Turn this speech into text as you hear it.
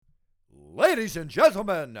Ladies and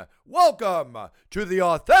gentlemen, welcome to the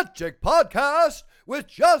Authentic Podcast with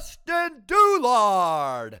Justin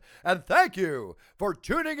Doulard. And thank you for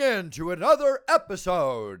tuning in to another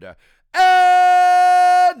episode.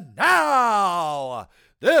 And now,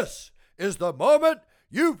 this is the moment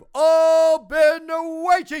you've all been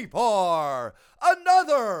waiting for.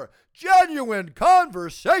 Another genuine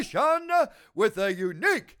conversation with a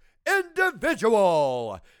unique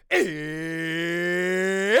individual. It's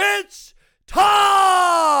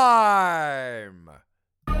time!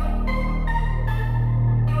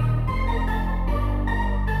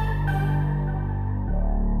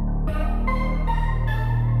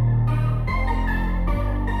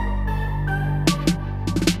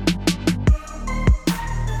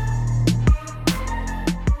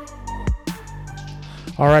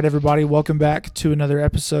 All right, everybody, welcome back to another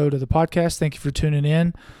episode of the podcast. Thank you for tuning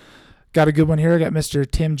in. Got a good one here. I got Mr.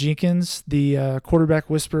 Tim Jenkins, the quarterback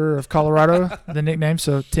whisperer of Colorado, the nickname.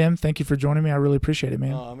 So, Tim, thank you for joining me. I really appreciate it,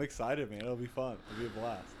 man. Oh, I'm excited, man. It'll be fun. It'll be a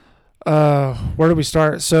blast. Where do we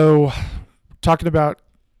start? So, talking about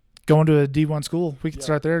going to a D1 school. We can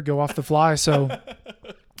start there, go off the fly. So,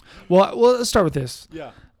 well, let's start with this.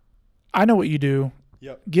 Yeah. I know what you do.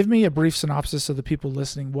 Yep. Give me a brief synopsis of the people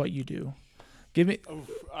listening what you do. Give me.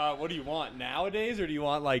 What do you want nowadays, or do you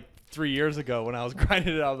want like 3 years ago when I was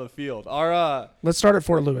grinding it out of the field? Let's start at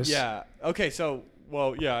Fort Lewis. Yeah. Okay. So,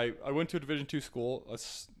 I went to a Division II school, a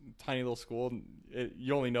tiny little school.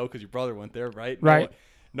 You only know because your brother went there, right? Right.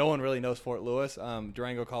 No one really knows Fort Lewis,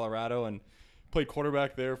 Durango, Colorado, and played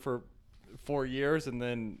quarterback there for 4 years, and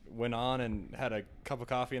then went on and had a cup of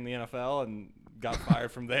coffee in the NFL and got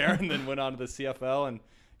fired from there, and then went on to the CFL and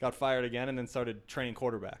got fired again, and then started training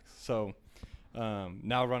quarterbacks. So.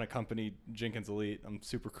 Now I run a company, Jenkins Elite. I'm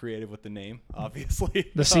super creative with the name, obviously.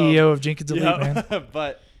 The CEO of Jenkins Elite, yeah. man.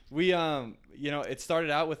 But we, it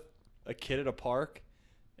started out with a kid at a park,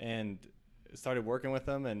 and started working with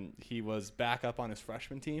him, and he was back up on his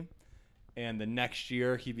freshman team. And the next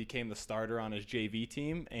year, he became the starter on his JV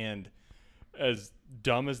team. And as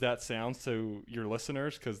dumb as that sounds to your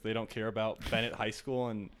listeners, because they don't care about Bennett High School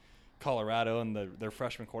and Colorado and their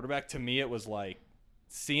freshman quarterback, to me it was like,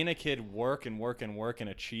 seeing a kid work and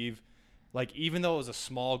achieve, like, even though it was a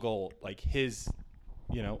small goal, like his,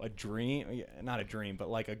 a dream, not a dream, but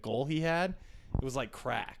like a goal he had, it was like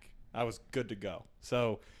crack. I was good to go.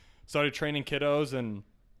 So started training kiddos, and,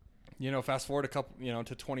 fast forward a couple,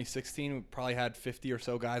 to 2016, we probably had 50 or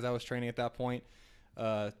so guys I was training at that point.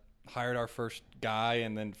 Hired our first guy,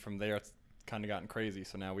 and then from there it's kind of gotten crazy.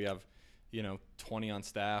 So now we have, 20 on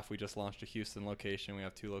staff. We just launched a Houston location. We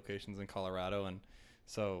have 2 locations in Colorado, and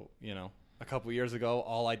so, a couple of years ago,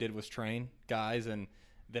 all I did was train guys, and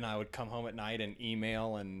then I would come home at night and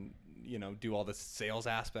email and, do all the sales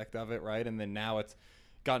aspect of it, right? And then now it's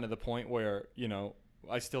gotten to the point where,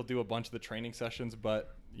 I still do a bunch of the training sessions,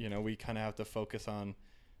 but, we kind of have to focus on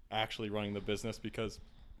actually running the business because,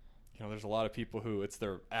 there's a lot of people who it's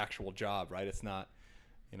their actual job, right? It's not,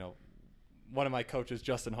 one of my coaches,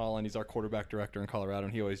 Justin Holland, he's our quarterback director in Colorado,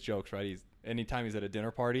 and he always jokes, right? Anytime he's at a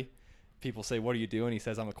dinner party, people say, "What do you do?" And he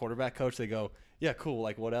says, "I'm a quarterback coach." They go, "Yeah, cool.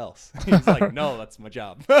 Like, what else?" He's like, "No, that's my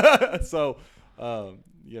job." So,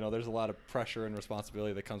 there's a lot of pressure and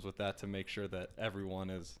responsibility that comes with that to make sure that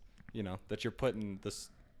everyone is, that you're putting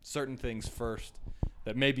certain things first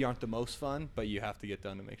that maybe aren't the most fun, but you have to get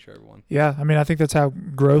done to make sure everyone. Yeah, I mean, I think that's how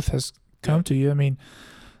growth has come to you. I mean,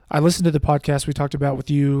 I listened to the podcast we talked about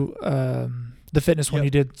with you, the fitness one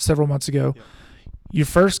you did several months ago. Yep. Your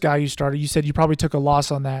first guy you started, you said you probably took a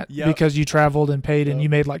loss on that because you traveled and paid and you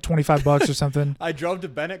made like $25 or something. I drove to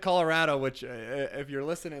Bennett, Colorado, which if you're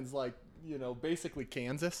listening is like, basically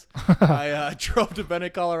Kansas. I drove to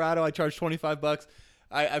Bennett, Colorado. I charged $25.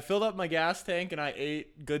 I filled up my gas tank and I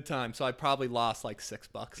ate good time. So I probably lost like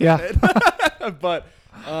 $6. Yeah. But,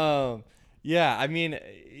 I mean,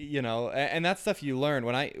 and that's stuff you learn.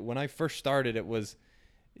 When I first started, it was,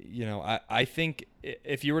 I think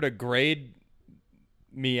if you were to grade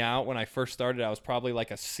me out when I first started, I was probably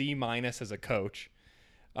like a C- as a coach.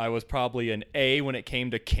 I was probably an A when it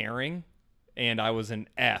came to caring, and I was an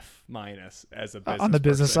F- as a business on the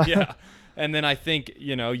business person. side. Yeah. And then I think,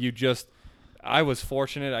 I was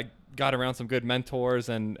fortunate. I got around some good mentors,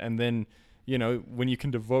 and then, when you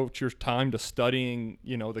can devote your time to studying,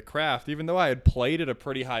 the craft, even though I had played at a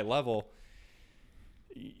pretty high level,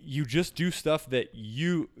 you just do stuff that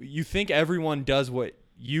you think everyone does what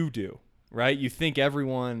you do. Right? You think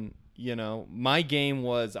everyone, my game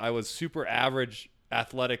was I was super average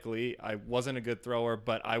athletically. I wasn't a good thrower,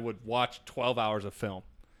 but I would watch 12 hours of film,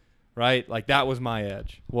 right? Like that was my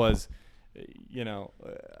edge was,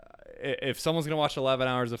 if someone's gonna watch 11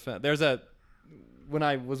 hours of film, when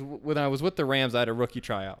I was with the Rams, I had a rookie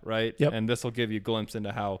tryout, right? Yep. And this will give you a glimpse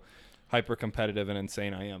into how hyper competitive and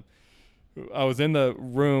insane I am. I was in the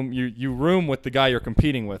room. You room with the guy you're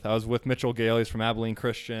competing with. I was with Mitchell Gale. He's from Abilene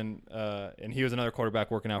Christian, and he was another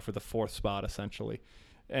quarterback working out for the 4th spot essentially.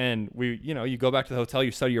 And you go back to the hotel,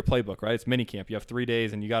 you study your playbook, right? It's mini camp. You have 3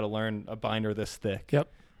 days, and you got to learn a binder this thick. Yep.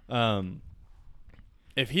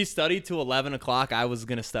 If he studied to 11 o'clock, I was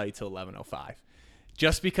gonna study to 11:05.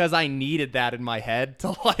 Just because I needed that in my head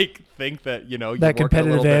to like think that, you work a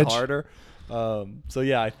little bit harder. So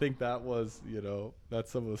yeah, I think that was,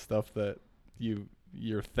 that's some of the stuff that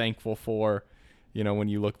you're thankful for, when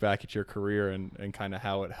you look back at your career and kind of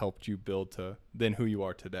how it helped you build to then who you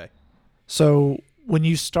are today. So when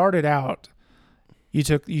you started out, you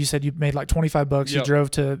said you made like $25. Yep. You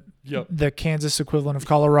drove to Yep. the Kansas equivalent of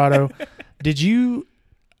Colorado. Did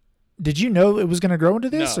you know it was going to grow into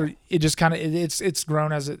this, No. or it just kind of it's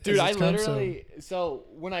grown as it? Dude, as I it's come, literally so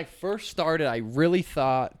when I first started, I really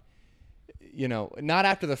thought, not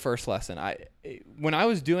after the first lesson. When I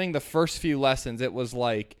was doing the first few lessons, it was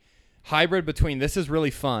like hybrid between this is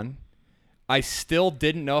really fun. I still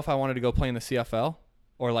didn't know if I wanted to go play in the CFL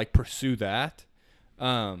or like pursue that.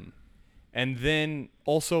 And then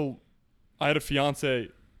also I had a fiance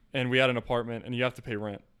and we had an apartment and you have to pay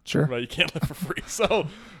rent. Sure. Right. You can't live for free. So,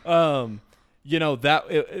 that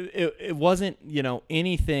it wasn't,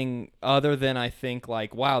 anything other than I think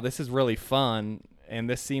like, wow, this is really fun. And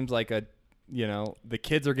this seems like the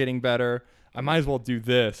kids are getting better. I might as well do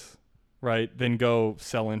this, right? Then go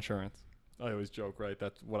sell insurance. I always joke, right?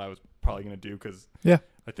 That's what I was probably going to do because I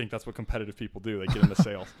think that's what competitive people do. They get into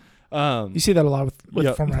sales. You see that a lot with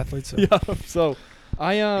Yep. former athletes. So. Yeah. So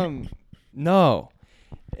no.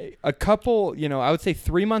 A couple, I would say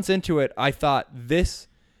 3 months into it, I thought this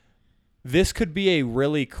could be a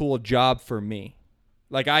really cool job for me.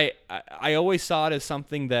 Like I always saw it as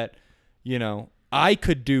something that, I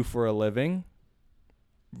could do for a living.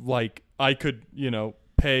 Like I could,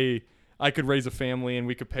 I could raise a family and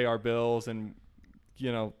we could pay our bills and,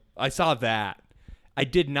 I saw that. I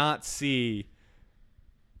did not see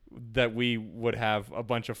that we would have a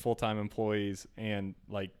bunch of full-time employees and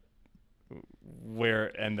like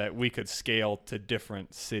and that we could scale to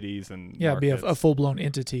different cities and be a markets. full-blown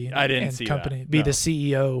entity. I didn't and see company. that. Be No. the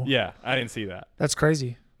CEO. Yeah, I didn't see that. That's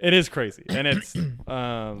crazy. It is crazy, and it's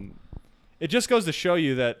it just goes to show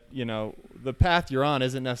you that the path you're on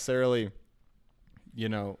isn't necessarily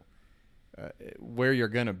where you're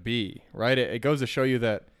gonna be, right? It goes to show you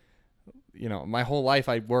that my whole life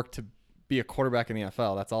I worked to be a quarterback in the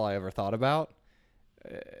NFL. That's all I ever thought about,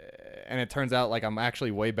 and it turns out like I'm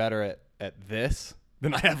actually way better at this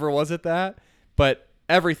than I ever was at that. But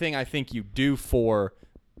everything I think you do for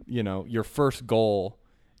your first goal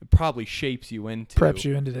probably shapes you into Preps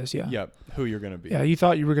you into this. Yeah. Yep, who you're gonna be. Yeah. You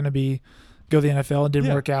thought you were going to go to the NFL and didn't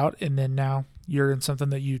Yeah. work out, and then now you're in something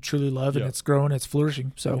that you truly love and Yep. it's growing, it's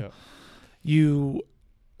flourishing. So Yep.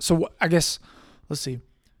 so I guess let's see.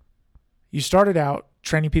 You started out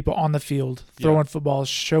training people on the field, throwing footballs,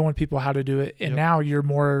 showing people how to do it, and Yep. now you're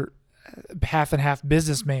more half and half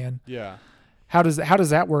businessman. Yeah. How does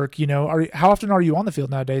that work? How often are you on the field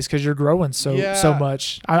nowadays? Because you're growing so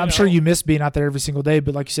much. I'm sure you miss being out there every single day,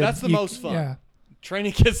 but like you said, That's the most fun. Yeah,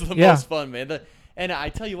 Training kids are the Yeah. most fun, man. And I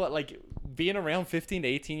tell you what, like being around 15 to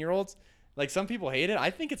 18-year-olds, like some people hate it. I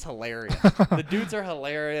think it's hilarious. The dudes are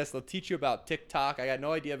hilarious. They'll teach you about TikTok. I got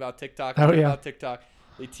no idea about TikTok. I Oh, learned yeah. about TikTok.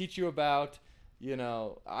 They teach you about,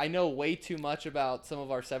 I know way too much about some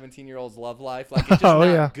of our 17-year-olds' love life. Like it's just Oh, not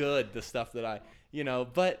yeah. good, the stuff that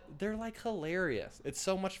but they're like hilarious. It's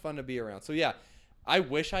so much fun to be around. So yeah, I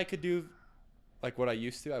wish I could do like what I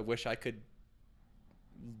used to. I wish I could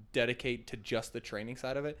dedicate to just the training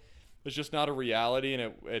side of it. It's just not a reality,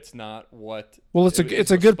 and it's not what. Well, it's a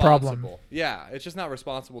good problem. responsible. Yeah, it's just not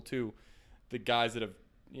responsible to the guys that have,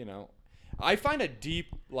 I find a deep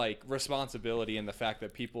like responsibility in the fact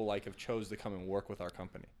that people like have chose to come and work with our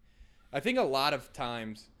company. I think a lot of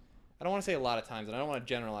times, I don't want to say a lot of times, and I don't want to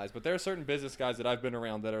generalize, but there are certain business guys that I've been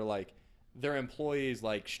around that are like, their employees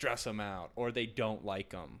like stress them out, or they don't like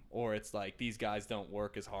them, or it's like these guys don't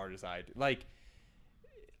work as hard as I do. Like,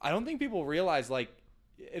 I don't think people realize like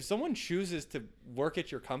if someone chooses to work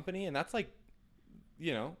at your company and that's like,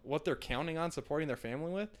 what they're counting on supporting their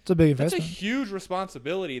family with, it's a big that's a investment. huge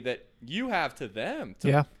responsibility that you have to them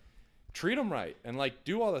to treat them right and like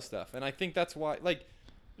do all this stuff. And I think that's why like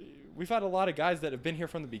we've had a lot of guys that have been here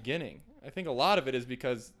from the beginning. I think a lot of it is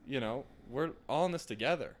because, we're all in this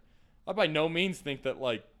together. I by no means think that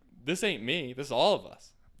like this ain't me, this is all of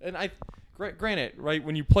us. And granted, right,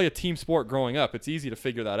 when you play a team sport growing up, it's easy to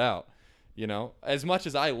figure that out. You know, as much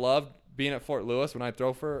as I loved being at Fort Lewis when I'd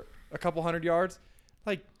throw for a couple 100 yards,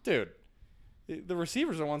 like, dude, the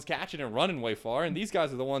receivers are the ones catching and running way far, and these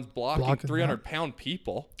guys are the ones blocking 300-pound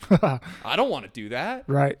people. I don't want to do that.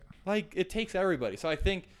 Right. Like, it takes everybody. So I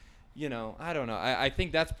think, you know, I don't know. I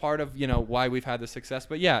think that's part of, you know, why we've had the success.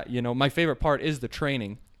 But, yeah, you know, my favorite part is the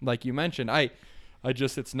training. Like you mentioned, I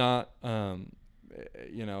just, it's not,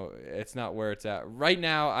 you know, it's not where it's at. Right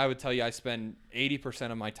now, I would tell you I spend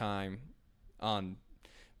 80% of my time on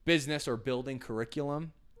business or building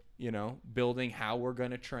curriculum, you know, building how we're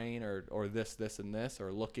going to train or this, and this,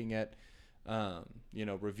 or looking at, you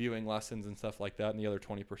know, reviewing lessons and stuff like that. And the other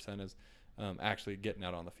 20% is actually getting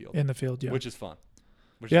out on the field. In the field, yeah. Which is fun.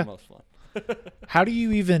 Which Yeah. is the most fun. How do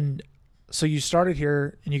you even – so you started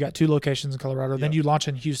here and you got 2 locations in Colorado. Then Yep. you launch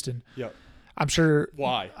in Houston. Yep. I'm sure –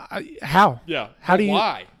 Why? How? Yeah. How do you –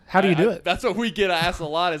 Why? How do you do it? That's what we get asked a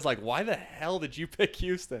lot is like, why the hell did you pick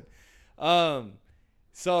Houston?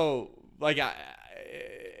 So, like,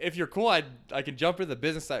 if you're cool, I can jump into the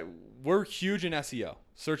business side. We're huge in SEO,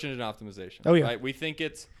 search engine optimization. Oh, yeah. Right? We think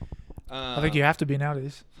it's I think you have to be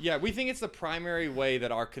nowadays. yeah, we think it's the primary way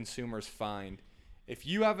that our consumers find. If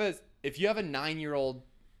you have a 9-year-old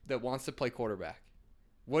that wants to play quarterback,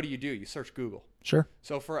 what do? You search Google. Sure.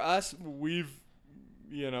 So for us, we've,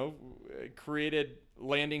 you know, created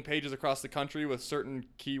landing pages across the country with certain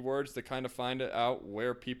keywords to kind of find out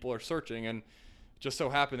where people are searching. And just so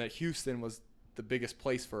happened that Houston was the biggest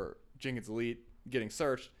place for Jenkins Elite getting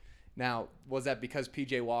searched. Now, was that because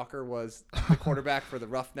PJ Walker was the quarterback for the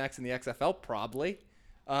Roughnecks in the XFL? Probably.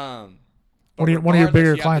 But One of your regardless, bigger you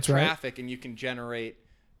have the clients, right? traffic, and you can generate,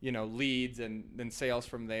 you know, leads and then sales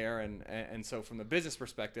from there. And so from the business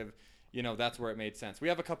perspective, you know, that's where it made sense. We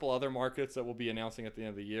have a couple other markets that we'll be announcing at the end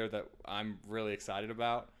of the year that I'm really excited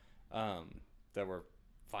about, that we're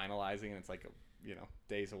finalizing, and it's like, you know,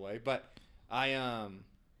 days away. But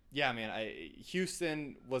yeah, man,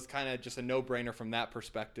 Houston was kind of just a no-brainer from that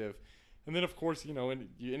perspective. And then, of course, you know,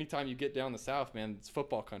 anytime you get down the South, man, it's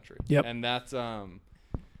football country. Yep. And that's,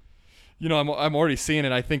 you know, I'm already seeing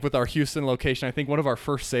it. I think with our Houston location, I think one of our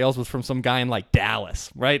first sales was from some guy in like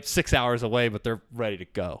Dallas, right? 6 hours away, but they're ready to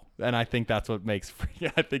go. And I think that's what makes,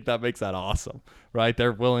 I think that makes that awesome, right?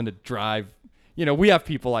 They're willing to drive. You know, we have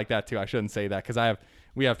people like that too. I shouldn't say that because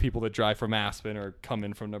we have people that drive from Aspen or come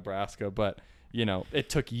in from Nebraska, but you know, it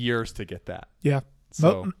took years to get that. Yeah.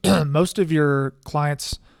 So Most of your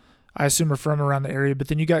clients, I assume, are from around the area, but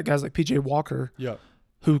then you got guys like PJ Walker yeah.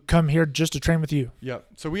 who come here just to train with you. Yeah.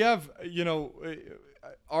 So we have, you know,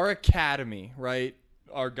 our academy, right?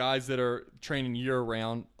 Our guys that are training year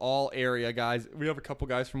round, all area guys. We have a couple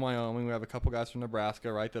guys from Wyoming. We have a couple guys from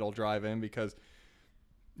Nebraska, right? That'll drive in because,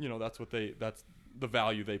 you know, that's the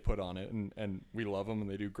value they put on it. And we love them and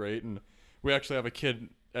they do great. And we actually have a kid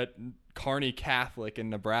at Kearney Catholic in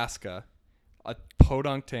Nebraska, a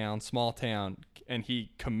podunk town, small town, and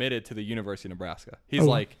he committed to the University of Nebraska. He's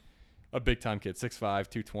like a big time kid, 6'5",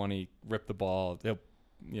 220, rip the ball. He'll,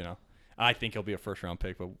 you know, I think he'll be a first round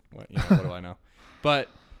pick, but you know, what do I know? But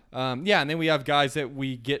yeah, and then we have guys that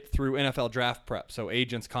we get through NFL draft prep. So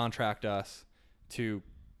agents contract us to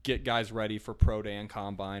get guys ready for pro day and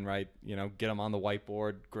combine, right? You know, get them on the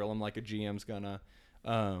whiteboard, grill them like a GM's gonna.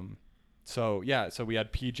 So yeah, so we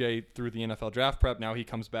had PJ through the NFL draft prep. Now he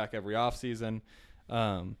comes back every offseason.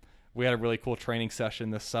 We had a really cool training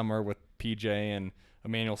session this summer with PJ, and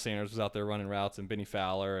Emmanuel Sanders was out there running routes, and Benny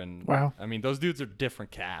Fowler. And wow, I mean, those dudes are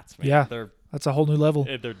different cats, man. Yeah, that's a whole new level.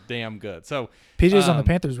 They're damn good. So PJ's on the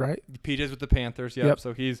Panthers, right? PJ's with the Panthers, yep. Yep.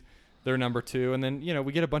 So he's their number 2, and then you know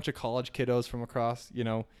we get a bunch of college kiddos from across. You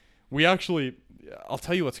know, we actually, I'll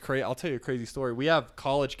tell you what's crazy. I'll tell you a crazy story. We have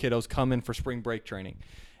college kiddos come in for spring break training.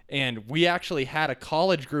 And we actually had a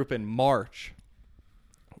college group in March,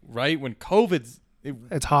 right? When COVID's...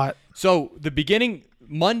 It's hot. So the beginning,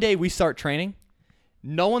 Monday we start training.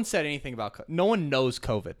 No one said anything about... No one knows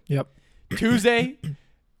COVID. Yep. Tuesday,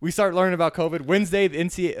 we start learning about COVID. Wednesday,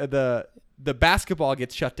 the basketball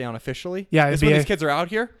gets shut down officially. Yeah, That's when these kids are out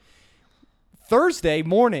here. Thursday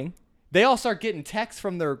morning, they all start getting texts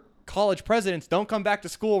from their college presidents. Don't come back to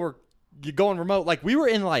school. You're going remote. Like, we were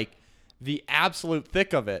in, like, the absolute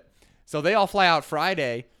thick of it. So they all fly out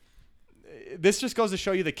Friday. This just goes to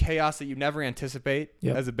show you the chaos that you never anticipate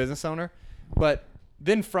as a business owner. But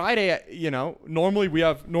then Friday, you know,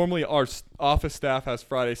 normally our office staff has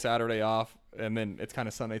Friday, Saturday off, and then it's kind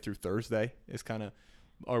of Sunday through Thursday is kind of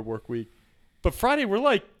our work week. But Friday, we're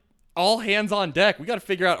like all hands on deck. We got to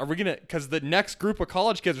figure out, because the next group of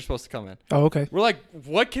college kids are supposed to come in. Oh, okay. We're like,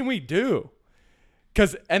 what can we do?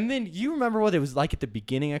 And then you remember what it was like at the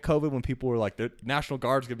beginning of COVID when people were like, the National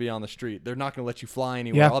Guard's going to be on the street. They're not going to let you fly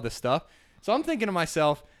anywhere, all this stuff. So I'm thinking to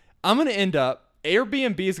myself, I'm going to end up,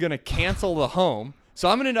 Airbnb is going to cancel the home. So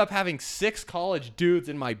I'm going to end up having 6 college dudes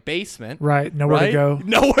in my basement. Right. Nowhere to go.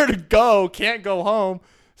 Nowhere to go. Can't go home.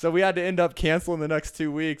 So we had to end up canceling the next 2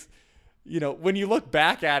 weeks. You know, when you look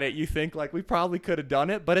back at it, you think like we probably could have done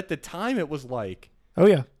it. But at the time, it was like, oh,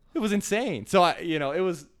 yeah. It was insane. So, it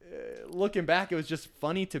was, looking back, it was just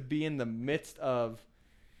funny to be in the midst of,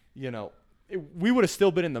 we would have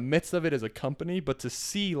still been in the midst of it as a company, but to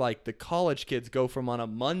see like the college kids go from on a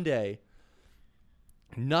Monday,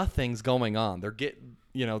 nothing's going on.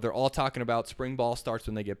 They're all talking about spring ball starts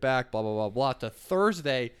when they get back, blah, blah, blah, blah, to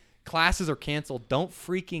Thursday, classes are canceled. Don't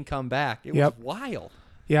freaking come back. It was wild.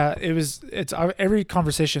 Yeah, it's every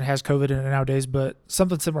conversation has COVID in it nowadays, but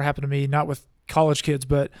something similar happened to me, not with college kids,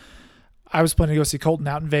 but I was planning to go see Colton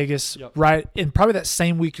out in Vegas, right? In probably that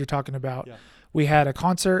same week you're talking about. Yeah. We had a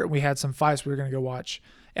concert and we had some fights we were going to go watch.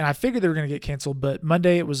 And I figured they were going to get canceled, but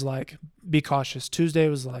Monday it was like, be cautious. Tuesday it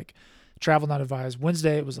was like, travel not advised.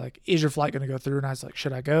 Wednesday it was like, is your flight going to go through? And I was like,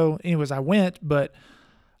 should I go? Anyways, I went, but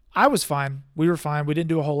I was fine. We were fine. We didn't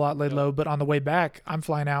do a whole lot, laid low. But on the way back, I'm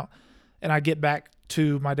flying out and I get back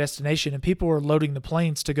to my destination and people were loading the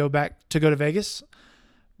planes to go to Vegas.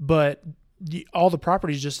 But all the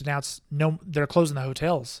properties just announced they're closing the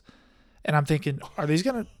hotels. And I'm thinking, are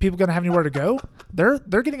people going to have anywhere to go? They're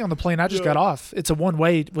getting on the plane. I just got off. It's a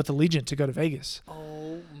one-way with Allegiant to go to Vegas.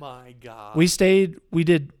 Oh my God. We stayed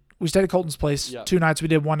at Colton's place 2 nights. We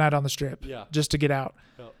did 1 night on the Strip just to get out.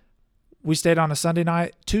 Yep. We stayed on a Sunday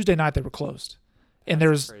night. Tuesday night they were closed. And there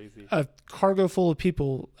was a cargo full of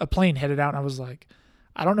people, a plane headed out. And I was like,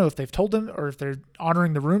 I don't know if they've told them or if they're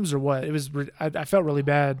honoring the rooms or what. I felt really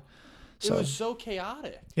bad. So, it was so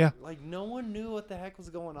chaotic. Yeah. Like no one knew what the heck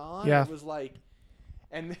was going on. Yeah. It was like,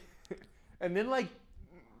 and then like,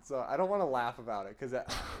 so I don't want to laugh about it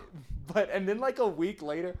and then like a week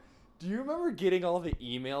later, do you remember getting all the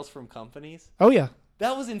emails from companies? Oh yeah.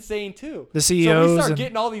 That was insane too. The CEOs. So we start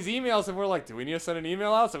getting all these emails and we're like, do we need to send an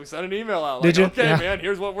email out? So we sent an email out. Like, Did you? Okay, yeah. man,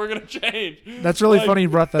 here's what we're going to change. That's really funny you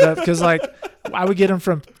brought that up because like I would get them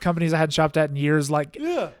from companies I hadn't shopped at in years. Like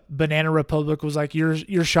Banana Republic was like,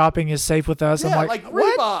 your shopping is safe with us. Yeah, I'm like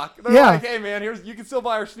Reebok. What? They're like, hey man, you can still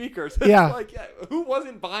buy our sneakers. Yeah. Like, who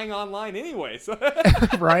wasn't buying online anyways?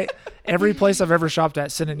 Right. Every place I've ever shopped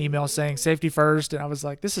at sent an email saying safety first. And I was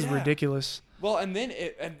like, this is ridiculous. Well, and then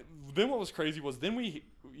what was crazy was then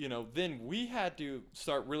we had to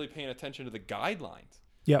start really paying attention to the guidelines.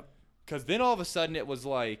 Yep. Because then all of a sudden it was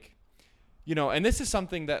like, and this is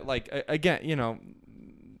something that like, again,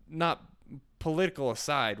 not political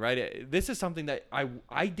aside, right? This is something that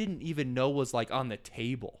I didn't even know was like on the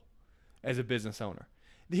table as a business owner.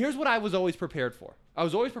 Here's what I was always prepared for. I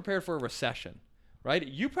was always prepared for a recession, right?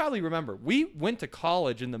 You probably remember we went to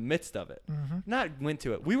college in the midst of it. Mm-hmm. Not went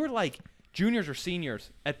to it. We were like juniors or seniors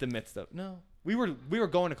at the midst of it. No. We were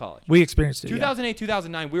going to college. We experienced it. 2008,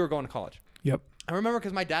 2009, we were going to college. Yep. I remember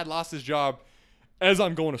because my dad lost his job as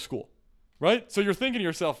I'm going to school, right? So you're thinking to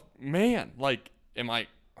yourself, man, like, am I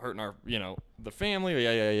hurting our, the family,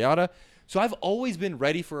 yada, yada. So I've always been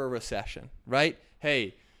ready for a recession, right?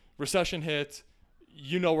 Hey, recession hits.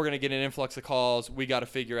 We're going to get an influx of calls. We got to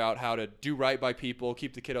figure out how to do right by people,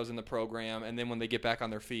 keep the kiddos in the program, and then when they get back on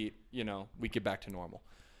their feet, we get back to normal.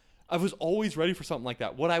 I was always ready for something like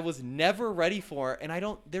that. What I was never ready for,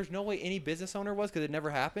 and there's no way any business owner was because it never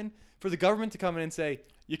happened, for the government to come in and say,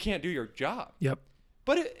 you can't do your job. Yep.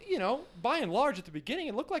 But, by and large, at the beginning,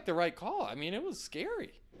 it looked like the right call. I mean, it was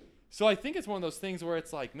scary. So I think it's one of those things where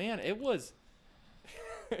it's like, man, it was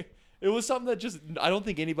it was something that just I don't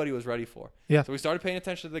think anybody was ready for. Yeah. So we started paying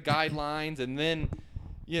attention to the guidelines, and then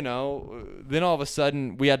then all of a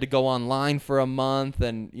sudden we had to go online for a month,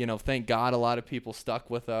 and thank God a lot of people stuck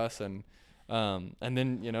with us, and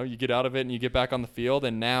then you get out of it and you get back on the field,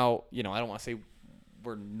 and now I don't want to say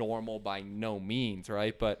we're normal by no means,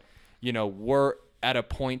 right? But we're at a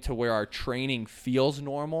point to where our training feels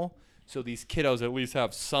normal, so these kiddos at least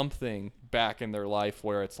have something back in their life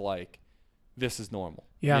where it's like this is normal.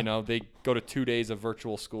 Yeah. They go to 2 days of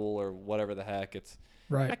virtual school or whatever the heck. It's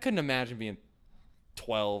right. I couldn't imagine being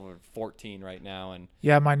 12 or 14 right now. And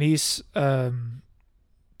yeah, my niece,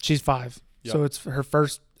 she's 5. Yep. So it's her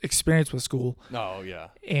first experience with school. Oh yeah.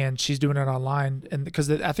 And she's doing it online. And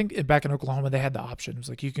because I think back in Oklahoma, they had the option. It was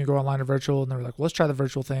like, you can go online or virtual. And they were like, well, let's try the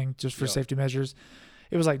virtual thing just for safety measures.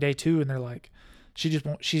 It was like day 2. And they're like, she's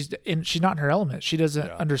not in her element. She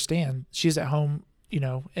doesn't understand. She's at home,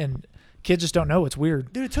 and kids just don't know. It's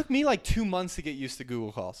weird. Dude, it took me like 2 months to get used to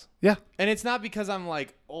Google Calls. Yeah. And it's not because I'm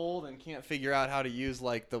like old and can't figure out how to use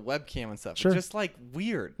like the webcam and stuff. Sure. It's just like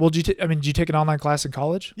weird. Well, did you take an online class in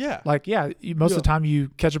college? Yeah. Like, most of the time you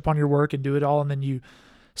catch up on your work and do it all, and then you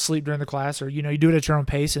sleep during the class, or, you do it at your own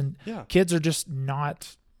pace. And kids are just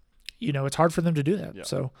not, it's hard for them to do that. Yeah.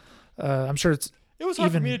 So I'm sure it was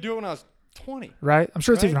hard for me to do it when I was 20. Right. I'm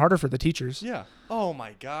sure it's even harder for the teachers. Yeah. Oh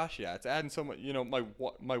my gosh. Yeah. It's adding so much.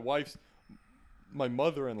 My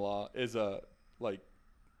mother-in-law is like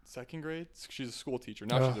second grade. She's a school teacher.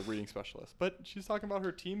 Now she's a reading specialist. But she's talking about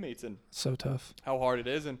her teammates and so tough. How hard it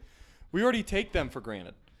is. And we already take them for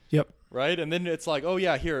granted. Yep. Right? And then it's like, oh,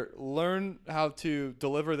 yeah, here, learn how to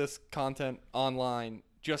deliver this content online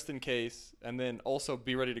just in case, and then also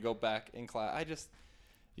be ready to go back in class. I just,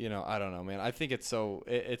 I don't know, man. I think it's so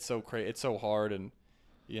crazy. It's so hard. And,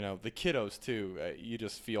 the kiddos, too, you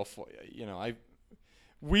just feel for,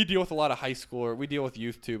 we deal with a lot of high schoolers. We deal with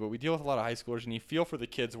youth, too, but we deal with a lot of high schoolers, and you feel for the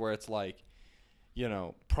kids where it's like,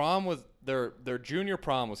 prom was, their junior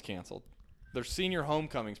prom was canceled. Their senior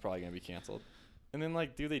homecoming's probably going to be canceled. And then,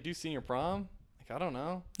 like, do they do senior prom? Like, I don't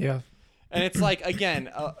know. Yeah. And it's like, again,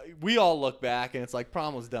 we all look back, and it's like,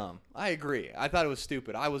 prom was dumb. I agree. I thought it was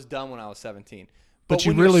stupid. I was dumb when I was 17. But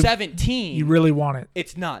when you're 17, you really want it.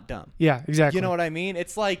 It's not dumb. Yeah, exactly. You know what I mean?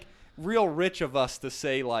 It's like real rich of us to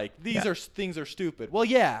say, like, things are stupid. Well,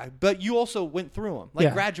 yeah, but you also went through them.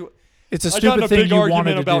 Like, graduate. It's a stupid thing you wanted to do. I got in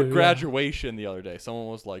a big argument about graduation the other day. Someone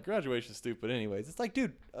was like, graduation's stupid anyways. It's like,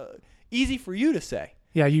 dude, easy for you to say.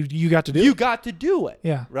 Yeah, you got to do it. You got to do it.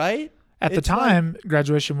 Yeah. Right? At the time,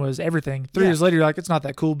 graduation was everything. 3 years later, you're like, it's not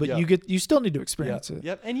that cool, but you still need to experience it.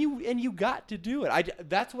 Yep. And you got to do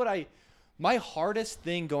it. My hardest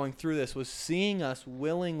thing going through this was seeing us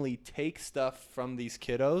willingly take stuff from these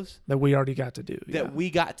kiddos that we already got to do. That we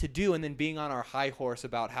got to do, and then being on our high horse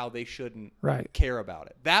about how they shouldn't care about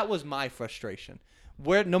it. That was my frustration.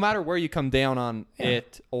 No matter where you come down on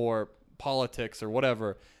it or politics or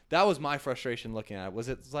whatever, that was my frustration looking at it.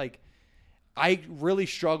 It's like, I really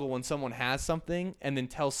struggle when someone has something and then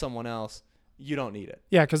tells someone else, you don't need it.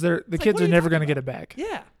 Yeah, because the kids are never going to get it back.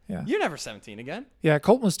 Yeah. You're never 17 again. Yeah,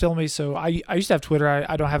 Colton was telling me, so I used to have Twitter.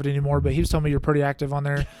 I don't have it anymore, but he was telling me you're pretty active on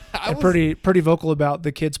there and pretty vocal about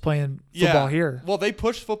the kids playing football here. Well, they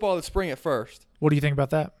pushed football this spring at first. What do you think about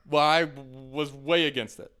that? Well, I was way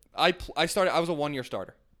against it. I was a 1-year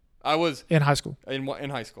starter. I was in high school. In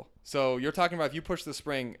high school. So you're talking about if you push the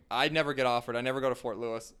spring, I'd never get offered. I never go to Fort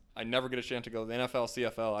Lewis. I never get a chance to go to the NFL,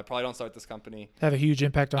 CFL. I probably don't start this company. Have a huge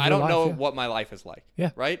impact on your life. I don't know what my life is like.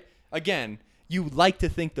 Yeah. Right? Again, you like to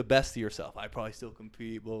think the best of yourself. I probably still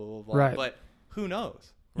compete, blah, blah, blah. Right. But who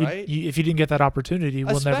knows? Right? If you didn't get that opportunity,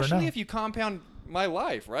 we'll never know. Especially if you compound my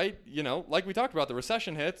life, right? Like we talked about, the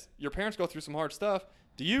recession hits. Your parents go through some hard stuff.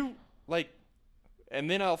 Do you, and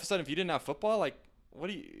then all of a sudden, if you didn't have football,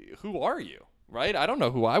 who are you? Right? I don't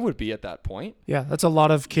know who I would be at that point. Yeah, that's a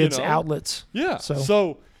lot of kids' outlets. Yeah.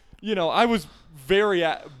 So, I was very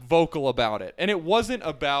vocal about it. And it wasn't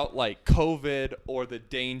about COVID or the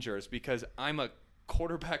dangers, because I'm a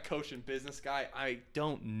quarterback coach and business guy. I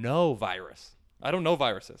don't know virus. I don't know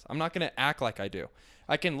viruses. I'm not going to act like I do.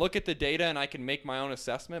 I can look at the data and I can make my own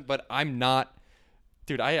assessment, but I'm not.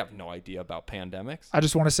 Dude, I have no idea about pandemics. I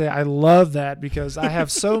just want to say I love that, because I have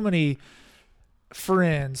so many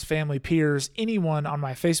friends, family, peers, anyone on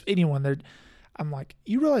my Facebook, I'm like,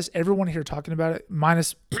 you realize everyone here talking about it,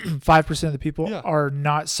 minus 5% of the people are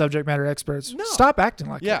not subject matter experts. No. Stop acting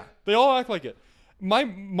like it. Yeah, they all act like it.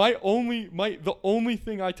 The only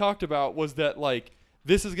thing I talked about was that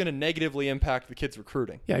this is going to negatively impact the kids'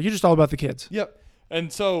 recruiting. Yeah, you're just all about the kids. Yep.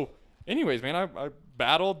 And so, anyways, man, I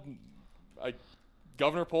battled.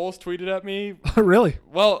 Governor Polis tweeted at me. Really?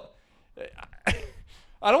 Well,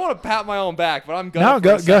 I don't want to pat my own back, but I'm going to.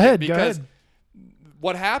 No, go ahead. Because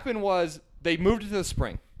what happened was they moved it to the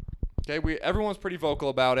spring. Okay, everyone was pretty vocal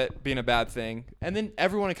about it being a bad thing, and then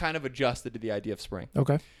everyone kind of adjusted to the idea of spring.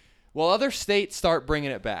 Okay. Well, other states start bringing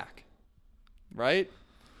it back, right?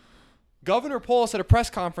 Governor Polis at a press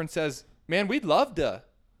conference says, man, we'd love to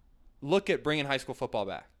look at bringing high school football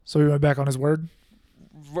back. So he went back on his word?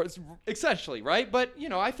 Essentially, right? But,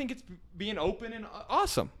 I think it's being open and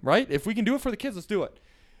awesome, right? If we can do it for the kids, let's do it.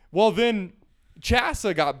 Well, then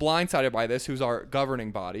CHSAA got blindsided by this, who's our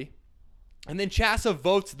governing body. And then CHSAA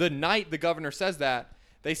votes the night the governor says that.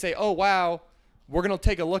 They say, oh, wow, we're going to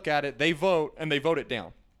take a look at it. They vote, and they vote it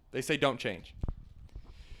down. They say, don't change.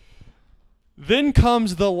 Then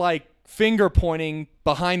comes the, finger pointing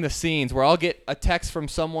behind the scenes, where I'll get a text from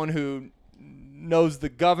someone who knows the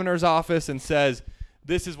governor's office and says,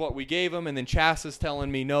 this is what we gave them. And then CHSAA's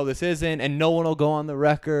telling me, no, this isn't. And no one will go on the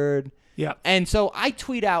record. Yeah. And so I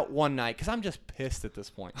tweet out one night because I'm just pissed at this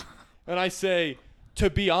point. And I say, to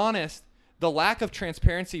be honest, the lack of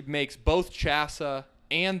transparency makes both Chassa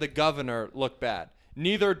and the governor look bad.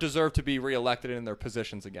 Neither deserve to be reelected in their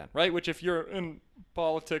positions again, right? Which if you're in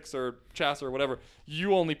politics or Chassa or whatever,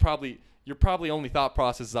 your probably only thought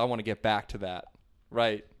process is I want to get back to that,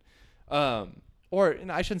 right? Or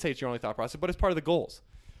and I shouldn't say it's your only thought process, but it's part of the goals.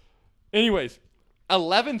 Anyways,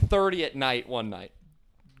 11:30 at night one night,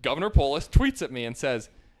 Governor Polis tweets at me and says,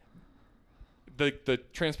 the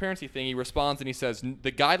transparency thing, he responds and he says,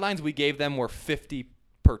 the guidelines we gave them were 50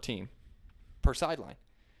 per team, per sideline.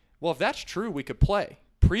 Well, if that's true, we could play.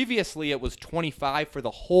 Previously, it was 25 for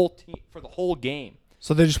the whole team, for the whole game.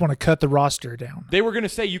 So they just want to cut the roster down. They were going to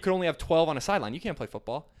say you could only have 12 on a sideline. You can't play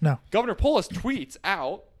football. No. Governor Polis tweets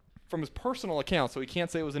out from his personal account, so he can't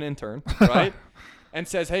say it was an intern, right? And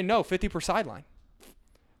says, hey, no, 50 per sideline.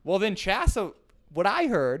 Well, then Chassa, what I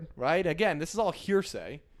heard, right, again, this is all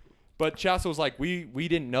hearsay, but Chassa was like, we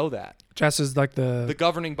didn't know that. Chassa's like the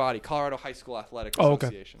governing body, Colorado High School Athletic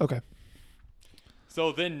Association. Okay.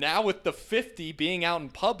 So then now with the 50 being out in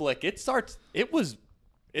public, it started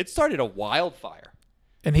a wildfire.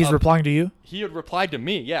 And he's replying to you? He had replied to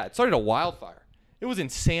me. Yeah, it started a wildfire. It was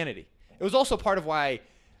insanity. It was also part of why,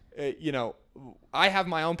 I have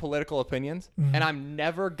my own political opinions, and I'm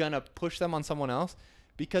never going to push them on someone else,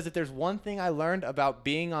 because if there's one thing I learned about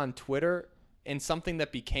being on Twitter and something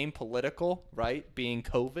that became political, right, being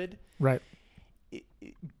COVID, right,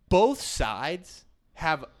 both sides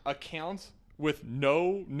have accounts with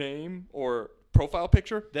no name or profile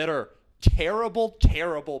picture that are terrible,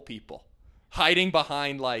 terrible people hiding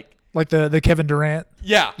behind like the Kevin Durant.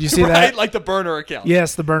 Yeah. You see right? that? Like the burner account.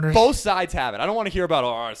 Yes, the burner. Both sides have it. I don't want to hear about,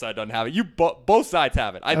 our side doesn't have it. Both sides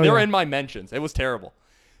have it. They're in my mentions. It was terrible.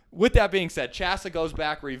 With that being said, Chassa goes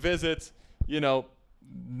back, revisits.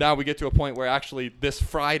 Now we get to a point where actually this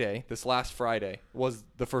last Friday, was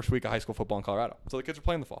the first week of high school football in Colorado. So the kids are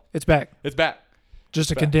playing in the fall. It's back. It's back.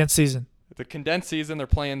 Just a condensed season. It's a condensed season. They're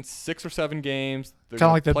playing 6 or 7 games. They're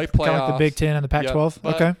Kind of like playoffs. the Big Ten and the Pac-12.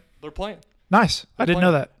 Yep, okay. They're playing. Nice. I didn't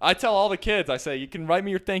know that. I tell all the kids, I say, you can write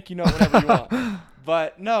me your thank you note whenever you want.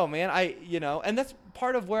 But no, man, and that's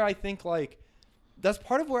part of where I think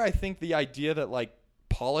the idea that like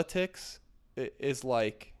politics is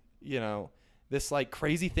like, this like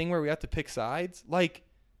crazy thing where we have to pick sides. Like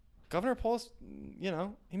Governor Polis,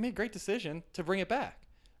 he made a great decision to bring it back.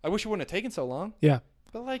 I wish it wouldn't have taken so long. Yeah.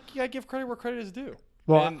 But like, you gotta give credit where credit is due.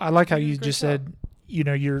 Well, And I like how he did a you great just job. said,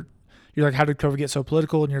 you're like, how did COVID get so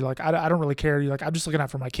political? And you're like, I don't really care. You're like, I'm just looking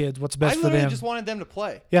out for my kids. What's best for I literally them? just wanted them to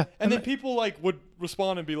play. Yeah. And then people like would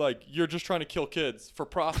respond and be like, you're just trying to kill kids for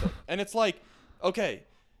profit. And it's like, okay,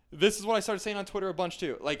 this is what I started saying on Twitter a bunch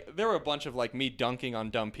too. Like there were a bunch of like me dunking on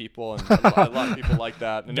dumb people and a lot of people like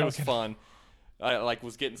that. And it was fun. I like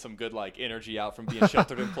was getting some good like energy out from being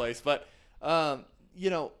sheltered in place. But,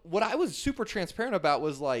 what I was super transparent about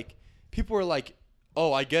was like, people were like,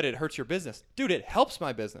 oh, I get it. It hurts your business. Dude, it helps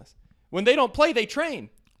my business. When they don't play, they train.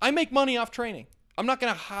 I make money off training. I'm not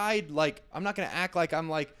going to I'm not going to act like I'm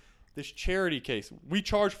like this charity case. We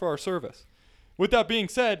charge for our service. With that being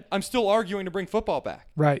said, I'm still arguing to bring football back.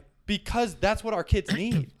 Right. Because that's what our kids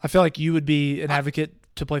need. I feel like you would be an advocate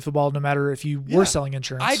to play football no matter if you were selling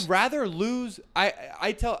insurance. I'd rather lose. I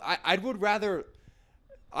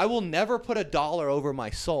will never put $1 over my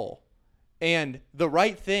soul. And the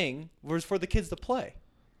right thing was for the kids to play.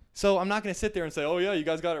 So I'm not going to sit there and say, oh, yeah, you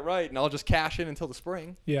guys got it right, and I'll just cash in until the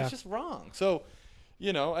spring. Yeah. It's just wrong. So,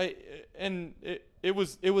 it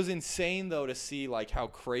was insane, though, to see, like, how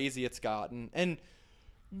crazy it's gotten. And,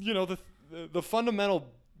 the fundamental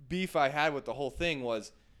beef I had with the whole thing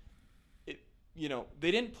was, they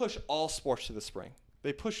didn't push all sports to the spring.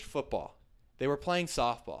 They pushed football. They were playing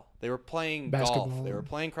softball. They were playing Basketball. golf. They were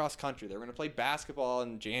playing cross country. They were going to play basketball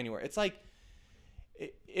in January. It's like,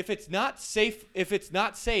 if it's not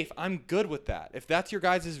safe, I'm good with that. If that's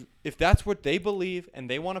if that's what they believe and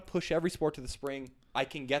they want to push every sport to the spring, I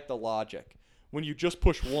can get the logic. When you just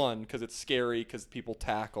push one because it's scary, because people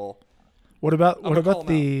tackle. What about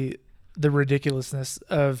the ridiculousness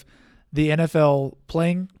of the NFL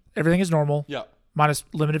playing everything is normal? Yeah. Minus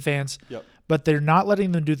limited fans. Yep. But they're not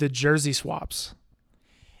letting them do the jersey swaps.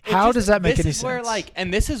 How does that make any sense?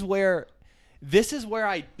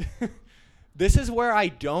 This is where I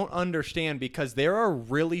don't understand, because there are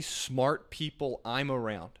really smart people I'm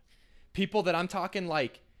around. People that I'm talking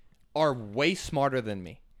like are way smarter than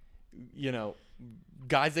me.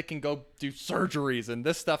 Guys that can go do surgeries and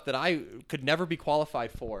this stuff that I could never be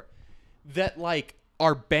qualified for, that like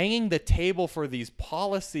are banging the table for these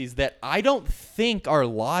policies that I don't think are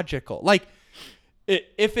logical. Like,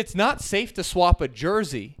 if it's not safe to swap a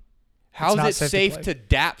jersey, how not is it safe to safe play. to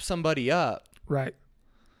dap somebody up Right.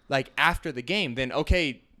 like after the game? Then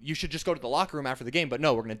okay, you should just go to the locker room after the game. But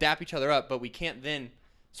no, we're gonna dap each other up, but we can't then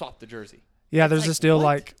swap the jersey. Yeah, It's there's like, this deal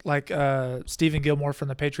what? like Stephen Gilmore from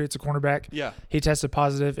the Patriots, a cornerback. Yeah. He tested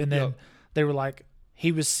positive, and then Yep. they were like,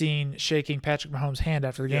 he was seen shaking Patrick Mahomes' hand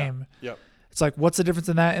after the game. Yep. It's like, what's the difference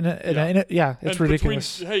in that? It's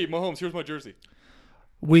ridiculous. Hey, Mahomes, here's my jersey.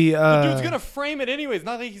 We The dude's gonna frame it anyways.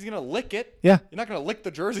 Not like he's gonna lick it. yeah, You're not gonna lick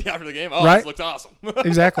the jersey after the game. Oh, Right. this looks awesome.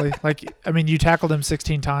 exactly. Like, I mean, you tackled him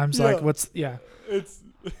 16 times. Like, It's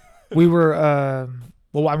we were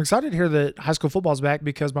well, I'm excited to hear that high school football's back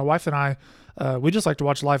because my wife and I we just like to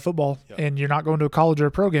watch live football, Yep. and you're not going to a college or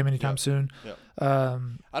a pro game anytime Yep. soon. Yep.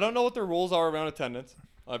 Um, I don't know what the rules are around attendance.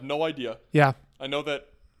 I have no idea. yeah, I know that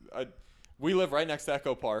we live right next to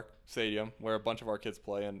Echo Park Stadium where a bunch of our kids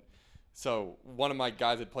play, and so one of my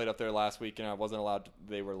guys had played up there last week, and I wasn't allowed.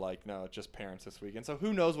 They were like, no, it's just parents this weekend. So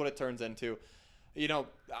who knows what it turns into? You know,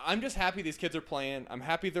 I'm just happy these kids are playing. I'm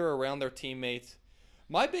happy they're around their teammates.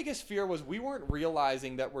 My biggest fear was we weren't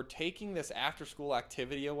realizing that we're taking this after-school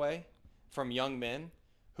activity away from young men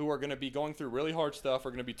who are going to be going through really hard stuff, are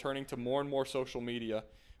going to be turning to more and more social media,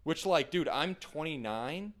 which, like, dude, I'm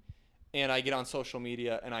 29, and I get on social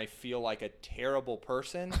media, and I feel like a terrible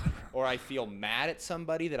person, or I feel mad at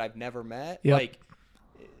somebody that I've never met. Yep. Like,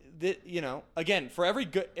 you know, again, for every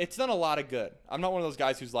good, it's done a lot of good. I'm not one of those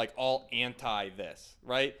guys who's, like, all anti this,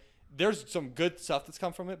 right? There's some good stuff that's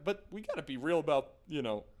come from it, but we got to be real about, you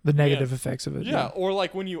know, the negative effects of it. yeah, or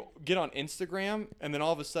like when you get on Instagram and then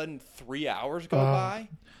all of a sudden 3 hours go by.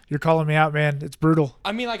 You're calling me out, man. It's brutal.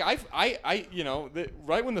 I mean, like I you know,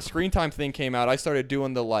 right when the screen time thing came out, I started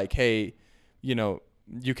doing the like, hey, you know,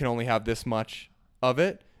 you can only have this much of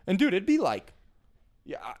it. And dude, it'd be like,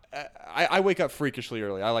 yeah, I wake up freakishly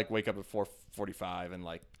early. I like wake up at 4:45 and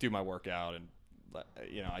like do my workout, and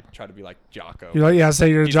you know, I try to be like Jocko. You're like, yeah, say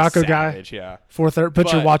you're a He's Jocko guy. savage, yeah. 4:30.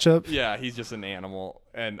 Put your But, watch up. Yeah, he's just an animal,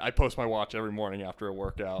 and I post my watch every morning after a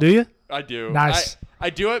workout. Do you? I do. Nice. I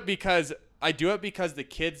do it because the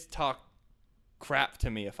kids talk crap to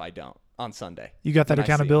me if I don't on Sunday. You got that And I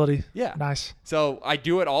see- accountability. Yeah. Nice. So I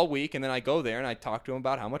do it all week, and then I go there and I talk to them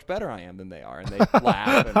about how much better I am than they are, and they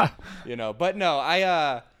laugh, and, you know. But no, I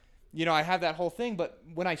have that whole thing. But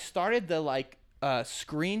when I started the like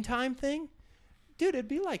screen time thing, dude, it'd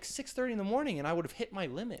be like 6:30 in the morning, and I would have hit my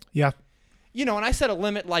limit. Yeah. You know, and I set a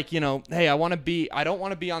limit like, you know, hey, I don't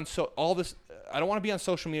want to be on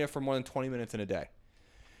social media for more than 20 minutes in a day.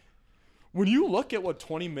 When you look at what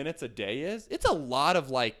 20 minutes a day is, it's a lot of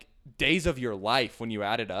like days of your life when you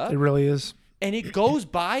add it up. It really is. And it goes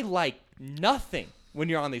by like nothing when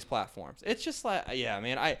you're on these platforms. It's just like, yeah,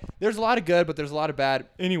 man, there's a lot of good, but there's a lot of bad.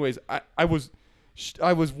 Anyways, I was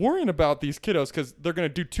worrying about these kiddos because they're going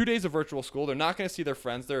to do 2 days of virtual school. They're not going to see their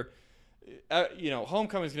friends. They're, you know,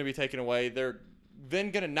 homecoming's going to be taken away. They're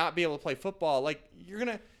then going to not be able to play football. Like, you're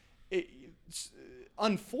going to,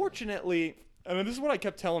 unfortunately, and this is what I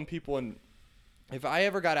kept telling people, and if I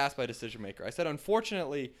ever got asked by a decision maker, I said,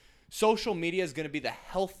 unfortunately, social media is going to be the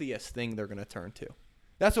healthiest thing they're going to turn to.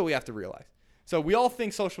 That's what we have to realize. So we all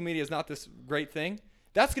think social media is not this great thing.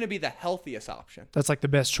 That's going to be the healthiest option. That's like the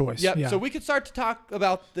best choice. Yep. Yeah. So we could start to talk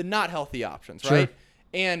about the not healthy options, Sure. right?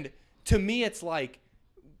 And to me, it's like,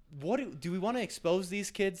 what do we want to expose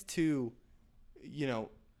these kids to, you know,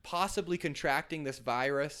 possibly contracting this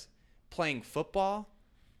virus playing football,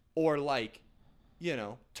 or like, you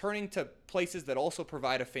know, turning to places that also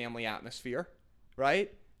provide a family atmosphere,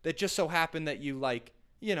 right? That just so happen that you like,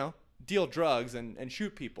 you know, deal drugs and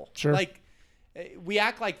shoot people. Sure. Like, we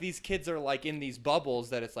act like these kids are like in these bubbles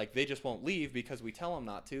that it's like they just won't leave because we tell them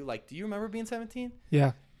not to. Like, do you remember being 17?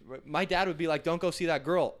 Yeah. My dad would be like, don't go see that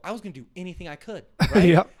girl. I was going to do anything I could, right?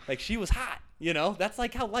 Yep. Like, she was hot, you know? That's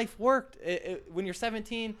like how life worked. When you're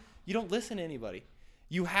 17, you don't listen to anybody.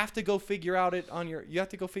 You have to go figure out it on your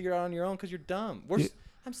own because you're dumb.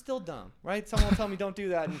 I'm still dumb, right? Someone will tell me don't do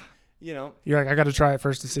that, and you know, You're like, I got to try it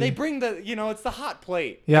first to see. they bring the, you know, it's the hot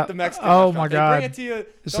plate. Yeah. At the Mexican Oh, restaurant. my They God. bring it to you.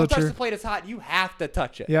 It's Don't so touch true. the plate. It's hot. You have to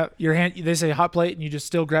touch it. Yeah. Your hand. They say hot plate, and you just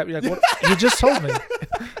still grab. You're like, what? You just told me.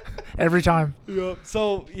 Every time. Yep.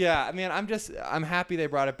 So yeah, I mean, I'm happy they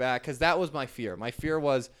brought it back because that was my fear. My fear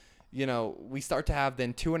was, you know, we start to have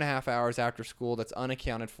then 2.5 hours after school that's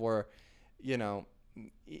unaccounted for. You know,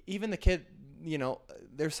 even the kid. You know,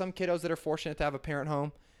 there's some kiddos that are fortunate to have a parent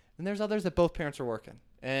home, and there's others that both parents are working.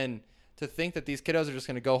 And to think that these kiddos are just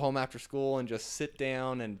going to go home after school and just sit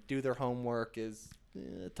down and do their homework is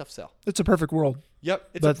a tough sell. It's a perfect world. Yep.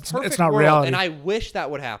 It's But a it's perfect not world, reality. and I wish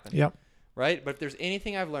that would happen. Yep. Right? But if there's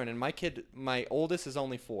anything I've learned, and my oldest is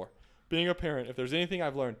only 4, being a parent, if there's anything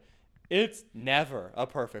I've learned, it's never a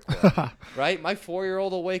perfect world, right? My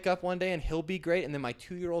 4-year-old will wake up one day and he'll be great, and then my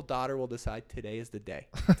 2-year-old daughter will decide today is the day.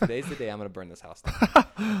 Today's the day I'm going to burn this house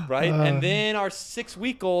down, right? And then our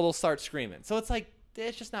 6-week-old will start screaming. So it's like,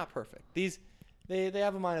 it's just not perfect. They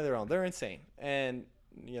have a mind of their own. They're insane. And,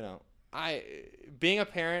 you know, being a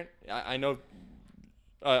parent, I know.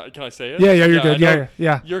 Can I say it? Yeah, you're good.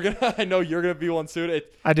 Yeah. You're gonna. I know you're gonna be one soon.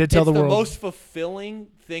 I did tell the world. It's the most fulfilling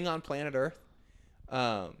thing on planet Earth.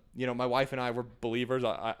 You know, my wife and I were believers.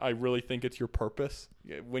 I really think it's your purpose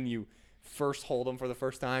when you first hold them for the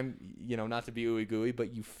first time. You know, not to be ooey gooey,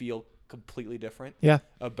 but you feel completely different. Yeah.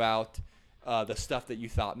 About the stuff that you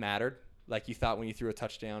thought mattered. Like you thought when you threw a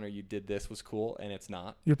touchdown or you did this was cool, and it's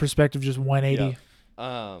not. Your perspective just 180.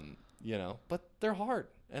 Yeah. You know, but they're hard,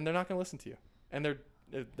 and they're not gonna listen to you, and they're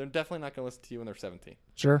definitely not gonna listen to you when they're 17.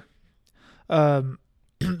 Sure.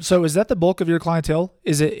 So is that the bulk of your clientele?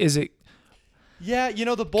 Is it? Yeah, you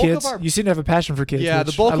know, the bulk kids? of our You seem to have a passion for kids. Yeah, which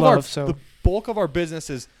the bulk I of love, the bulk of our business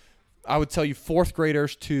is, I would tell you, 4th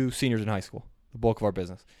graders to seniors in high school. The bulk of our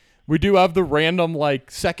business. We do have the random like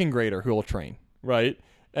 2nd grader who will train, right?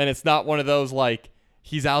 And it's not one of those like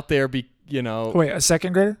he's out there you know. Wait, a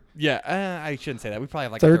 2nd grader? Yeah, I shouldn't say that. We probably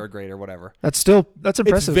have like Third? a 3rd grade or whatever. That's impressive.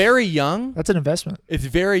 It's very young. That's an investment. It's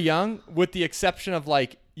very young, with the exception of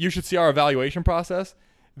like, you should see our evaluation process.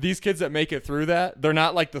 These kids that make it through that, they're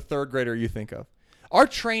not like the 3rd grader you think of. Our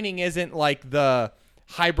training isn't like the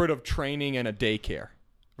hybrid of training and a daycare,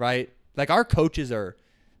 right? Like our coaches are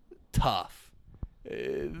tough.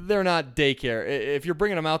 They're not daycare. If you're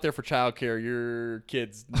bringing them out there for childcare, your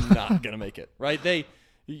kid's not going to make it, right?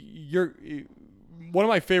 One of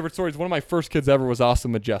my favorite stories, one of my first kids ever was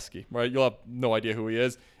Austin Majeski, right? You'll have no idea who he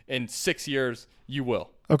is. In 6 years, you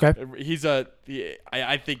will. Okay.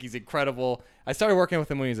 I think he's incredible. I started working with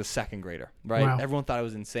him when he was a 2nd grader, right? Wow. Everyone thought I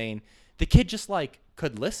was insane. The kid just like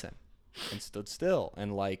could listen and stood still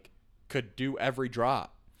and like could do every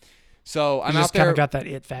drop. So I'm out there. Kind of got that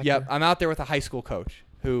it factor. Yep. I'm out there with a high school coach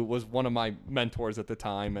who was one of my mentors at the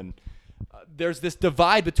time. And there's this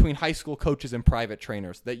divide between high school coaches and private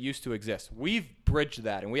trainers that used to exist. We've bridged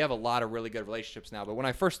that, and we have a lot of really good relationships now. But when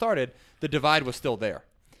I first started, the divide was still there.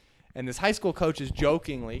 And this high school coach is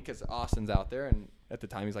jokingly, because Austin's out there, and at the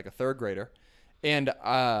time he's like a 3rd grader, and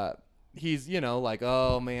he's, you know, like,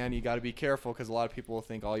 oh, man, you got to be careful because a lot of people will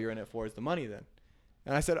think all you're in it for is the money then.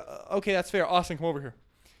 And I said, okay, that's fair. Austin, come over here.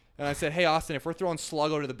 And I said, hey, Austin, if we're throwing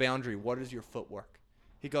Sluggo to the boundary, what is your footwork?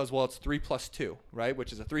 He goes, well, it's 3 plus 2, right,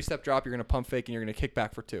 which is a 3-step drop. You're going to pump fake, and you're going to kick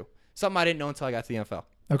back for 2. Something I didn't know until I got to the NFL.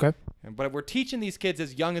 Okay. But we're teaching these kids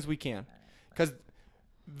as young as we can, because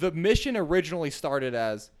the mission originally started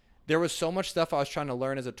as there was so much stuff I was trying to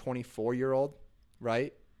learn as a 24-year-old,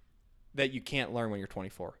 right, that you can't learn when you're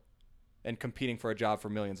 24 and competing for a job for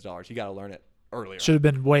millions of dollars. You got to learn it earlier. Should have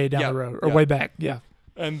been way down the road or way back. Yeah.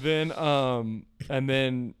 And then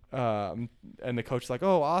the coach's like,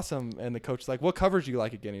 oh, awesome. And the coach's like, what coverage do you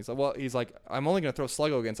like again? He's like, I'm only going to throw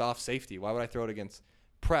Sluggo against off safety. Why would I throw it against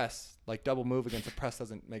press? Like double move against a press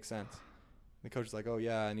doesn't make sense. And the coach is like, oh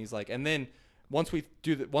yeah. And he's like, and then once we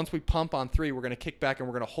pump on 3, we're going to kick back and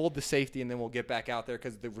we're going to hold the safety, and then we'll get back out there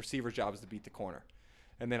because the receiver's job is to beat the corner.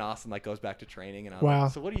 And then Austin like goes back to training, and I was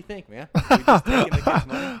like, so what do you think, man? Are we just taking the kid's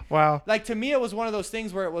money? Wow. Like to me, it was one of those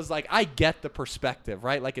things where it was like, I get the perspective,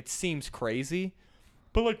 right? Like it seems crazy,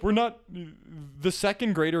 but like we're not the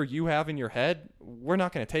 2nd grader you have in your head. We're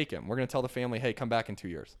not going to take him. We're going to tell the family, hey, come back in 2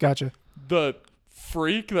 years. Gotcha. The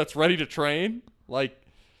freak that's ready to train, like.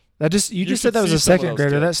 You just said that was a 2nd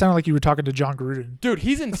grader. That sounded like you were talking to John Gruden. Dude,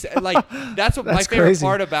 he's insane. Like that's what my favorite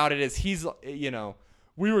part about it is. He's, you know,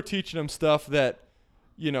 we were teaching him stuff that,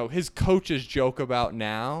 you know, his coaches joke about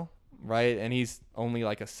now, right? And he's only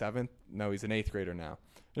like a 7th. No, he's an 8th grader now.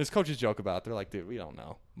 And his coaches joke about it. They're like, dude, we don't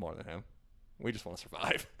know more than him. We just want to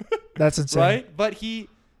survive. That's insane. Right? But he,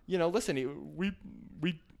 you know, listen,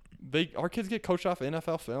 our kids get coached off of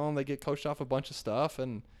NFL film. They get coached off a bunch of stuff,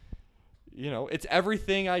 and you know, it's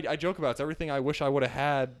everything I joke about. It's everything I wish I would have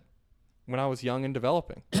had when I was young and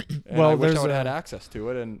developing. And I wish I would have had access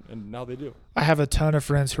to it, and now they do. I have a ton of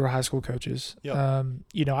friends who are high school coaches. Yep.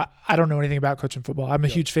 You know, I don't know anything about coaching football. I'm a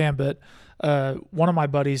huge fan, but one of my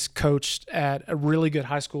buddies coached at a really good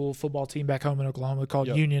high school football team back home in Oklahoma called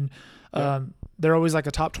Union. They're always like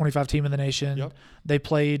a top 25 team in the nation. Yep. They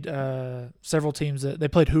played several teams. They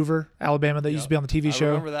played Hoover, Alabama. That used to be on the TV show. I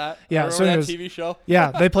remember that. Yeah, so that TV show.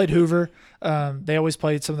 Yeah, they played Hoover. They always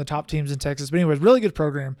played some of the top teams in Texas. But anyways, really good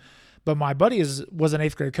program. But my buddy was an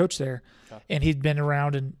 8th grade coach there, and he'd been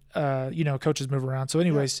around, and you know, coaches move around. So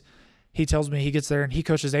anyways, he tells me he gets there and he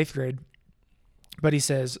coaches 8th grade. But he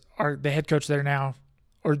says the head coach there now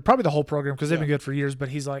or probably the whole program because they've been Yeah. good for years. But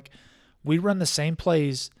he's like, we run the same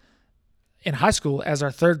plays in high school as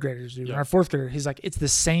our third graders do, and Yeah. our fourth grader. He's like, it's the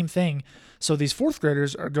same thing. So these fourth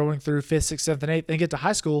graders are going through 5th, 6th, 7th, and 8th. They get to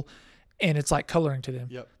high school, and it's like coloring to them.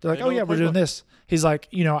 Yep. They're like, They oh know yeah, the we're doing playbook. this. He's like,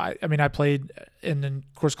 I mean, I played, and then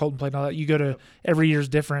of course Colton played and all that. You go to every year's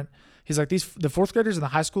different. He's like, the fourth graders and the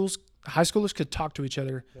high schoolers could talk to each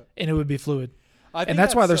other, and it would be fluid. I think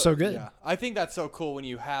that's why they're so good. Yeah, I think that's so cool when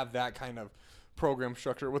you have that kind of program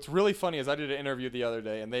structure. What's really funny is I did an interview the other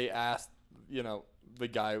day, and they asked, the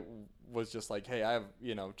guy was just like, hey, I have,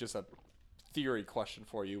 just a theory question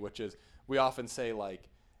for you, which is we often say like,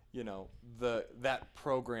 that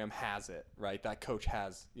program has it, right? That coach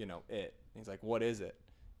has, it. And he's like, what is it?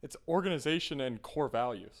 It's organization and core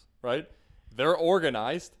values, right? They're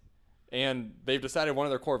organized, and they've decided one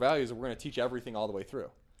of their core values is we're going to teach everything all the way through.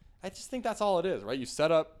 I just think that's all it is, right? You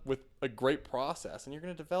set up with a great process, and you're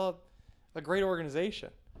going to develop a great organization.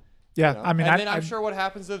 Yeah, You know? I mean, and then I'm sure what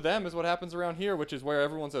happens to them is what happens around here, which is where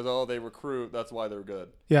everyone says, oh, they recruit, that's why they're good.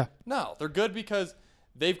 yeah, No, they're good because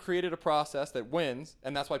they've created a process that wins,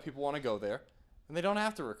 and that's why people want to go there. And they don't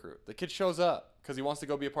have to recruit. The kid shows up because he wants to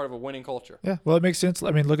go be a part of a winning culture. yeah. Well, it makes sense.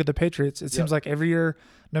 I mean, look at the Patriots. It seems like every year,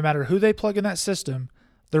 no matter who they plug in that system,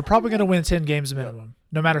 they're probably going to win 10 games minimum,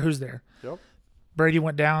 no matter who's there. Yep. Brady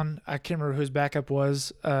went down. I can't remember who his backup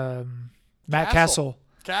was. Matt Castle. Castle.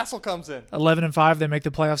 Castle comes in. 11-5. They make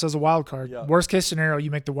the playoffs as a wild card. Yeah. Worst case scenario,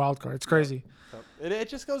 you make the wild card. It's crazy. It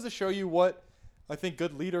just goes to show you what I think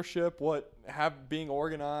good leadership, what being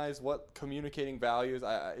organized, what communicating values.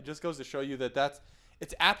 It just goes to show you that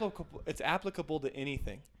it's applicable. It's applicable to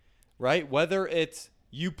anything, right? Whether it's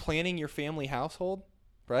you planning your family household,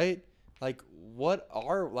 right? Like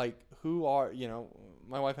who are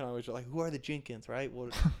my wife and I always like, who are the Jenkins, right?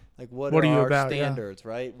 What What are are you our about? Yeah. standards,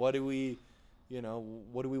 right? What do we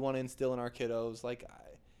what do we want to instill in our kiddos? Like,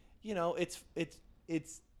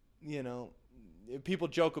 it's people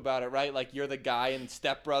joke about it, right? Like you're the guy in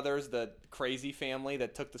Step Brothers, the crazy family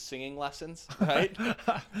that took the singing lessons, right?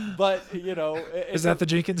 But Is that the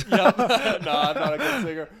Jenkins? Yeah, no, I'm not a good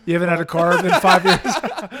singer. You haven't had a car in 5 years?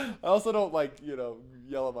 I also don't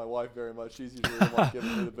yell at my wife very much. She's usually the one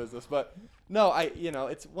giving me the business. But no,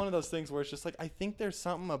 it's one of those things where it's just like I think there's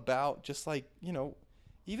something about just like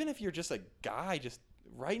even if you're just a guy, just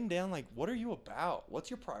writing down like what are you about? What's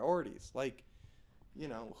your priorities? Like,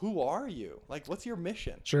 who are you? Like, what's your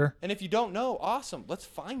mission? Sure. And if you don't know, awesome, let's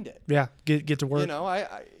find it. Yeah, get to work.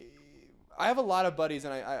 I have a lot of buddies,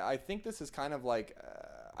 and I think this is kind of like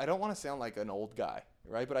I don't want to sound like an old guy,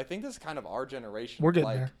 right? But I think this is kind of our generation. We're getting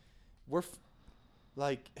like, there. We're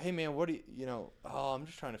like, hey man, what do you oh, I'm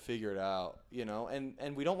just trying to figure it out,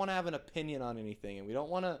 and we don't want to have an opinion on anything, and we don't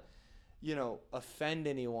want to, offend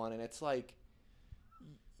anyone, and it's like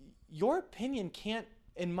your opinion can't,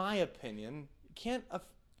 in my opinion, can't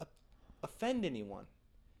offend anyone,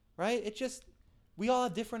 right? It just, we all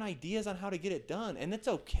have different ideas on how to get it done, and it's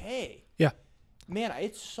okay. Yeah. Man,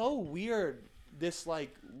 it's so weird, this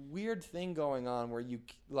like weird thing going on where you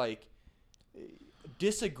like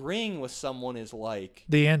disagreeing with someone is like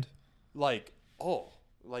The end.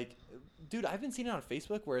 Dude, I've been seeing it on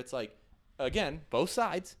Facebook where it's like, again, both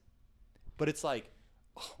sides, but it's like,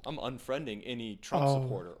 I'm unfriending any Trump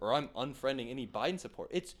supporter, or I'm unfriending any Biden supporter.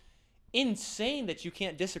 It's insane that you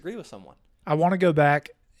can't disagree with someone. I want to go back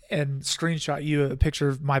and screenshot you a picture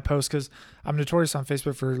of my post because I'm notorious on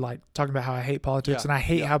Facebook for like talking about how I hate politics and I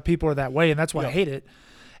hate how people are that way, and that's why I hate it.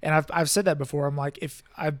 And I've said that before. I'm like, if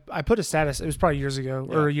I put a status, it was probably years ago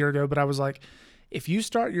or a year ago, but I was like, if you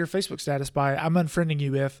start your Facebook status by I'm unfriending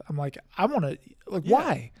you if, I'm like, I want to, like,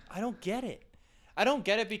 why? I don't get it. I don't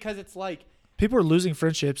get it because it's like, people are losing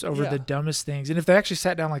friendships over the dumbest things. And if they actually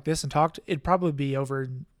sat down like this and talked, it'd probably be over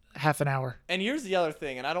in half an hour. and here's the other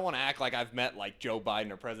thing, and I don't want to act like I've met like Joe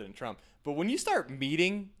Biden or President Trump, but when you start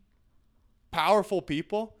meeting powerful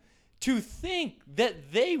people, to think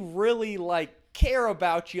that they really like care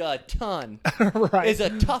about you a ton Right. is a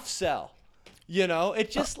tough sell.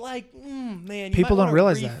 It's just like, man, you People might don't wanna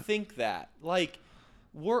realize that. rethink that. Like,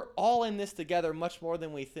 we're all in this together much more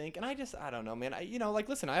than we think. And I don't know, man.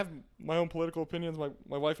 Listen, I have my own political opinions,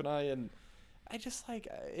 my wife and I, and I just like,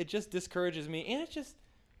 it just discourages me. And it's just,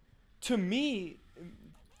 to me,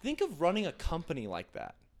 think of running a company like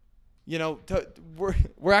that.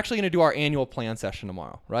 We're actually going to do our annual plan session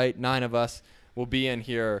tomorrow, right? 9 of us will be in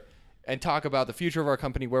here and talk about the future of our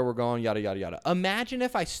company, where we're going, yada, yada, yada. Imagine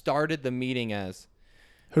if I started the meeting as,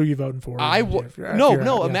 Who are you voting for?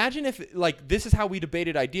 imagine if like this is how we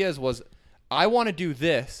debated ideas was, I want to do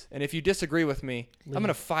this, and if you disagree with me, I'm going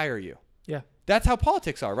to fire you. Yeah. That's how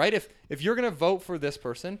politics are, right? If you're going to vote for this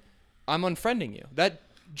person, I'm unfriending you.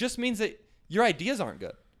 just means that your ideas aren't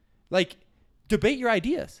good. Like, debate your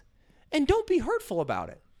ideas and don't be hurtful about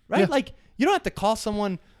it, right? Yeah. Like, you don't have to call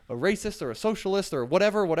someone a racist or a socialist or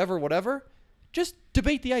whatever. Just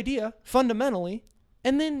debate the idea fundamentally.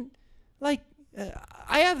 And then, like,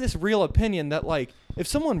 I have this real opinion that, like, if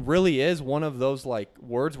someone really is one of those, like,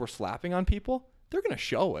 words we're slapping on people, they're going to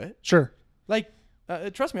show it. Sure. Like,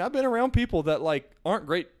 trust me, I've been around people that, like, aren't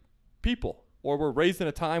great people or were raised in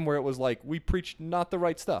a time where it was like we preached not the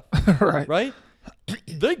right stuff. Right. Right?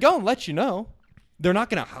 They go and let you know. They're not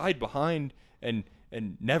going to hide behind and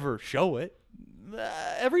never show it.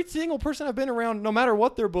 Every single person I've been around, no matter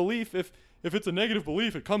what their belief, if it's a negative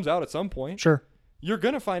belief, it comes out at some point. Sure. You're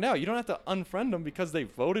going to find out. You don't have to unfriend them because they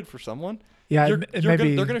voted for someone. Yeah, they're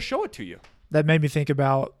going to show it to you. That made me think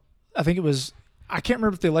about, I think it was, I can't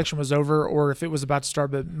remember if the election was over or if it was about to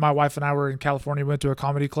start, but my wife and I were in California, went to a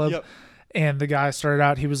comedy club. Yep. And the guy started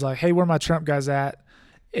out, he was like, hey, where my Trump guys at?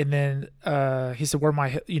 And then he said, where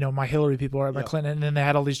my Hillary people are at, my Yep. Clinton. And then they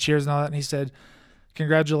had all these cheers and all that. And he said,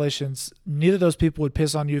 congratulations. Neither of those people would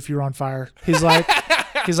piss on you if you were on fire. He's like,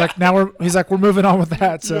 we're moving on with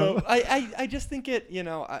that. So I just think it,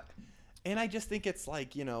 I just think it's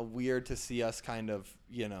like, weird to see us kind of,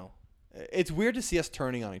 it's weird to see us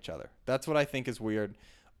turning on each other. That's what I think is weird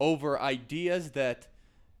over ideas that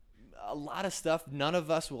a lot of stuff none of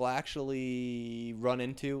us will actually run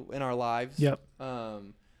into in our lives. Yep.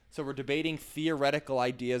 So we're debating theoretical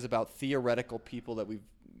ideas about theoretical people that we've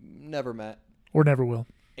never met. or never will.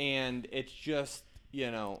 And it's just,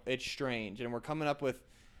 it's strange. And we're coming up with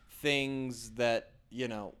things that,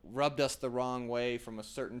 rubbed us the wrong way from a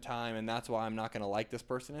certain time. And that's why I'm not going to like this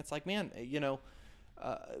person. It's like, man,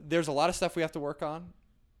 there's a lot of stuff we have to work on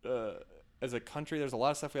as a country. There's a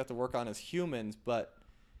lot of stuff we have to work on as humans. But,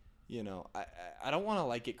 I don't want to,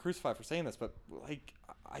 like, get crucified for saying this. But, like,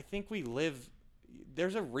 I think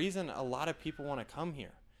there's a reason a lot of people want to come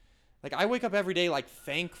here. Like, I wake up every day, like,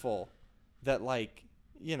 thankful that, like,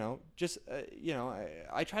 I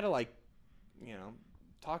try to, like,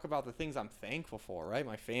 talk about the things I'm thankful for, right?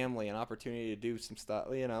 My family, an opportunity to do some stuff,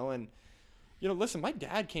 and, listen, my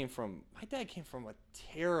dad came from a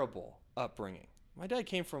terrible upbringing. My dad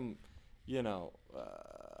came from,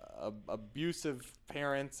 abusive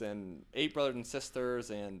parents and 8 brothers and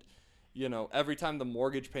sisters. And, every time the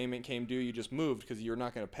mortgage payment came due, you just moved because you're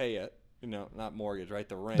not going to pay it. Not mortgage, right?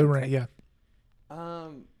 The rent. The rent, yeah.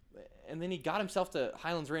 And then he got himself to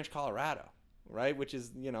Highlands Ranch, Colorado, right? Which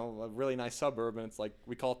is, a really nice suburb. And it's like,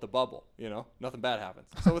 we call it the bubble, nothing bad happens.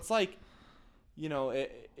 So it's like,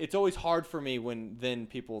 it's always hard for me when then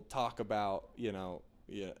people talk about,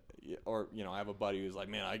 or, I have a buddy who's like,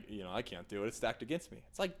 man, I can't do it. It's stacked against me.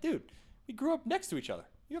 It's like, dude, we grew up next to each other.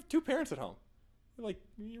 You have 2 parents at home. Like,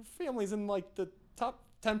 your family's in, like, the top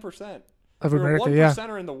 10% Of You're America, a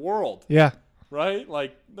 1%er in the world. Yeah. Right?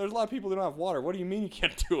 Like, there's a lot of people that don't have water. What do you mean you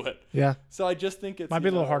can't do it? Yeah. So I just think it's Might be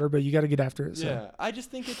a little harder, but you got to get after it. So. Yeah. I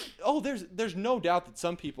just think it's there's no doubt that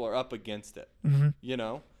some people are up against it.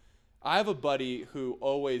 Mm-hmm. I have a buddy who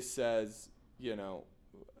always says, he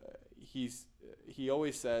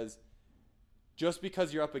always says, just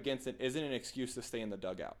because you're up against it isn't an excuse to stay in the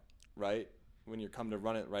dugout, right? When you come to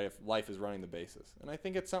run it, right? If life is running the bases. And I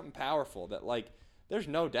think it's something powerful that, like, there's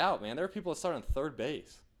no doubt, man. There are people that start on third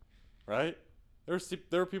base, right? There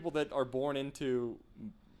are people that are born into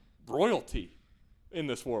royalty in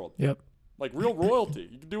this world. Yep. Like, real royalty.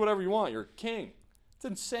 You can do whatever you want. You're a king. It's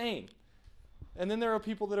insane. And then there are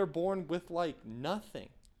people that are born with, like, nothing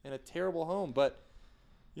in a terrible home. But,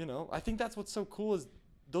 I think that's what's so cool is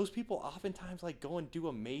those people oftentimes, like, go and do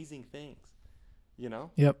amazing things,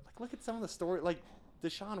 Yep. Like, look at some of the story, like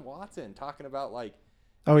Deshaun Watson talking about, like.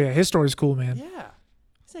 Oh, yeah. His story's cool, man. Yeah.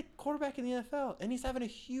 He's a quarterback in the NFL, and he's having a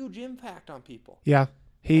huge impact on people. Yeah.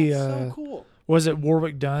 He That's so cool. Was it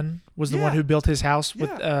Warwick Dunn was the one who built his house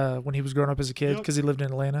with Yeah. when he was growing up as a kid because he lived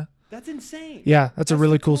in Atlanta. That's insane. Yeah, that's a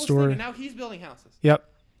really the cool coolest thing, story. And now he's building houses. Yep.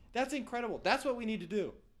 That's incredible. That's what we need to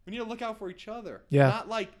do. We need to look out for each other. Yeah. Not,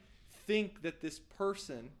 like, think that this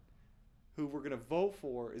person who we're going to vote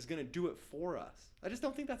for is going to do it for us. I just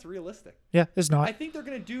don't think that's realistic. Yeah, it's not. I think they're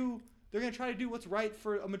going to try to do what's right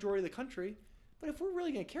for a majority of the country. But if we're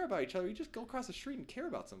really going to care about each other, you just go across the street and care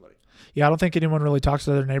about somebody. Yeah, I don't think anyone really talks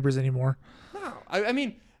to their neighbors anymore. No. I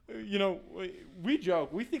mean, we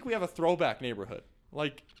joke. We think we have a throwback neighborhood.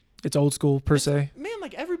 Like, It's old school per se. man,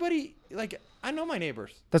 like, everybody, like, I know my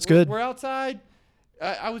neighbors. That's good. We're outside.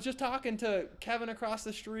 I was just talking to Kevin across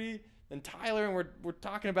the street and Tyler, and we're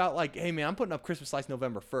talking about, like, hey, man, I'm putting up Christmas lights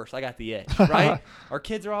November 1st. I got the edge, right? Our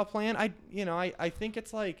kids are all playing. I think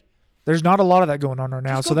it's like, There's not a lot of that going on right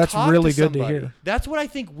now, Just so go that's talk to really good to somebody. hear. That's what I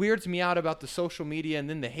think weirds me out about the social media and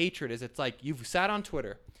then the hatred is it's like you've sat on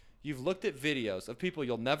Twitter, you've looked at videos of people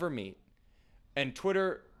you'll never meet, and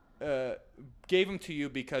Twitter gave them to you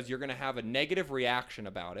because you're going to have a negative reaction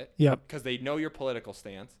about it. Yep. Because they know your political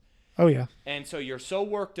stance. Oh, yeah. And so you're so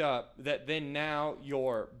worked up that then now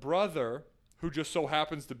your brother, who just so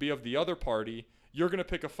happens to be of the other party, you're going to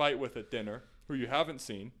pick a fight with at dinner, who you haven't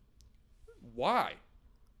seen. Why?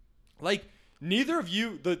 Like, neither of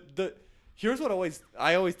you, here's what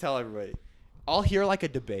I always tell everybody. I'll hear like a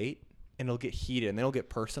debate and it'll get heated and then it'll get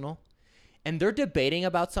personal. And they're debating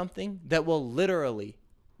about something that will literally,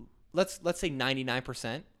 let's say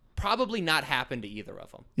 99%, probably not happen to either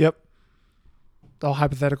of them. Yep. All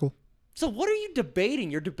hypothetical. So what are you debating?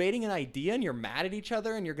 You're debating an idea and you're mad at each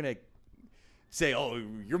other and you're going to say, oh,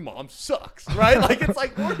 your mom sucks, right? Like, it's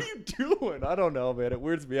like, what are you doing? I don't know, man. It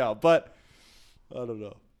weirds me out. But I don't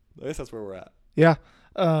know. I guess that's where we're at. Yeah.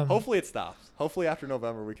 Hopefully it stops. Hopefully after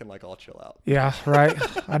November we can like all chill out. Yeah, right.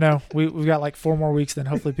 I know. We've got like 4 more weeks, then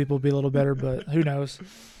hopefully people will be a little better, but who knows?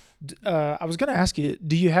 I was going to ask you,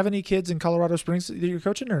 do you have any kids in Colorado Springs that you're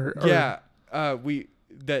coaching? Or? Yeah. We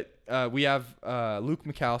have Luke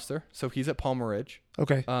McAllister. So he's at Palmer Ridge.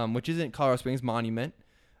 Okay. Which isn't Colorado Springs Monument.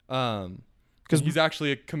 Because he's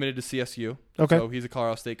actually committed to CSU. Okay. So he's a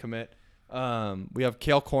Colorado State commit. We have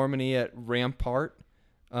Cale Cormany at Rampart.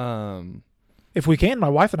 If we can, my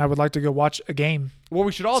wife and I would like to go watch a game. What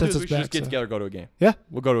we should all do Since is we it's should back, just get so. together, go to a game. Yeah.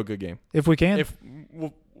 We'll go to a good game. If we can. If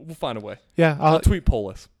we'll find a way. Yeah. I'll tweet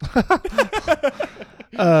Polis.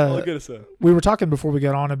 All good to say. We were talking before we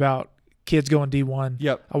got on about kids going D1.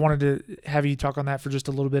 Yep. I wanted to have you talk on that for just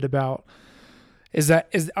a little bit about,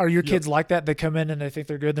 are your kids like that? They come in and they think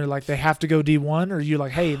they're good and they're like, they have to go D1? Or are you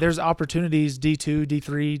like, hey, there's opportunities D2,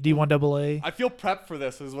 D3, D1 AA? I feel prepped for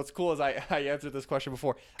this. Is what's cool is I answered this question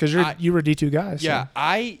before. Because you were a D2 guy. So. Yeah.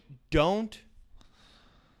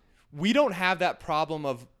 We don't have that problem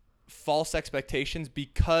of false expectations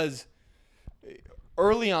because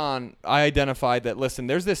early on I identified that, listen,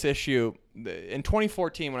 there's this issue in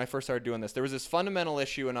 2014 when I first started doing this. There was this fundamental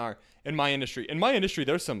issue in my industry. In my industry,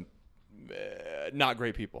 there's some not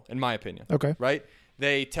great people, in my opinion. Okay. Right?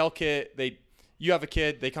 They tell you have a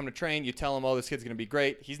kid, they come to train, you tell them, oh, this kid's going to be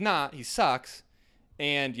great. He's not. He sucks.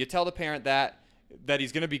 And you tell the parent that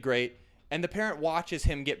he's going to be great, and the parent watches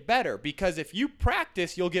him get better because if you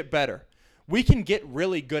practice, you'll get better. We can get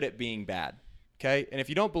really good at being bad. Okay? And if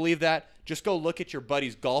you don't believe that, just go look at your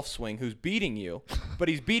buddy's golf swing who's beating you, but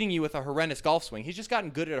he's beating you with a horrendous golf swing. He's just gotten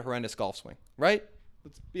good at a horrendous golf swing, right?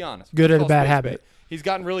 Let's be honest. Good at a bad habit. He's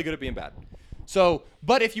gotten really good at being bad. So,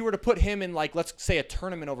 but if you were to put him in, like, let's say a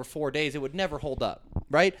tournament over 4 days, it would never hold up,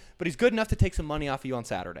 right? But he's good enough to take some money off of you on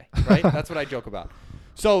Saturday, right? That's what I joke about.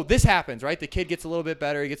 So this happens, right? The kid gets a little bit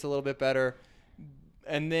better. He gets a little bit better.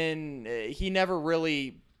 And then he never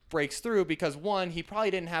really breaks through because, one, he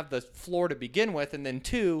probably didn't have the floor to begin with. And then,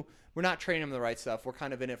 two, we're not training him the right stuff. We're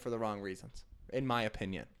kind of in it for the wrong reasons, in my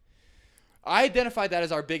opinion. I identified that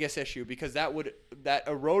as our biggest issue because that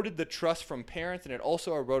eroded the trust from parents, and it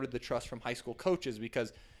also eroded the trust from high school coaches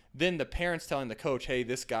because then the parents telling the coach, hey,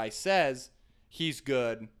 this guy says he's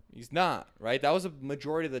good, he's not, right? That was a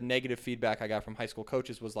majority of the negative feedback I got from high school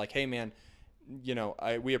coaches was like, hey, man,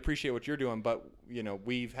 we appreciate what you're doing, but,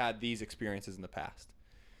 we've had these experiences in the past.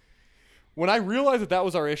 When I realized that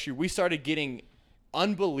was our issue, we started getting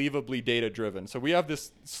unbelievably data driven. So we have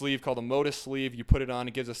this sleeve called a Modus sleeve. You put it on,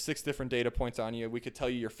 it gives us 6 different data points on you. We could tell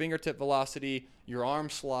you your fingertip velocity, your arm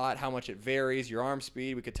slot, how much it varies, your arm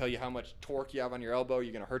speed. We could tell you how much torque you have on your elbow.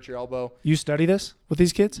 You're going to hurt your elbow. You study this with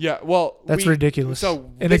these kids? Yeah, well, that's ridiculous. So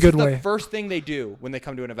in a good way. This is the first thing they do when they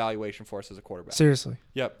come to an evaluation for us as a quarterback. Seriously.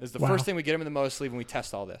 Yep, it's the first thing we get them in the Modus sleeve and we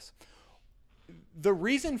test all this. The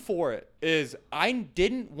reason for it is I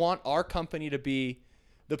didn't want our company to be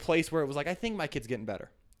the place where it was like, I think my kid's getting better.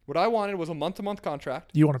 What I wanted was a month-to-month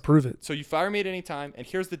contract. You want to prove it. So you fire me at any time, and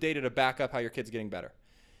here's the data to back up how your kid's getting better.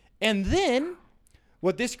 And then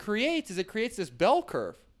what this creates is it creates this bell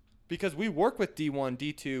curve because we work with D1,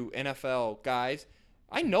 D2, NFL guys.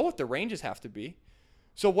 I know what the ranges have to be.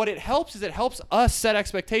 So what it helps is it helps us set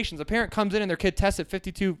expectations. A parent comes in and their kid tests at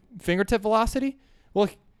 52 fingertip velocity. Well,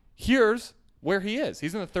 here's where he is.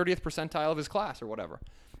 He's in the 30th percentile of his class or whatever.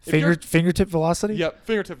 Fingertip velocity? Yep,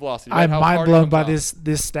 fingertip velocity. I'm mind blown by this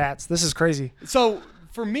stats. This is crazy. So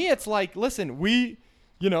for me, it's like, listen,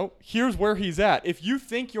 here's where he's at. If you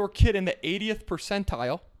think your kid in the 80th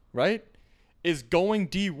percentile, right, is going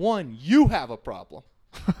D1, you have a problem,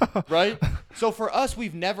 right? So for us,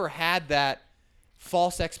 we've never had that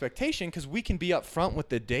false expectation because we can be upfront with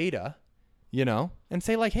the data, and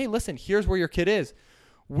say like, hey, listen, here's where your kid is.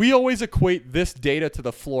 we always equate this data to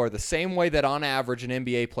the floor the same way that on average an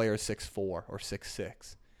NBA player is 6'4" or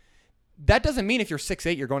 6'6". That doesn't mean if you're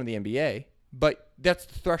 6'8", you're going to the NBA, but that's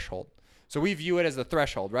the threshold. So we view it as the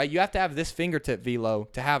threshold, right? You have to have this fingertip velo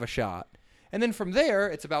to have a shot. And then from there,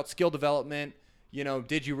 it's about skill development. You know,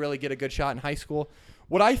 did you really get a good shot in high school?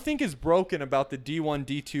 What I think is broken about the D1,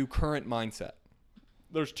 D2 current mindset,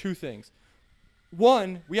 there's two things.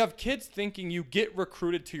 One, we have kids thinking you get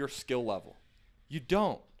recruited to your skill level. You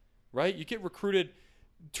don't, right? You get recruited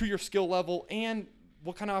to your skill level and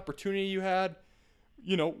what kind of opportunity you had.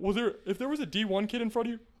 You know, if there was a D1 kid in front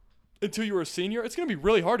of you until you were a senior, it's going to be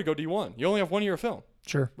really hard to go D1. You only have 1 year of film.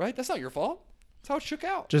 Sure. Right? That's not your fault. That's how it shook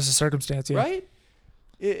out. Just a circumstance, yeah. Right?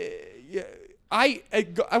 I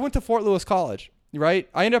went to Fort Lewis College, right?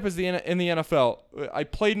 I ended up in the NFL. I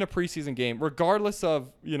played in a preseason game, regardless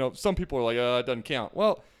of, you know, some people are like, it doesn't count.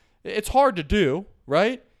 Well, it's hard to do,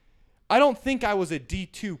 right? I don't think I was a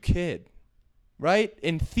D2 kid, right?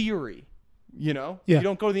 In theory, you know? Yeah. You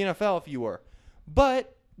don't go to the NFL if you were.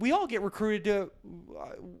 But we all get recruited to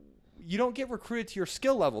you don't get recruited to your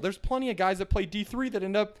skill level. There's plenty of guys that play D3 that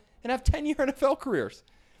end up and have 10-year NFL careers.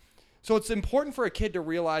 So it's important for a kid to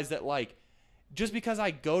realize that, like, just because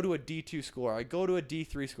I go to a D2 school or I go to a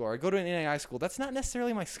D3 school or I go to an NAI school, that's not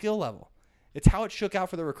necessarily my skill level. It's how it shook out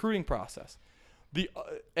for the recruiting process.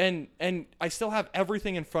 And I still have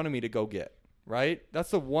everything in front of me to go get, right?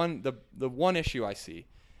 That's the one issue I see.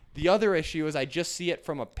 The other issue is I just see it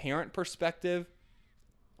from a parent perspective.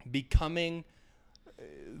 Becoming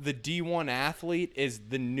the D1 athlete is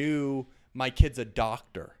the new, my kid's a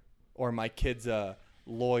doctor or my kid's a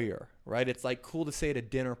lawyer, right? It's like cool to say at a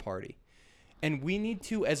dinner party. And we need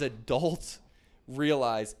to, as adults,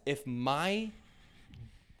 realize if my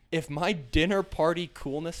dinner party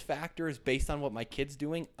coolness factor is based on what my kid's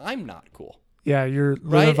doing, I'm not cool. Yeah, you're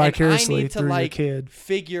living vicariously and I need through to, your kid.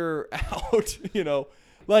 Figure out, you know,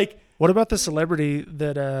 like. What about the celebrity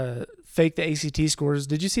that faked the ACT scores?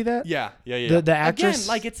 Did you see that? Yeah. The actress.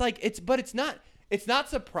 Again, it's not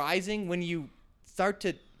surprising when you start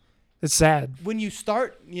to. It's sad. When you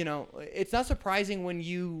start, you know, it's not surprising when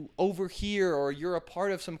you overhear or you're a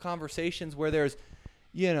part of some conversations where there's,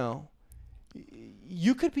 you know,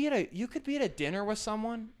 you could be at a dinner with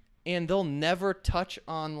someone and they'll never touch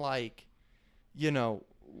on, like, you know,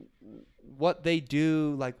 what they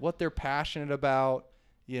do, like what they're passionate about,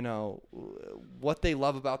 you know, what they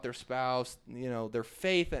love about their spouse, you know, their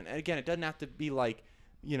faith. And again, it doesn't have to be like,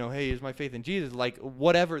 you know, hey, here's my faith in Jesus, like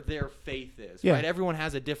whatever their faith is, yeah. Right? Everyone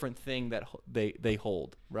has a different thing that they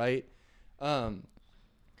hold, right?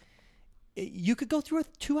 You could go through a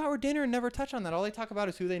 2-hour dinner and never touch on that. All they talk about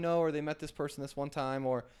is who they know, or they met this person this one time,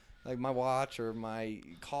 or like my watch or my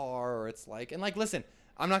car, or it's like, and like, listen,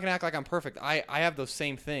 I'm not gonna act like I'm perfect. I have those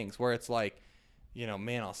same things where it's like, you know,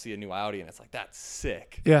 man, I'll see a new Audi and it's like, that's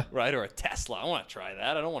sick. Yeah. Right? Or a Tesla. I want to try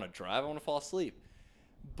that. I don't want to drive. I want to fall asleep.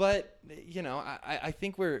 But, you know, I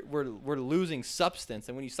think we're losing substance.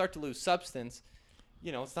 And when you start to lose substance,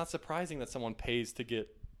 you know, it's not surprising that someone pays to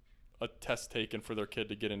get a test taken for their kid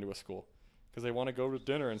to get into a school. Because they want to go to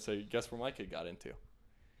dinner and say, guess where my kid got into.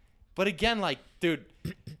 But again, like, dude,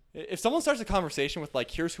 if someone starts a conversation with,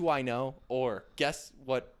 like, here's who I know, or guess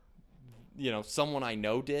what, you know, someone I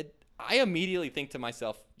know did, I immediately think to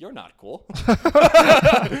myself, you're not cool.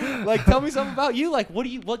 Like, tell me something about you. Like,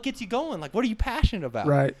 what gets you going? Like, what are you passionate about?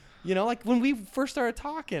 Right. You know, like when we first started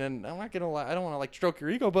talking, and I'm not going to, I don't want to like stroke your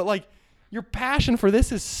ego, but like your passion for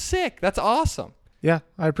this is sick. That's awesome. Yeah.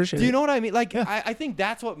 I appreciate it. Do you know what I mean? Like, yeah. I think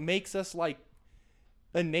that's what makes us like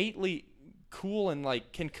innately cool and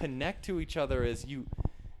like can connect to each other is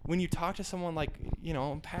when you talk to someone like, you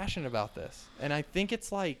know, I'm passionate about this. And I think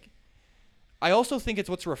it's like, I also think it's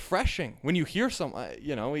what's refreshing when you hear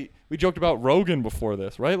you know, we joked about Rogan before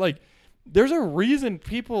this, right? Like, there's a reason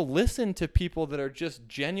people listen to people that are just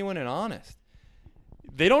genuine and honest.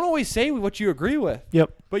 They don't always say what you agree with.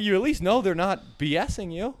 Yep. But you at least know they're not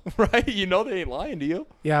BSing you, right? You know they ain't lying to you.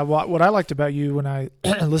 Yeah, what I liked about you when I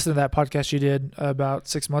listened to that podcast you did about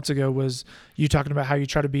 6 months ago was you talking about how you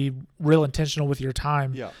try to be real intentional with your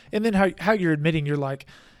time. Yeah. And then how you're admitting you're like,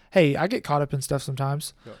 hey, I get caught up in stuff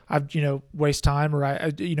sometimes. Yeah. I, you know, waste time, or I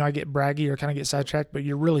get braggy or kind of get sidetracked, but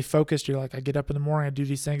you're really focused. You're like, I get up in the morning, I do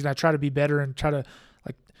these things, and I try to be better and try to,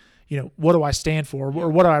 like, you know, what do I stand for, or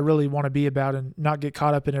what do I really want to be about, and not get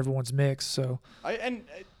caught up in everyone's mix. So,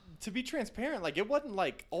 to be transparent, like, it wasn't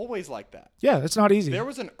like always like that. Yeah, it's not easy. There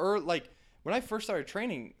was like when I first started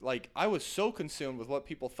training, like I was so consumed with what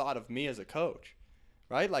people thought of me as a coach,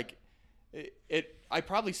 right? Like, I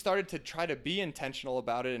probably started to try to be intentional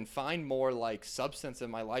about it and find more like substance in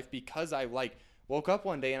my life because I like woke up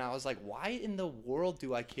one day and I was like, why in the world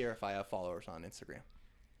do I care if I have followers on Instagram?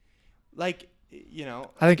 Like, you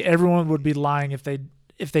know, I think everyone would be lying if they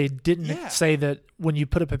didn't Yeah. say that when you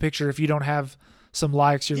put up a picture, if you don't have some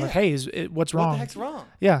likes, you're Yeah. like, hey, what's wrong? what the heck's wrong?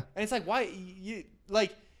 Yeah. And it's like, why you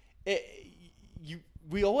like it,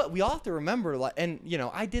 we all have to remember, like, and you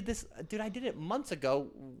know, I did this, dude. I did it months ago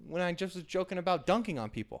when I just was joking about dunking on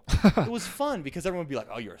people. It was fun because everyone would be like,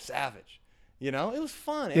 "Oh, you're a savage," you know. It was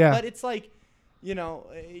fun, Yeah. but it's like, you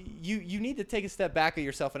know, you need to take a step back of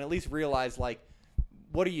yourself and at least realize, like,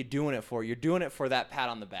 what are you doing it for? You're doing it for that pat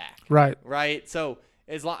on the back, Right. right? So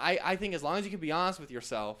I think as long as you can be honest with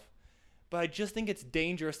yourself, but I just think it's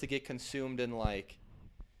dangerous to get consumed in, like,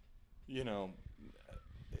 you know,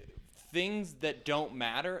 things that don't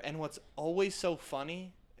matter. And what's always so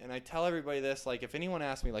funny, and I tell everybody this, like, if anyone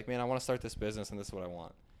asks me, like, man, I want to start this business and this is what I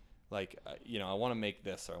want, like, you know, I want to make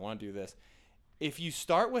this or I want to do this. If you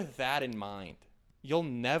start with that in mind, you'll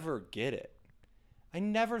never get it. I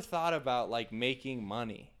never thought about, like, making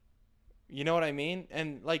money. You know what I mean?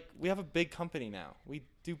 And, like, we have a big company now. We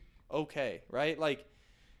do okay, right? Like,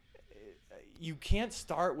 you can't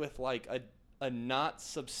start with, like, a not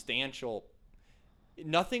substantial.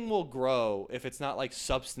 Nothing will grow if it's not, like,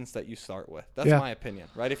 substance that you start with. That's Yeah. my opinion,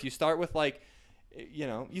 right? If you start with, like, you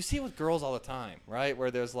know, you see it with girls all the time, right?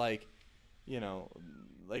 Where there's, like, you know,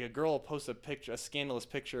 like, a girl will post a scandalous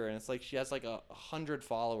picture, and it's like she has like 100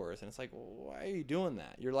 followers, and it's like, well, why are you doing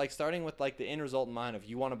that? You're, like, starting with, like, the end result in mind of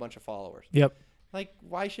you want a bunch of followers. Yep. Like,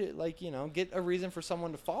 why should, like, you know, get a reason for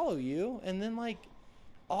someone to follow you, and then, like,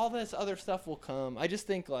 all this other stuff will come. I just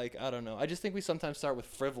think, like, I don't know. I just think we sometimes start with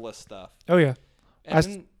frivolous stuff, Oh yeah. and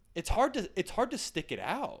then it's hard to stick it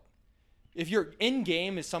out. If your end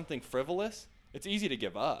game is something frivolous, it's easy to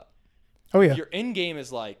give up. Oh yeah. Your end game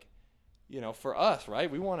is, like, you know, for us, right?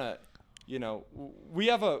 We want to, you know, we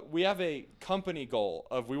have a company goal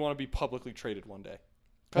of we want to be publicly traded one day.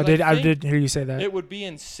 I 'Cause think did hear you say that. It would be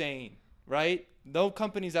insane, right? No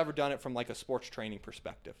company's ever done it from, like, a sports training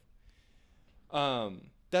perspective.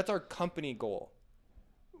 That's our company goal.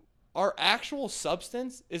 Our actual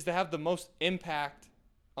substance is to have the most impact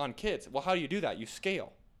on kids. Well, how do you do that? You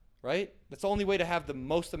scale, right? That's the only way to have the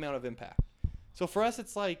most amount of impact. So for us,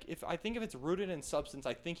 it's like, if it's rooted in substance,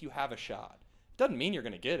 I think you have a shot. It doesn't mean you're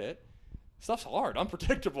going to get it. Stuff's hard,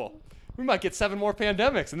 unpredictable. We might get 7 more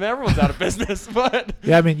pandemics and then everyone's out of business. But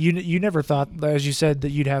Yeah, I mean, you never thought, as you said,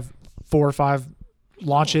 that you'd have 4 or 5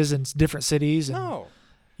 launches in different cities and no.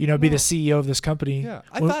 be No. the CEO of this company. Yeah.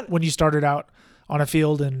 I when, thought- when you started out on a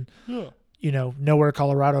field in Yeah. nowhere,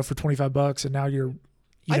 Colorado for $25, and now you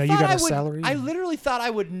got a salary. I literally thought I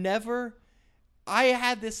would never. I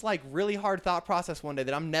had this, like, really hard thought process one day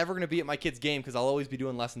that I'm never going to be at my kid's game because I'll always be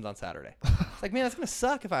doing lessons on Saturday. It's like, man, that's going to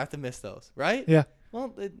suck if I have to miss those, right? Yeah.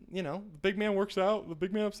 Well, you know, the big man works out. The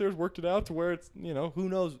big man upstairs worked it out to where it's, you know, who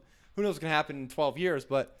knows what's going to happen in 12 years.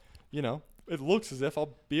 But, you know, it looks as if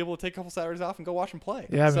I'll be able to take a couple Saturdays off and go watch them play.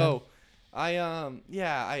 Yeah, so, but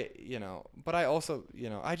I also, you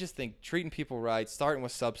know, I just think treating people right, starting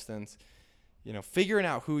with substance, you know, figuring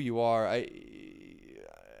out who you are.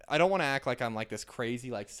 I don't want to act like I'm, like, this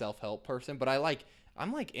crazy, like, self-help person, but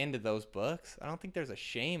I'm, like, into those books. I don't think there's a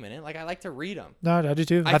shame in it. Like, I like to read them. No, I do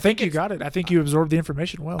too. I I think think you it's- got it. I think you absorbed the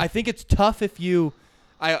information well. I think it's tough if you,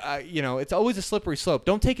 you know, it's always a slippery slope.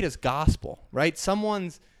 Don't take it as gospel, right?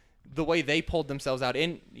 The way they pulled themselves out,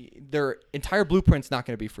 in their entire blueprint's not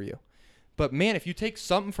going to be for you. But, man, if you take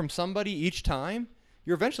something from somebody each time,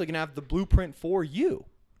 you're eventually going to have the blueprint for you.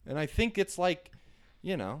 And I think it's like,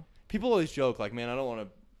 you know, people always joke, like, man, I don't want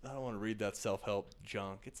to read that self-help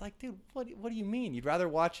junk. It's like, dude, what do you mean? You'd rather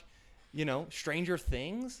watch, you know, Stranger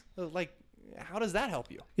Things? Like, how does that help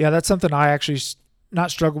you? Yeah, that's something I actually not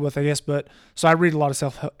struggle with, I guess. But so I read a lot of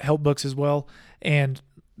self-help books as well. And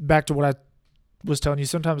back to what I was telling you,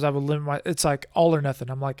 sometimes I would limit it's like all or nothing.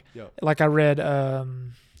 I'm like, Yep. like I read,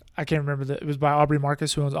 I can't remember it was by Aubrey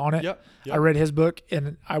Marcus who was on it. Yep. I read his book,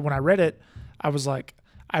 and when I read it, I was like,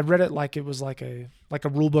 I read it like it was like a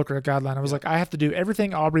rule book or a guideline. I was Yep. like, I have to do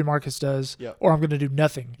everything Aubrey Marcus does, Yep. or I'm going to do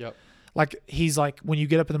nothing. Yep. Like, he's like, when you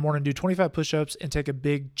get up in the morning, do 25 push-ups and take a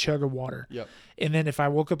big chug of water. Yep. And then if I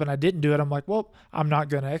woke up and I didn't do it, I'm like, well, I'm not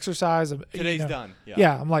going to exercise. Today's done.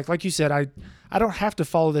 Yeah. I'm like you said, I don't have to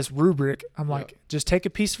follow this rubric. I'm like, just take a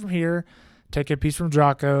piece from here, take a piece from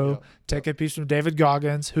Jocko, Yep. take a piece from David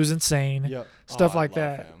Goggins, who's insane. Yep. Stuff I like love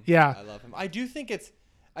that. him. Yeah. I love him. I do think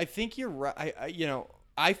I think you're right. You know,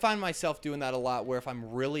 I find myself doing that a lot where if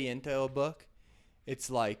I'm really into a book, it's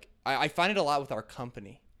like, I find it a lot with our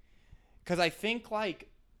company. Because I think, like,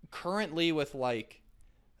 currently with, like,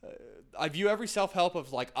 I view every self-help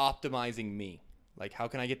of, like, optimizing me. Like, how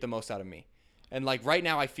can I get the most out of me? And like right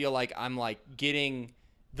now I feel like I'm like getting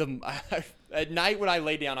at night when I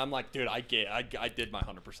lay down, I'm like, dude, I did my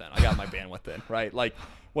 100%. I got my bandwidth in, right? Like,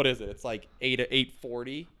 what is it? It's like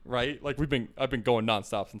 8:40, right? Like I've been going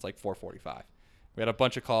nonstop since like 4:45. We had a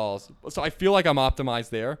bunch of calls. So I feel like I'm optimized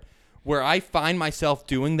there. Where I find myself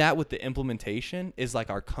doing that with the implementation is like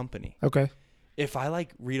our company. Okay. If I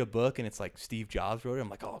like read a book and it's like Steve Jobs wrote it, I'm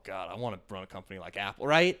like, oh God, I want to run a company like Apple,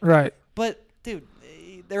 right? Right. But dude,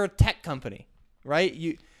 they're a tech company, right?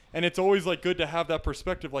 And it's always like good to have that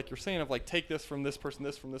perspective, like you're saying, of like take this from this person,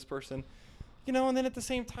 this from this person, you know. And then at the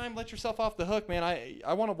same time, let yourself off the hook, man.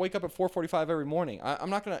 I want to wake up at 4:45 every morning. I'm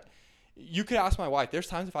not gonna. You could ask my wife. There's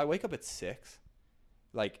times if I wake up at 6,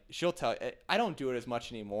 like she'll tell. I don't do it as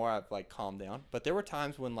much anymore. I've like calmed down. But there were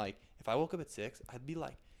times when like if I woke up at 6, I'd be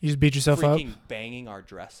like. You just beat yourself up? Freaking banging our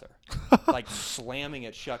dresser. Like slamming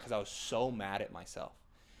it shut because I was so mad at myself.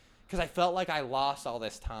 Because I felt like I lost all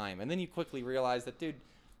this time. And then you quickly realize that, dude,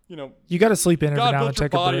 you know. You got to sleep in every God now and built your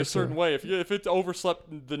take a body break. a certain way. If it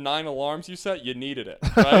overslept the 9 alarms you set, you needed it.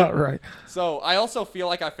 Right? Right. So I also feel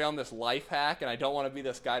like I found this life hack, and I don't want to be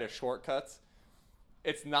this guy to shortcuts.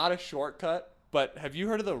 It's not a shortcut, but have you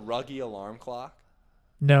heard of the Ruggy alarm clock?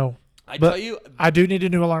 No. I but tell you, I do need a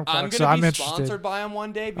new alarm clock, I'm going so to I'm be interested. sponsored by them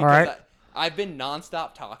one day because All right. I've been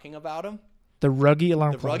nonstop talking about them. The Ruggy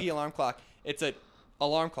alarm The clock. Ruggy alarm clock. It's a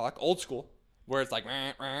alarm clock, old school, where it's like,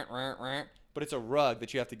 but it's a rug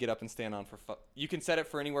that you have to get up and stand on for. You can set it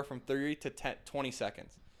for anywhere from 30 to 20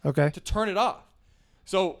 seconds Okay. to turn it off.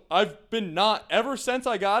 So I've been ever since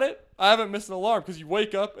I got it, I haven't missed an alarm because you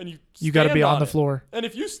wake up and You got to be on the it. floor. And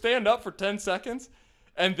if you stand up for 10 seconds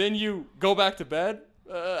and then you go back to bed,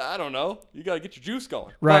 I don't know. You got to get your juice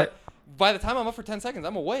going. Right. But by the time I'm up for 10 seconds,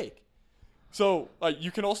 I'm awake. So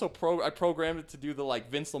you can also I programmed it to do the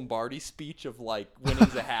like Vince Lombardi speech of like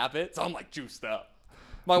winning's a habit. So I'm like juiced up.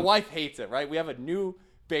 My wife hates it, right? We have a new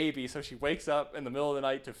baby, so she wakes up in the middle of the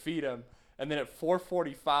night to feed him, and then at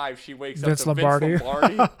 4:45 she wakes Vince up to Lombardi. Vince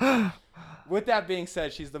Lombardi. With that being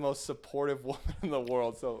said, she's the most supportive woman in the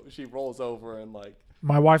world, so she rolls over and like.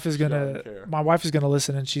 My wife is doesn't care. gonna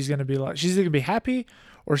listen, and she's gonna be like, she's either gonna be happy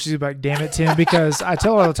or she's gonna be like, damn it, Tim, because I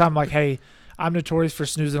tell her all the time, like, hey, I'm notorious for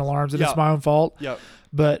snoozing alarms, and it's my own fault. Yep.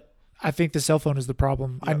 But I think the cell phone is the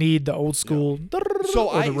problem. Yep. I need the old school So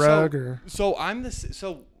the rug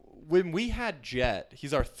So when we had Jet,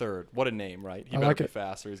 he's our third. What a name, right? He I better like be it.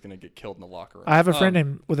 fast or he's gonna get killed in the locker room. I have a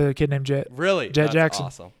friend with a kid named Jet. Really? Jet That's Jackson.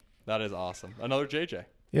 Awesome. That is awesome. Another JJ.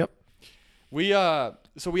 Yep.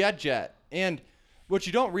 So we had Jet, and what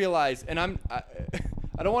you don't realize, and I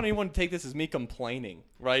don't want anyone to take this as me complaining,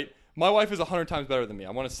 right? My wife is 100 times better than me.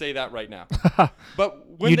 I want to say that right now. But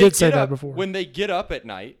when You they did say get that up, before. When they get up at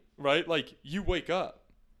night, right? Like you wake up,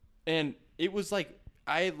 and it was like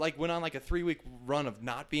I like went on like a 3-week run of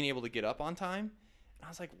not being able to get up on time, and I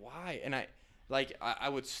was like, why? And I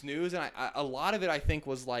would snooze, and a lot of it I think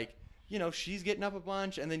was like, you know, she's getting up a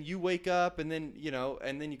bunch, and then you wake up, and then you know,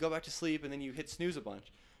 and then you go back to sleep, and then you hit snooze a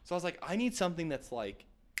bunch. So I was like, I need something that's like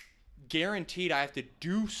guaranteed. I have to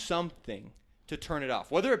do something to turn it off,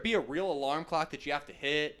 whether it be a real alarm clock that you have to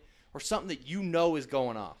hit or something that you know is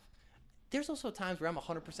going off. There's also times where I'm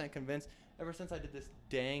 100% convinced, ever since I did this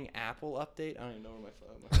dang Apple update, I don't even know where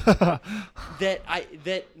my phone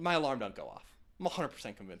that my alarm don't go off. I'm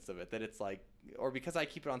 100% convinced of it, that it's like, or because I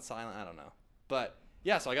keep it on silent, I don't know. But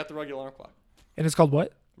yeah, so I got the Ruggy alarm clock. And it's called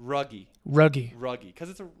what? Ruggy, because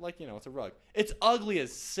it's it's a rug. It's ugly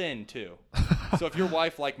as sin too. So if your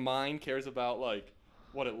wife like mine cares about like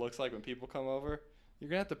what it looks like when people come over, you're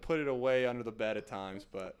gonna have to put it away under the bed at times.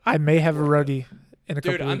 But I may have a Ruggy in a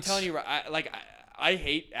couple dude, weeks. I'm telling you, I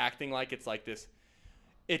hate acting like it's like this.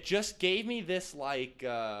 It just gave me this like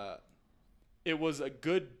it was a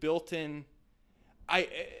good built-in.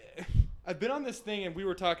 I've been on this thing, and we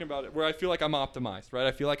were talking about it, where I feel like I'm optimized, right?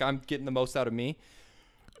 I feel like I'm getting the most out of me.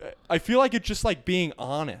 I feel like it's just like being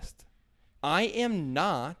honest. I am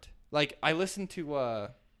not like, I listen to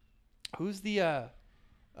who's the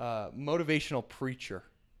motivational preacher,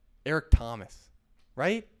 Eric Thomas,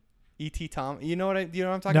 right? E.T. Tom, you know what I'm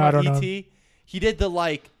talking No, I about? don't know. E.T. He did the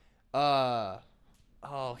like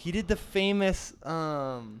he did the famous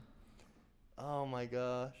oh my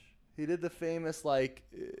gosh. He did the famous, like,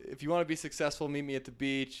 if you want to be successful, meet me at the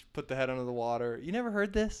beach, put the head under the water. You never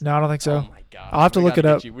heard this? No, I don't think so. Oh, my God. I'll have to look it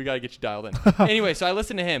up. We got to get you dialed in. Anyway, so I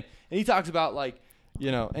listened to him, and he talks about, like,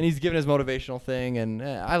 you know, and he's giving his motivational thing, and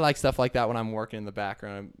I like stuff like that when I'm working in the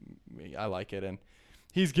background. I like it. And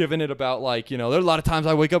he's giving it about, like, you know, there's a lot of times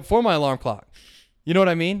I wake up before my alarm clock. You know what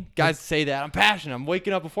I mean? Guys say that. I'm passionate. I'm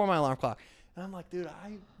waking up before my alarm clock. And I'm like, dude,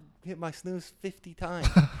 I hit my snooze 50 times.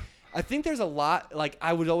 I think there's a lot, like,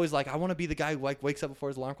 I would always I want to be the guy who like wakes up before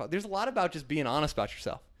his alarm clock. There's a lot about just being honest about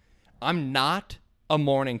yourself. I'm not a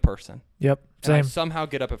morning person. Yep. And I Same. somehow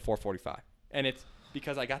get up at 4:45. And it's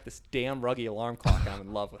because I got this damn ruggy alarm clock and I'm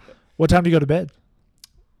in love with it. What time do you go to bed?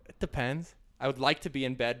 It depends. I would like to be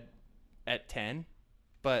in bed at 10,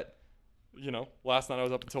 but, last night I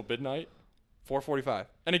was up until midnight, 4:45.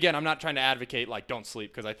 And again, I'm not trying to advocate, don't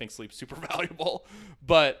sleep, because I think sleep's super valuable.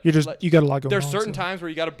 But You got a lot going on. there's certain so. times where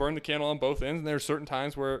you got to burn the candle on both ends, and there's certain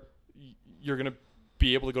times where you're going to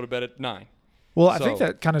be able to go to bed at 9. Well, I think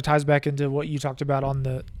that kind of ties back into what you talked about on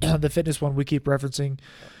the the fitness one we keep referencing.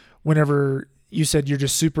 Whenever you said you're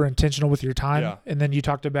just super intentional with your time, Yeah. and then you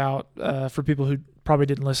talked about for people who probably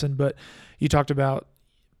didn't listen, but you talked about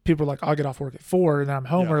people are like, I'll get off work at 4 and then I'm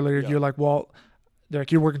home Yeah, earlier. yeah. You're like, well, they're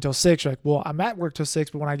like, you're working till 6. You're like, well, I'm at work till 6,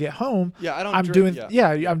 but when I get home, Yeah, I don't I'm drink,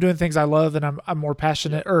 doing I'm doing things I love, and I'm more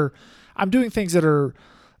passionate, or I'm doing things that are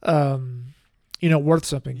worth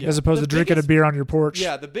something, Yeah. as opposed The to drinking a biggest- beer on your porch.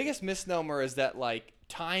 Yeah, the biggest misnomer is that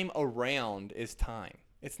time around is time.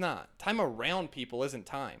 It's not. Time around people isn't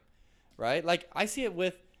time, right? I see it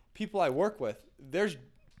with people I work with.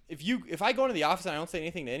 If I go into the office and I don't say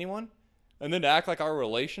anything to anyone, and then to act like our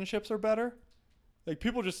relationships are better,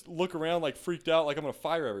 people just look around freaked out, I'm gonna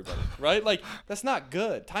fire everybody, right? That's not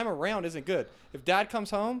good. Time around isn't good. If dad comes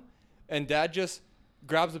home and dad just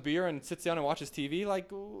grabs a beer and sits down and watches TV,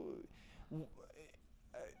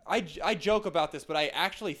 I joke about this, but I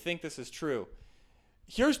actually think this is true.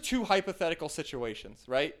 Here's 2 hypothetical situations,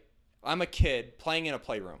 right? I'm a kid playing in a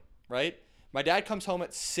playroom, right? My dad comes home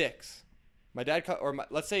at 6.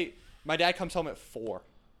 Let's say my dad comes home at 4.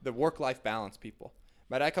 The work-life balance people.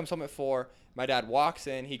 My dad comes home at 4. My dad walks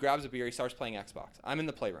in. He grabs a beer. He starts playing Xbox. I'm in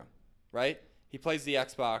the playroom, right? He plays the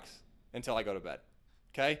Xbox until I go to bed,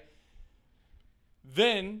 okay?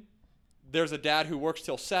 Then there's a dad who works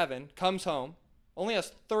till 7, comes home, only has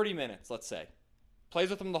 30 minutes, let's say. Plays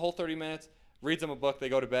with them the whole 30 minutes, reads them a book, they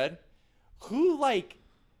go to bed. Who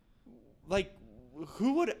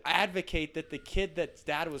who would advocate that the kid that's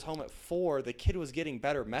dad was home at 4, the kid was getting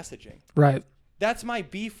better messaging? Right. That's my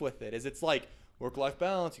beef with it. Is it's work-life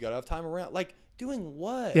balance, you got to have time around. Doing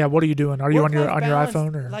what? Yeah. What are you doing? Are you on your Work-life balance,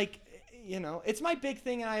 iPhone or? It's my big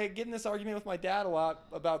thing, and I get in this argument with my dad a lot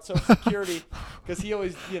about Social Security because he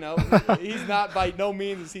always, he's not, by no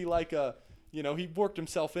means is he he worked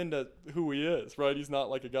himself into who he is, right? He's not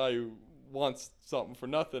like a guy who wants something for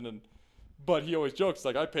nothing, but he always jokes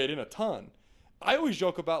I paid in a ton. I always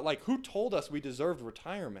joke about who told us we deserved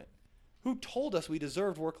retirement? Who told us we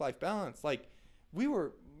deserved work-life balance? We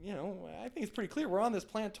were, I think it's pretty clear we're on this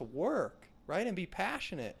planet to work, right? And be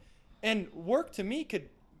passionate. And work to me could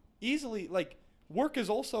easily, work is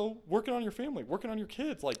also working on your family, working on your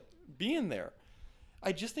kids, being there.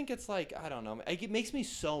 I just think it's I don't know. It makes me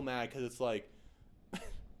so mad because it's I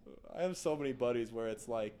have so many buddies where it's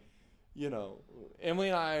Emily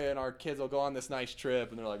and I and our kids will go on this nice trip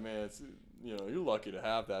and they're like, man, it's, you're lucky to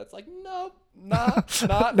have that. It's nope,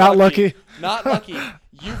 not Not lucky. Not lucky.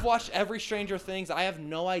 You've watched every Stranger Things. I have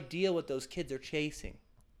no idea what those kids are chasing,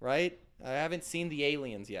 right? I haven't seen the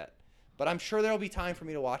aliens yet, but I'm sure there'll be time for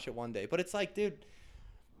me to watch it one day. But it's dude,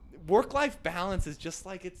 work-life balance is just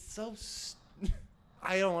it's so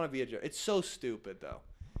I don't want to be a jerk. It's so stupid, though.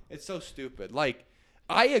 It's so stupid.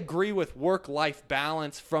 I agree with work-life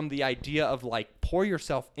balance from the idea of pour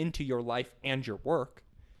yourself into your life and your work.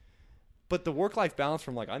 But the work-life balance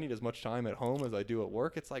from I need as much time at home as I do at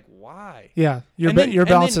work, it's why? Yeah. Your And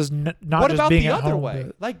balance then is not what just about being the at other home.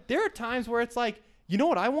 way? but- There are times where it's you know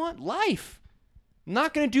what I want? Life. I'm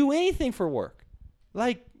not going to do anything for work.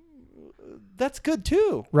 That's good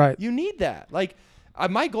too. Right. You need that.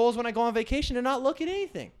 My goal is when I go on vacation to not look at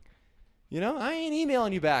anything. I ain't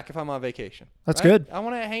emailing you back if I'm on vacation. That's right? good. I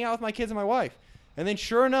want to hang out with my kids and my wife. And then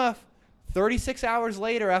sure enough, 36 hours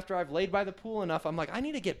later after I've laid by the pool enough, I'm I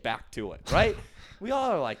need to get back to it, right? We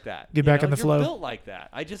all are like that. Get back in the you're flow. Built like that.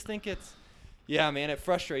 I just think yeah, man, it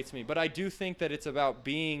frustrates me. But I do think that it's about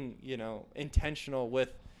being, intentional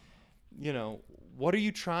with, what are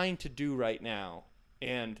you trying to do right now?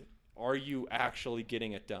 And are you actually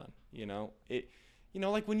getting it done?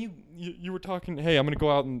 When you were talking, hey, I'm going to go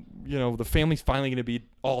out and, the family's finally going to be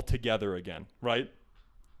all together again, right?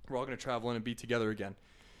 We're all going to travel in and be together again.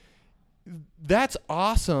 That's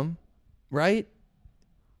awesome, right?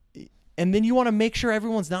 And then you want to make sure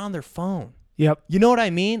everyone's not on their phone. Yep. You know what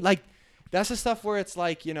I mean? That's the stuff where it's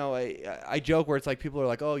I joke where it's people are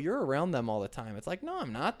like, oh, you're around them all the time. It's no,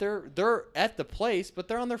 I'm not. They're at the place, but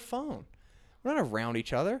they're on their phone. We're not around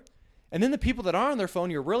each other. And then the people that are on their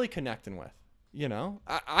phone, you're really connecting with.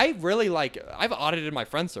 I really I've audited my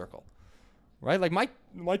friend circle. right? Like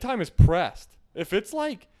my time is pressed. If it's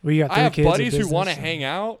like We got I three have kids, a buddies who want to business, hang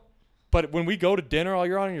out, but when we go to dinner, all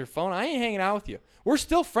you're on your phone, I ain't hanging out with you. We're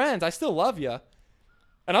still friends. I still love you.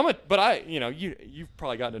 And you've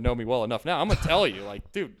probably gotten to know me well enough now. I'm gonna tell you,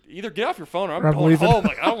 like, dude, either get off your phone or I'm I'm going leaving. home.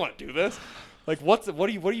 Like, I don't want to do this. Like, what are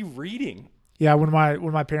you reading? Yeah, when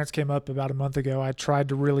my parents came up about a month ago, I tried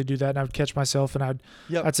to really do that, and I would catch myself, and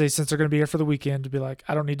I'd say, since they're going to be here for the weekend, to be like,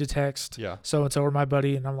 I don't need to text Yeah. so and so or my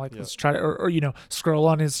buddy, and I'm like, Yep. let's try to, or scroll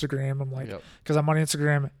on Instagram. I'm like, Yep. because I'm on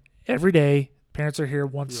Instagram every day. Parents are here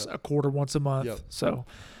once Yep. a quarter, once a month. Yep. So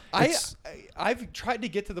I've tried to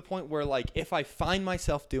get to the point where, like, if I find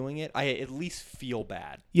myself doing it, I at least feel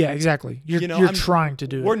bad. yeah, exactly. You're I'm trying to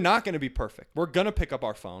do We're it. not going to be perfect. We're going to pick up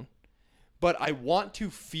our phone, but I want to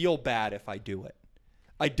feel bad if I do it.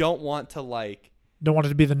 I don't want to, like, Don't want it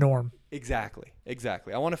to be the norm. exactly.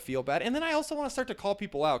 I want to feel bad, and then I also want to start to call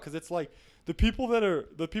people out, because it's like the people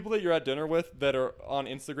that you're at dinner with that are on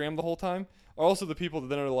Instagram the whole time are also the people that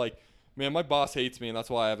then are like, man, my boss hates me, and that's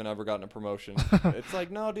why I haven't ever gotten a promotion. It's like,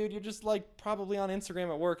 no, dude, you're just, like, probably on Instagram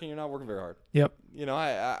at work, and you're not working very hard. Yep.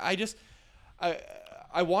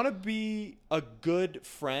 I want to be a good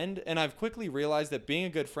friend, and I've quickly realized that being a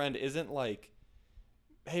good friend isn't like,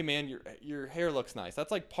 hey man, your hair looks nice.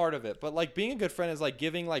 That's like part of it, but like being a good friend is like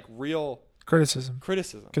giving like real Criticism.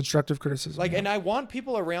 constructive Constructive criticism. Like, yeah. and I want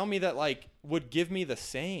people around me that like would give me the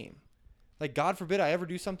same. Like, God forbid I ever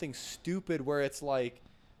do something stupid where it's like,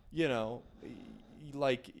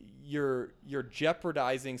 like you're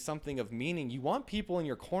jeopardizing something of meaning. You want people in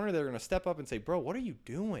your corner that are going to step up and say, bro, what are you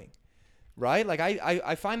doing? Right? Like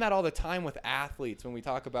I find that all the time with athletes when we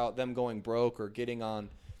talk about them going broke or getting on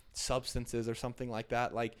substances or something like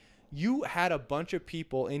that. Like, you had a bunch of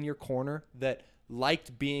people in your corner that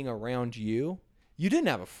liked being around you. You didn't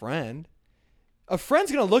have a friend. A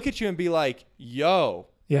friend's going to look at you and be like, yo.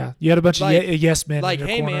 Yeah. You had a bunch of yes men Like, in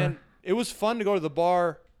your hey, corner. man, it was fun to go to the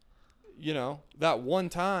bar, that one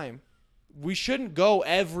time. We shouldn't go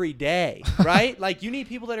every day, right? Like, you need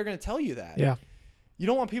people that are going to tell you that. Yeah. You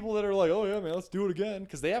don't want people that are like, oh, yeah, man, let's do it again,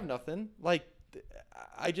 because they have nothing. Like,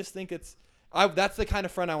 I just think that's the kind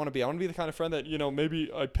of friend I want to be. I want to be the kind of friend that, maybe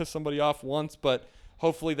I piss somebody off once, but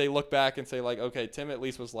hopefully they look back and say, like, okay, Tim at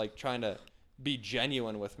least was, like, trying to be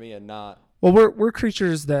genuine with me and not. Well, we're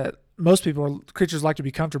creatures that creatures like to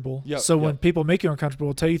be comfortable. Yep, so when yep. people make you uncomfortable,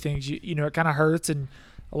 will tell you things, it kind of hurts. And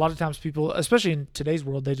a lot of times people, especially in today's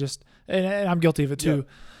world, they just, and I'm guilty of it too.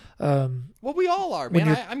 Well, we all are, when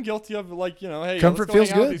man. I'm guilty of, like, hey, comfort let's go feels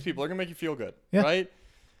hang out with good. these people. They're going to make you feel good, Yeah. right?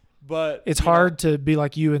 But It's hard to be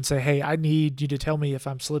like you and say, hey, I need you to tell me if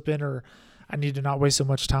I'm slipping, or I need to not waste so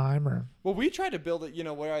much time. Or well, we tried to build it,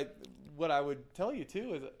 what I would tell you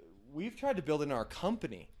too is we've tried to build it in our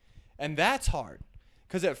company, and that's hard.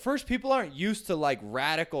 Because at first people aren't used to like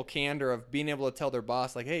radical candor of being able to tell their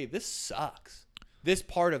boss, like, hey, this sucks. This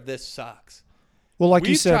part of this sucks. well, like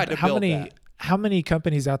you We've tried said, to how build many that. how many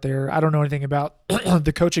companies out there? I don't know anything about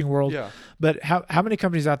the coaching world, Yeah. but how many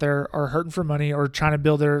companies out there are hurting for money or trying to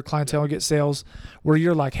build their clientele and get sales, where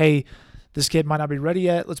you're like, hey, this kid might not be ready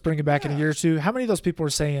yet. Let's bring him back in a year or two. How many of those people are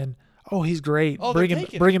saying, oh, he's great. Oh, bring they're him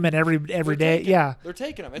taking bring him in every They're day. taking Yeah. them. They're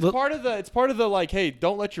taking them. Look- It's part of the like, hey,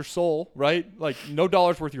 don't let your soul, right? Like, no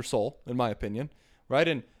dollar's worth your soul, in my opinion, right?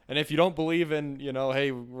 And if you don't believe in,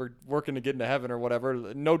 hey, we're working to get into heaven or whatever,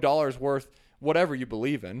 no dollar's worth whatever you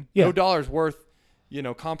believe in. Yeah. No dollar's worth,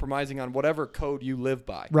 compromising on whatever code you live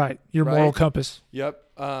by. Right. Your Right? moral compass. Yep.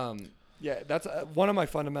 Yeah, that's one of my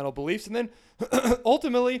fundamental beliefs. And then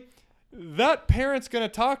ultimately, that parent's going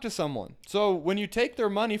to talk to someone. So when you take their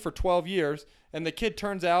money for 12 years and the kid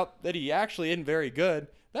turns out that he actually isn't very good,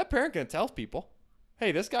 that parent going to tell people,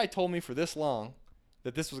 hey, this guy told me for this long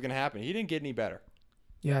that this was going to happen. He didn't get any better.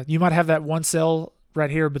 Yeah. You might have that one sale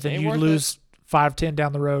right here, but then Ain't you worth lose 5-10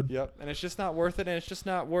 down the road. Yep. And it's just not worth it. And it's just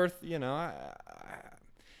not worth,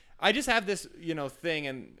 I just have this, thing.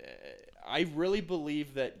 And I really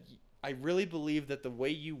believe that the way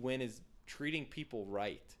you win is treating people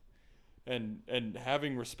right. And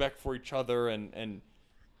having respect for each other and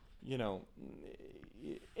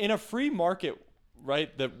in a free market,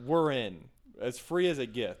 right, that we're in, as free as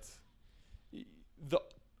it gets,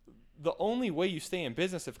 the only way you stay in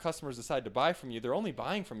business, if customers decide to buy from you, they're only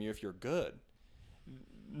buying from you if you're good.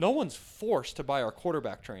 No one's forced to buy our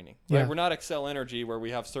quarterback training, right? Yeah. We're not Excel Energy where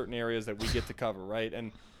we have certain areas that we get to cover, right?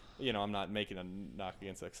 And I'm not making a knock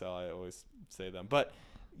against Excel. I always say them, but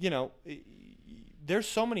there's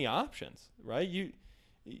so many options, right?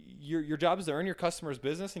 Your job is to earn your customer's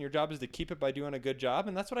business, and your job is to keep it by doing a good job.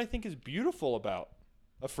 And that's what I think is beautiful about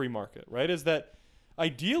a free market, right? Is that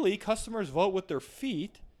ideally customers vote with their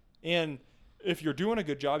feet, and if you're doing a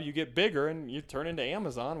good job, you get bigger and you turn into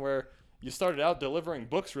Amazon, where you started out delivering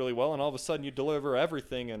books really well, and all of a sudden you deliver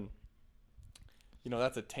everything. And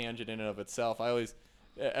that's a tangent in and of itself.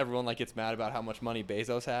 Everyone like gets mad about how much money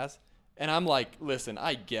Bezos has, and I'm like, listen,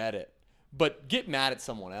 I get it, but get mad at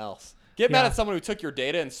someone else. Get mad at someone who took your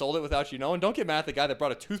data and sold it without you knowing. Don't get mad at the guy that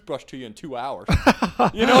brought a toothbrush to you in 2 hours.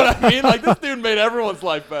 You know what I mean? Like, this dude made everyone's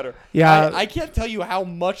life better. Yeah. I can't tell you how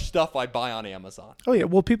much stuff I buy on Amazon. Oh yeah.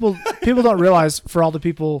 Well, people don't realize, for all the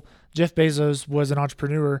people, Jeff Bezos was an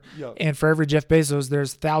entrepreneur, Yep. and for every Jeff Bezos,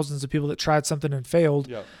 there's thousands of people that tried something and failed.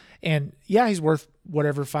 Yep. And yeah, he's worth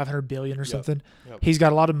whatever, 500 billion or something. Yep. He's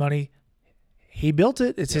got a lot of money. He built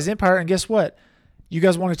it. It's his empire. And guess what? You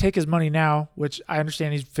guys want to take his money now, which I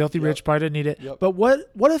understand he's filthy rich, probably didn't need it. Yep. But what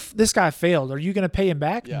if this guy failed? Are you going to pay him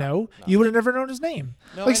back? Yeah. No. No. You would have never known his name.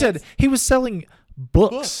 No, Like I said, he was selling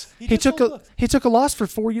books. He He just took sold a books. he took a loss for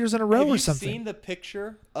 4 years in a row Have or you something. seen the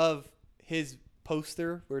picture of his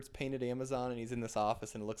poster where it's painted Amazon and he's in this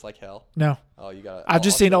office and it looks like hell? No. Oh, you got it. I've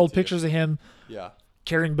just seen old pictures of him Yeah.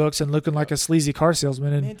 carrying books and looking like a sleazy car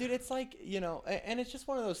salesman. And Man, dude, it's like, and it's just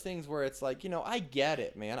one of those things where it's like, I get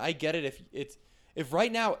it, man. I get it if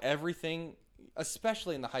right now everything,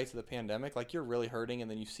 especially in the heights of the pandemic, like you're really hurting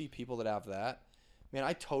and then you see people that have that, man,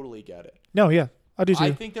 I totally get it. no, yeah, I do too.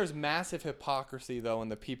 I think there's massive hypocrisy, though, in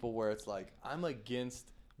the people where it's like, I'm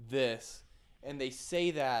against this, and they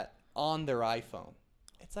say that on their iPhone.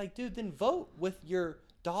 It's like, dude, then vote with your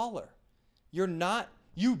dollar.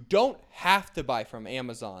 You don't have to buy from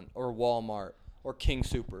Amazon or Walmart or King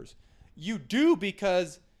Soopers. You do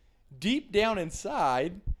because deep down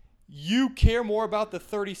inside, you care more about the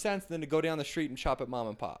 30 cents than to go down the street and shop at mom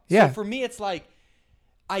and pop. Yeah. So for me, it's like,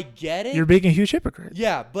 I get it. You're being a huge hypocrite.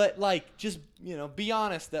 Yeah, but like, just, be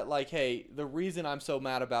honest that like, hey, the reason I'm so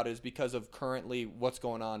mad about it is because of currently what's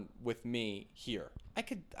going on with me here. I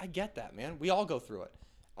get that, man. We all go through it.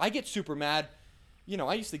 I get super mad.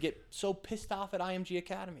 I used to get so pissed off at IMG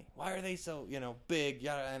Academy. Why are they so, big?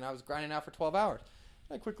 Yeah, and I was grinding out for 12 hours.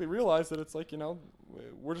 I quickly realized that it's like,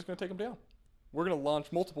 we're just going to take them down. We're going to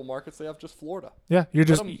launch multiple markets. They have just Florida. Yeah, you're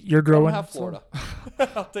Let growing. them have Florida.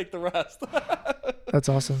 I'll take the rest. That's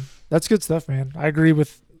awesome. That's good stuff, man. I agree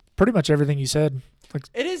with pretty much everything you said. Like,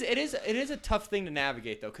 It is a tough thing to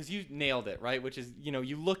navigate, though, because you nailed it, right? Which is,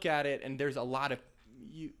 you look at it and there's a lot of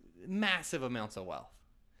massive amounts of wealth.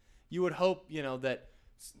 You would hope, that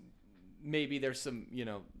maybe there's some,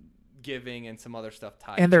 giving and some other stuff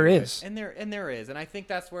tied. And there to it. is. And there is, and I think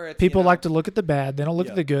that's where it's people like to look at the bad. They don't look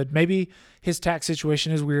Yeah. at the good. Maybe his tax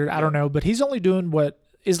situation is weird. I don't know, but he's only doing what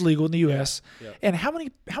is legal in the U.S. Yeah. And how many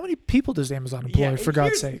people does Amazon employ, and for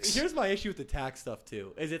God's sakes? Here's my issue with the tax stuff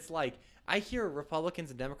too. Is it's like I hear Republicans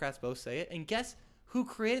and Democrats both say it, and guess who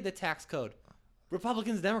created the tax code?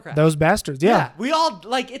 Republicans and Democrats. Those bastards. Yeah. We all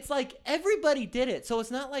it's like everybody did it. So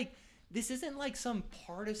it's not like this isn't like some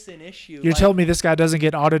partisan issue. You're telling me this guy doesn't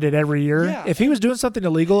get audited every year? Yeah. If he was doing something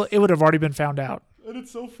illegal, it would have already been found out. And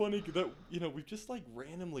it's so funny that we've just like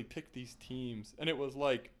randomly picked these teams, and it was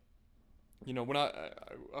like, when I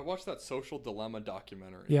watched that Social Dilemma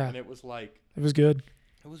documentary, Yeah. and it was like It was good.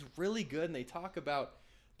 it was really good, and they talk about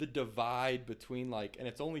the divide between and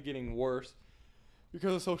it's only getting worse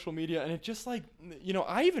because of social media, and it just like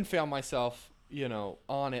I even found myself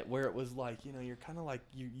on it where it was like you're kind of like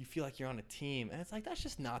you feel like you're on a team, and it's like that's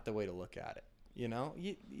just not the way to look at it.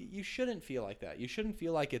 You shouldn't feel like that. You shouldn't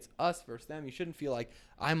feel like it's us versus them. You shouldn't feel like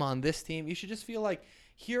I'm on this team. You should just feel like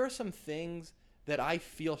here are some things that I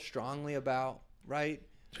feel strongly about, right?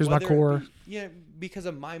 Here's my core. Because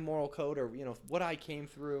of my moral code or what I came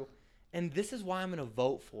through, and this is why I'm going to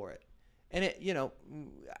vote for it. And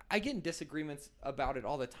I get in disagreements about it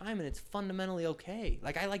all the time, and it's fundamentally okay.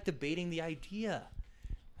 Like I like debating the idea.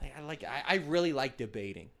 I really like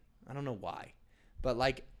debating. I don't know why, but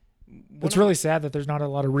It's really sad that there's not a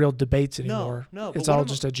lot of real debates anymore. No, it's but all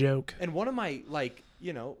just a joke. And one of my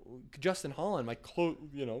Justin Holland, my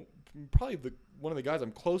probably one of the guys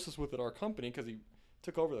I'm closest with at our company because he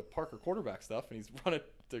took over the Parker quarterback stuff and he's run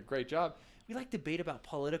it a great job. We debate about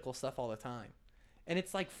political stuff all the time, and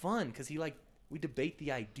it's fun because we debate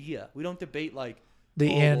the idea. We don't debate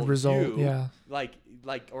The end result. you, Yeah.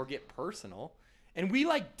 or get personal. And we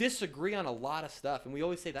disagree on a lot of stuff, and we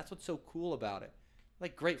always say that's what's so cool about it.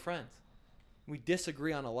 Great friends. We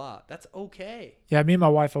disagree on a lot. That's okay. Yeah, me and my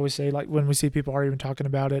wife always say, when we see people are even talking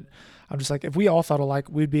about it, I'm just like, if we all thought alike,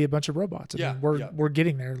 we'd be a bunch of robots. I mean, we're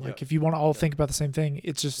getting there. If you want to all think about the same thing,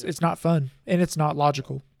 it's just it's not fun and it's not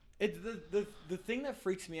logical. The thing that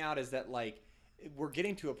freaks me out is that we're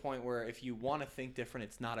getting to a point where if you want to think different,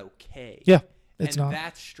 it's not okay. Yeah, it's not.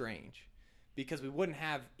 That's strange because we wouldn't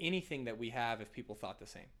have anything that we have if people thought the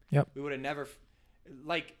same. Yep. We would have never,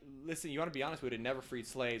 listen, you want to be honest, we would have never freed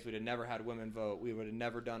slaves. We'd have never had women vote. We would have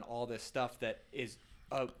never done all this stuff that is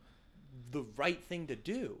the right thing to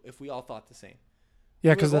do if we all thought the same.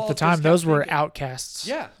 Yeah, We because would've at all the just time, kept those were thinking- outcasts.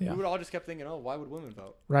 Yeah. Yeah. We would all just kept thinking, oh, why would women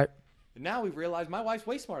vote? Right. And now we realize my wife's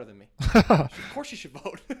way smarter than me. Of course she should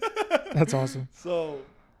vote. That's awesome. So,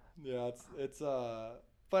 yeah,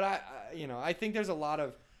 but I think there's a lot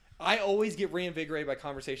of, I always get reinvigorated by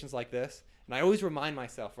conversations like this. And I always remind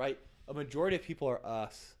myself, right? A majority of people are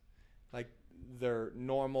us. Like, they're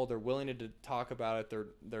normal. They're willing to talk about it.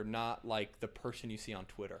 They're not like the person you see on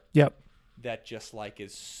Twitter Yep. that just like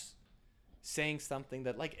is saying something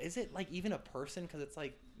that like, is it like even a person? Cause it's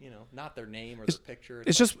like, not their name or their picture.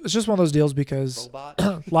 It's like just one of those deals because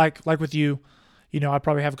robot. like with you, I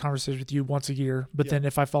probably have a conversation with you once a year, but Yeah. then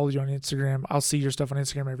if I follow you on Instagram, I'll see your stuff on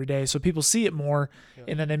Instagram every day. So people see it more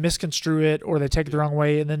and then they misconstrue it or they take it the wrong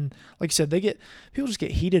way. And then, like you said, people just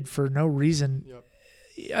get heated for no reason.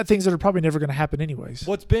 Yep. Things that are probably never going to happen anyways.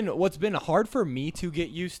 What's been hard for me to get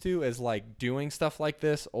used to is like doing stuff like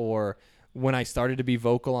this, or when I started to be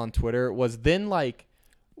vocal on Twitter, was then like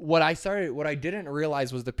what I didn't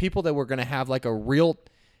realize was the people that were going to have like a real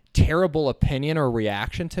terrible opinion or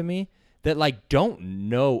reaction to me that like don't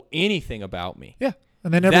know anything about me. Yeah.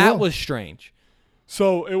 And they never That will. was strange.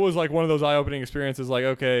 So it was like one of those eye-opening experiences, like,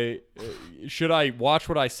 okay, should I watch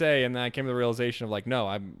what I say? And then I came to the realization of like, no,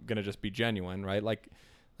 I'm going to just be genuine, right? Like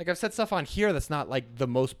I've said stuff on here that's not like the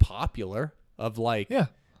most popular of like, Yeah.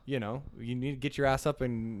 you need to get your ass up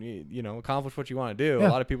and, accomplish what you want to do. Yeah. A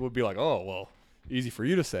lot of people would be like, oh, well, easy for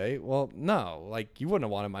you to say. Well, no, like you wouldn't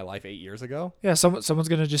have wanted my life 8 years ago. Yeah. Someone's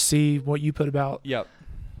going to just see what you put about Yep.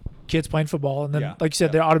 kids playing football. And then, Yeah. like you said,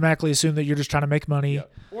 Yeah. they automatically assume that you're just trying to make money.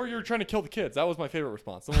 Yep. Or you're trying to kill the kids. That was my favorite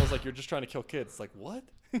response. Someone was like, you're just trying to kill kids. It's like, what?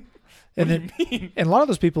 And What do then, you mean? and a lot of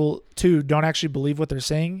those people too don't actually believe what they're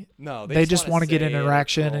saying. No, They just want to get say it or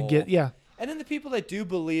interaction and get, troll. yeah. And then the people that do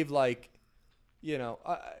believe, like,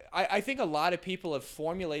 I think a lot of people have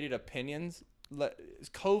formulated opinions,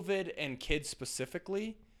 COVID and kids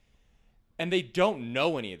specifically, and they don't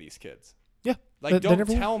know any of these kids. Yeah. Like, They don't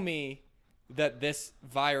never will. tell me that this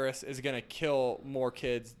virus is going to kill more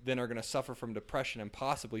kids than are going to suffer from depression and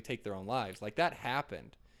possibly take their own lives. Like, that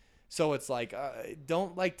happened. So it's like,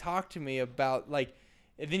 don't, like, talk to me about, like,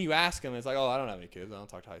 and then you ask them, it's like, oh, I don't have any kids. I don't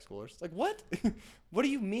talk to high schoolers. It's like, what? What do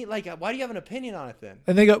you mean? Like, why do you have an opinion on it then?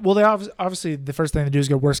 And they go, well, they obviously the first thing they do is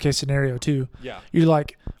go worst case scenario too. Yeah. You're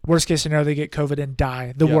like, worst case scenario, they get COVID and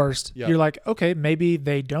die. The Yeah. worst. Yeah. You're like, okay, maybe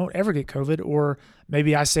they don't ever get COVID, or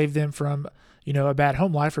maybe I saved them from, a bad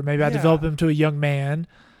home life, or maybe I Yeah. develop them to a young man.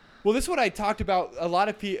 Well, this is what I talked about. A lot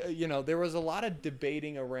of people, there was a lot of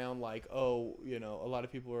debating around like, a lot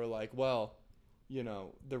of people were like, well,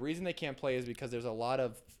 the reason they can't play is because there's a lot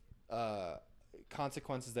of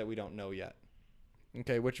consequences that we don't know yet.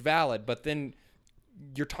 Okay, which valid, but then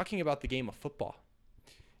you're talking about the game of football.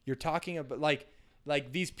 You're talking about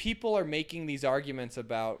like these people are making these arguments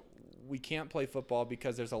about we can't play football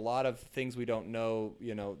because there's a lot of things we don't know,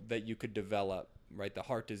 that you could develop, right? The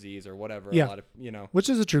heart disease or whatever. Yeah. A lot of, Which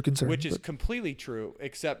is a true concern. which is but- completely true,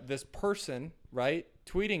 except this person, right,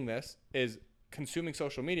 tweeting this is consuming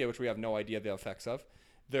social media, which we have no idea the effects of.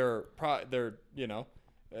 They're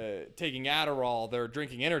taking Adderall, they're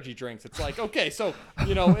drinking energy drinks. It's like, okay, so,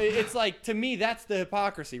 it's like, to me, that's the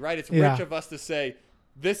hypocrisy, right? It's Yeah. rich of us to say,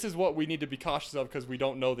 this is what we need to be cautious of because we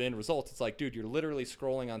don't know the end results. It's like, dude, you're literally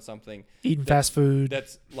scrolling on something eating fast food.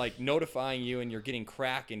 that's like notifying you and you're getting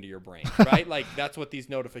crack into your brain, right? Like, that's what these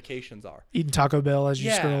notifications are. Eating Taco Bell as you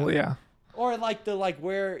Yeah. scroll. Yeah. Or like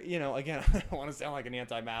where, again, I don't want to sound like an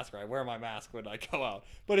anti-masker. I wear my mask when I go out.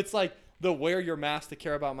 But it's like the wear your mask to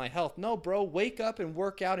care about my health. No, bro, wake up and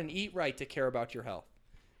work out and eat right to care about your health.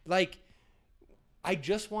 Like, I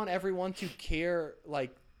just want everyone to care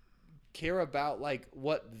about like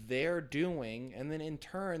what they're doing, and then in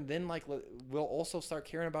turn like we'll also start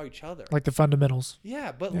caring about each other. Like the fundamentals.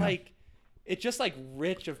 Yeah, but Yeah. like it's just like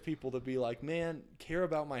rich of people to be like, man, care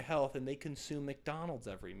about my health, and they consume McDonald's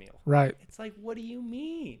every meal. Right. It's like, what do you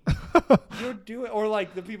mean? You're doing, or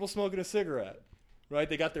like the people smoking a cigarette, right?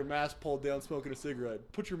 They got their mask pulled down, smoking a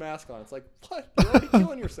cigarette. Put your mask on. It's like, what? You're already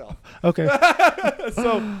killing yourself. Okay.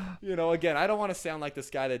 So, again, I don't want to sound like this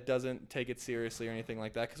guy that doesn't take it seriously or anything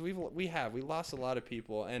like that, because we lost a lot of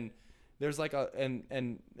people, and there's like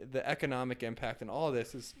and the economic impact and all of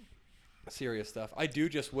this is serious stuff. I do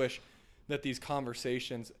just wish that these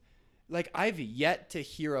conversations, like, I've yet to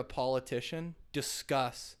hear a politician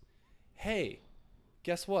discuss, hey,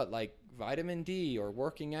 guess what? Like, vitamin D or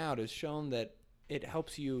working out has shown that it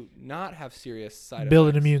helps you not have serious side Build an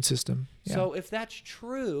effects. immune system. Yeah. So if that's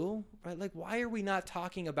true, right, like why are we not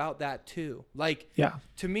talking about that too? Like, yeah.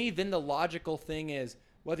 to me, then the logical thing is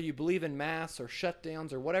whether you believe in masks or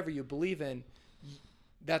shutdowns or whatever you believe in,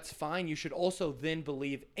 that's fine. You should also then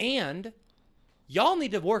believe, and y'all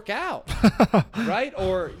need to work out, right?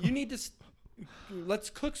 Or you need to, let's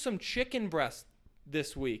cook some chicken breast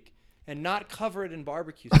this week and not cover it in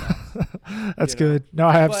barbecue sauce. That's You know? good. No,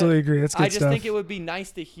 I absolutely agree. That's good I just stuff. think it would be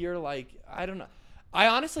nice to hear, like, I don't know. I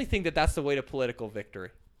honestly think that that's the way to political victory.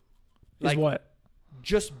 Is what?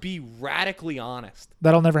 Just be radically honest.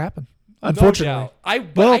 That'll never happen. Unfortunately. No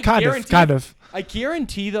doubt. Kind of. I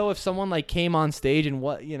guarantee though, if someone like came on stage and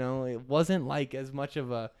it wasn't like as much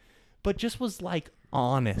of a, but just was like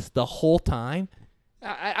honest the whole time.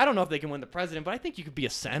 I don't know if they can win the president, but I think you could be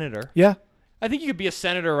a senator. Yeah. I think you could be a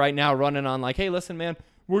senator right now running on like, hey, listen, man,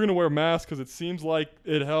 we're going to wear masks because it seems like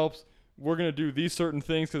it helps. We're going to do these certain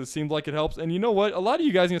things because it seems like it helps. And you know what? A lot of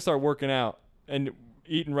you guys are going to start working out and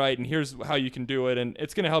eating right, and here's how you can do it, and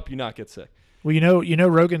it's going to help you not get sick. Well, you know,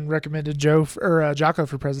 Rogan recommended Jocko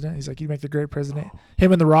for president. He's like, you'd make the great president.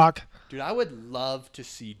 Him and The Rock. Dude, I would love to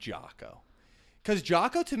see Jocko. Because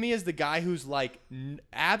Jocko, to me, is the guy who's like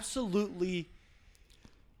absolutely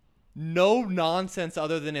no nonsense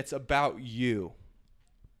other than it's about you.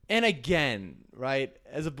 And again, right,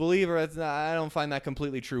 as a believer, I don't find that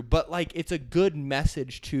completely true. But, like, it's a good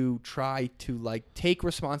message to try to, like, take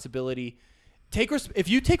responsibility. If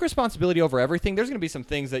you take responsibility over everything, there's going to be some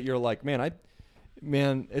things that you're like, man,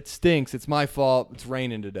 it stinks. It's my fault. It's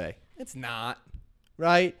raining today. It's not,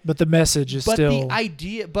 right? But the message is But still. the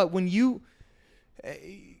idea, but when you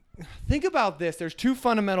think about this, there's two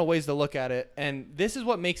fundamental ways to look at it. And this is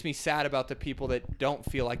what makes me sad about the people that don't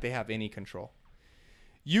feel like they have any control.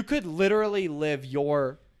 You could literally live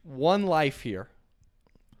your one life here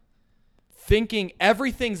thinking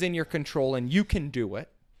everything's in your control and you can do it,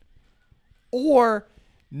 or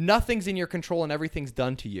nothing's in your control and everything's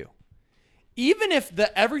done to you. Even if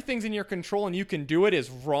the everything's in your control and you can do it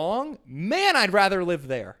is wrong, man, I'd rather live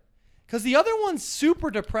there. Because the other one's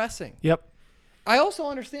super depressing. Yep. I also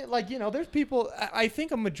understand, like, there's people, I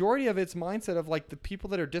think a majority of it's mindset of, like, the people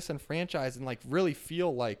that are disenfranchised and, like, really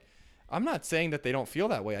feel like, I'm not saying that they don't feel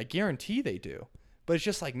that way. I guarantee they do. But it's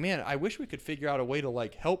just like, man, I wish we could figure out a way to,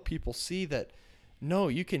 like, help people see that, no,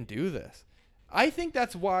 you can do this. I think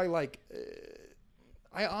that's why, like,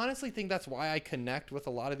 I honestly think that's why I connect with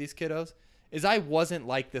a lot of these kiddos, is I wasn't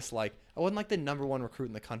like this, like, I wasn't like the number one recruit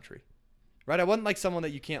in the country, right? I wasn't like someone that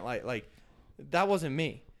you can't like, that wasn't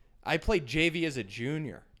me. I played JV as a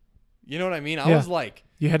junior. You know what I mean? I was like,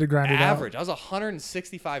 you had to grind average. it out. I was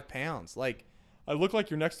 165 pounds. Like, I look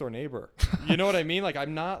like your next door neighbor. You know what I mean? Like,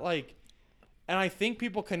 I'm not like, and I think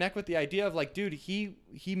people connect with the idea of like, dude, he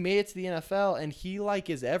made it to the NFL and he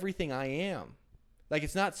like is everything I am. Like,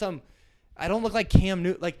 it's not some, I don't look like Cam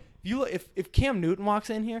Newton. Like, if Cam Newton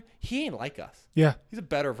walks in here, he ain't like us. Yeah. He's a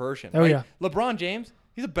better version. Oh, right? yeah. LeBron James,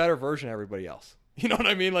 he's a better version of everybody else. You know what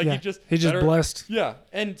I mean? Like, Yeah. He's just better- blessed. Yeah.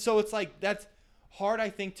 And so it's like, that's hard, I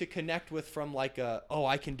think, to connect with from like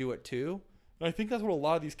I can do it too. And I think that's what a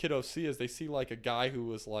lot of these kiddos see, is they see like a guy who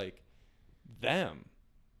was like them,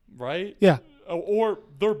 right? Yeah. Or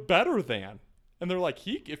they're better than. And they're like,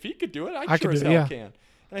 if he could do it, I sure could as do it, hell yeah. can.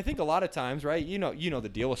 And I think a lot of times, right, you know the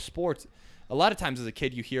deal with sports. A lot of times as a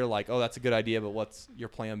kid you hear like, oh, that's a good idea, but what's your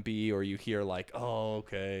plan B? Or you hear like, oh,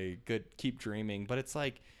 okay, good, keep dreaming. But it's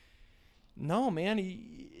like, no, man,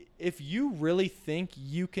 if you really think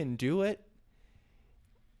you can do it,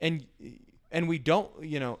 and we don't,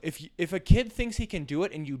 if a kid thinks he can do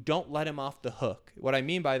it and you don't let him off the hook, what I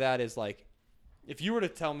mean by that is like, if you were to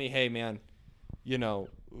tell me, hey, man,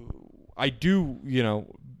 I do,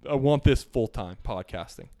 I want this full-time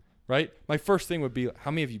podcasting, right? My first thing would be,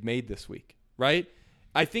 how many have you made this week, right?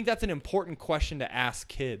 I think that's an important question to ask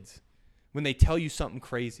kids when they tell you something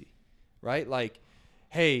crazy, right? Like,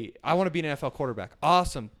 hey, I want to be an NFL quarterback.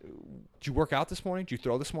 Awesome. Did you work out this morning? Did you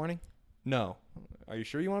throw this morning? No. Are you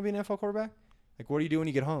sure you want to be an NFL quarterback? Like, what do you do when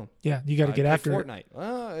you get home? Yeah, you got to get after it.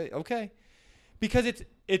 Fortnite. Okay. Because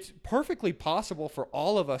it's perfectly possible for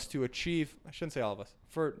all of us to achieve, I shouldn't say all of us,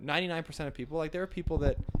 for 99% of people, like there are people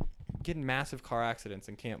that get in massive car accidents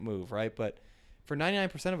and can't move, right? But for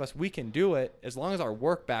 99% of us, we can do it as long as our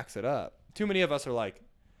work backs it up. Too many of us are like,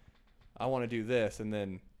 I want to do this, and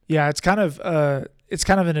then yeah, it's kind of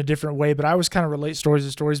in a different way, but I always kind of relate stories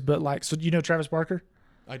to stories. But like, so you know Travis Barker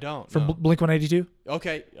I don't. from no. Blink-182?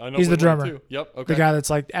 Okay. I know He's the Blink-182. drummer. Yep. Okay. The guy that's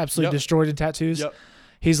like absolutely Yep. destroyed in tattoos. Yep.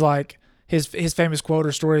 He's like, his famous quote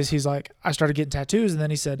or story is he's like, I started getting tattoos, and then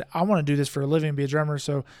he said, I want to do this for a living and be a drummer,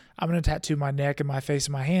 so I'm going to tattoo my neck and my face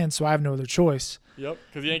and my hands, so I have no other choice. Yep,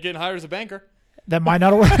 because you ain't getting hired as a banker. That might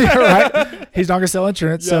not have worked right? He's not going to sell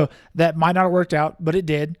insurance, Yeah. so that might not have worked out, but it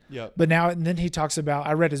did. Yep. But now, and then he talks about,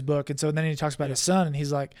 I read his book, and so then he talks about his son, and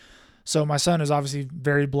he's like, so my son is obviously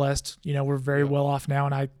very blessed. You know, we're very well off now,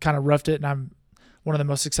 and I kind of roughed it, and I'm one of the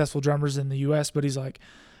most successful drummers in the U.S., but he's like,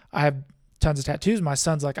 I have tons of tattoos. My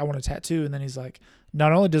son's like, I want a tattoo. And then he's like,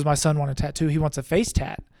 not only does my son want a tattoo, he wants a face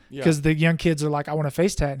tat. Because the young kids are like, I want a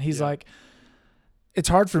face tat. And he's like, it's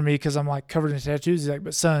hard for me because I'm like covered in tattoos. He's like,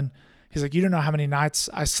 but son, he's like, you don't know how many nights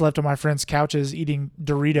I slept on my friends' couches eating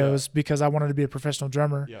Doritos because I wanted to be a professional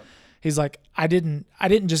drummer. Yep. He's like, I didn't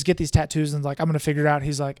just get these tattoos and like, I'm going to figure it out.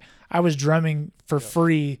 He's like, I was drumming for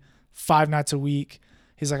free 5 nights a week.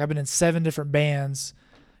 He's like, I've been in 7 different bands.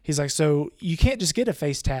 He's like, so you can't just get a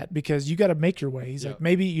face tat because you got to make your way. He's like,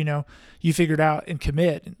 maybe, you know, you figure it out and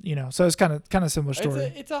commit, you know. So it's kind of similar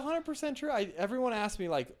story. It's 100% true. Everyone asks me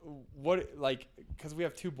like, what, like, because we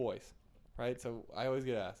have 2 boys, right? So I always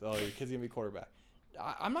get asked, oh, your kid's gonna be quarterback.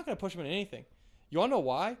 I'm not gonna push him in anything. You wanna know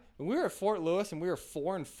why? When we were at Fort Lewis and we were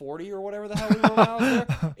 4 and 40 or whatever the hell we were when I was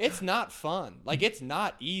there, it's not fun. Like, it's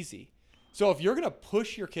not easy. So if you're gonna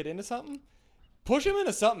push your kid into something, push him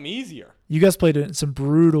into something easier. You guys played in some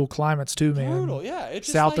brutal climates too, man. Brutal, yeah. It's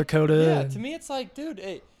just South like, Dakota. Yeah, to me, it's like, dude,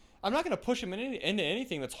 hey, I'm not going to push him into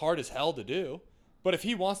anything that's hard as hell to do. But if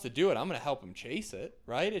he wants to do it, I'm going to help him chase it,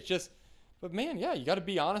 right? It's just, but man, yeah, you got to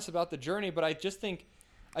be honest about the journey. But I think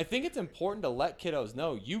it's important to let kiddos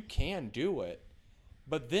know you can do it,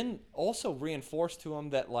 but then also reinforce to them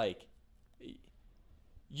that, like,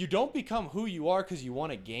 you don't become who you are because you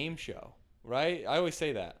want a game show. Right? I always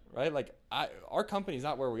say that, right? Like, our company's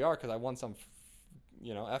not where we are because I won some,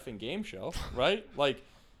 effing game show, right? Like,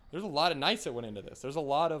 there's a lot of nights that went into this. There's a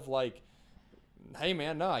lot of like, hey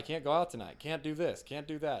man, no, I can't go out tonight. Can't do this. Can't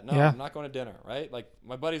do that. No, I'm not going to dinner, right? Like,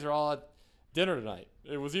 my buddies are all at dinner tonight.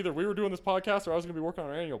 It was either we were doing this podcast or I was going to be working on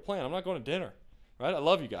our annual plan. I'm not going to dinner, right? I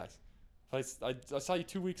love you guys. I saw you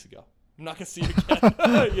 2 weeks ago. I'm not going to see you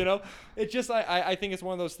again. You know, it's just, I think it's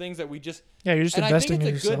one of those things that we just, yeah, you're just investing in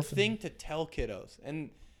yourself. I think it's a good thing to tell kiddos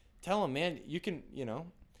and tell them, man, you can,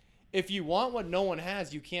 if you want what no one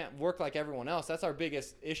has, you can't work like everyone else. That's our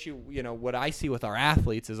biggest issue. You know, what I see with our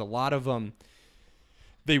athletes is a lot of them,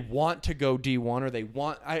 they want to go D1 or they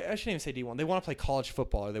want, I shouldn't even say D1. They want to play college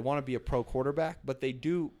football or they want to be a pro quarterback, but they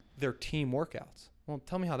do their team workouts. Well,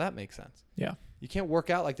 tell me how that makes sense. Yeah. You can't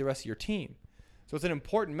work out like the rest of your team. So it's an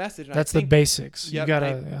important message. And that's the basics. Yeah, you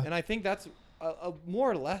gotta, and I think that's a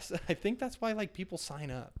more or less. I think that's why like people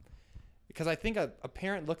sign up, because I think a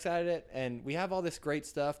parent looks at it and we have all this great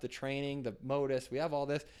stuff, the training, the modus, we have all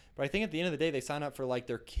this, but I think at the end of the day they sign up for like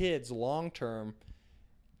their kids long term,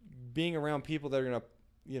 being around people that are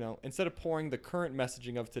gonna, instead of pouring the current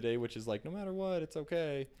messaging of today, which is like no matter what it's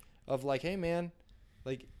okay, of like, hey man,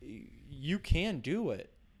 like you can do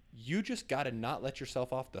it. You just got to not let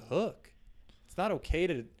yourself off the hook. It's not okay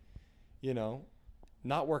to,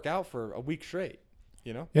 not work out for a week straight.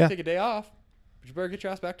 Yeah. Take a day off, but you better get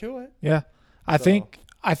your ass back to it. Yeah. I think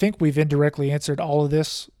we've indirectly answered all of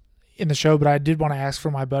this in the show, but I did want to ask for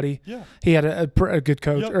my buddy. Yeah. He had a good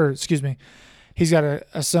coach, Yep. or excuse me, he's got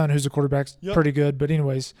a son who's a quarterback, Yep. pretty good. But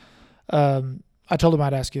anyways, I told him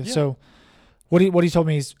I'd ask you. Yeah. So what he told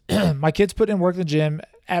me is my kid's putting in work in the gym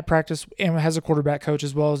at practice and has a quarterback coach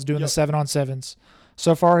as well as doing the 7-on-7s.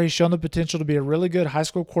 So far, he's shown the potential to be a really good high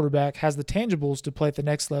school quarterback, has the tangibles to play at the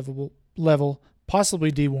next level,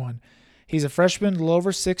 possibly D1. He's a freshman, a little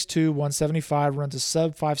over 6'2", 175, runs a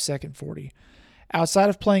sub 5-second 40. Outside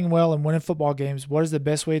of playing well and winning football games, what is the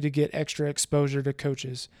best way to get extra exposure to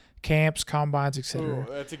coaches, camps, combines, etc.? Ooh,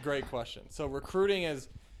 that's a great question. So recruiting is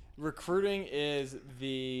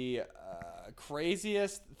the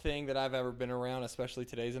craziest thing that I've ever been around, especially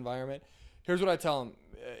today's environment. Here's what I tell him.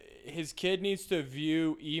 His kid needs to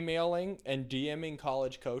view emailing and DMing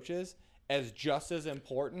college coaches as just as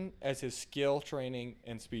important as his skill training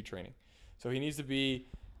and speed training. So he needs to be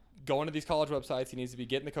going to these college websites. He needs to be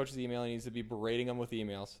getting the coach's email. He needs to be berating them with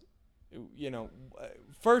emails.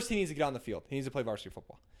 First he needs to get on the field. He needs to play varsity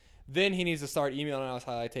football. Then he needs to start emailing out his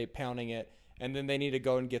highlight tape, pounding it, and then they need to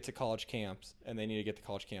go and get to college camps, and they need to get the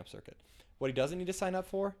college camp circuit. What he doesn't need to sign up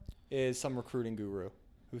for is some recruiting guru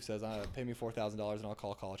who says, pay me $4,000 and I'll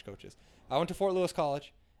call college coaches. I went to Fort Lewis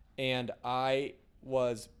College, and I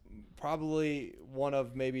was probably one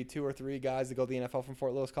of maybe 2 or 3 guys that go to the NFL from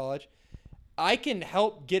Fort Lewis College. I can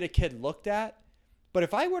help get a kid looked at, but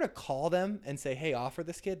if I were to call them and say, hey, offer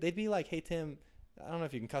this kid, they'd be like, hey, Tim, I don't know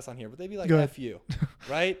if you can cuss on here, but they'd be like, F you,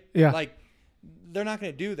 right? Yeah. Like, they're not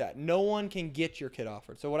going to do that. No one can get your kid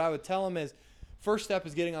offered. So what I would tell them is, first step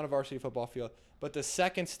is getting on a varsity football field. But the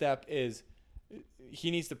second step is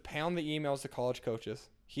he needs to pound the emails to college coaches.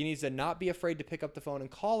 He needs to not be afraid to pick up the phone and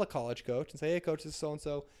call a college coach and say, hey, coach, this is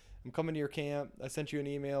so-and-so. I'm coming to your camp. I sent you an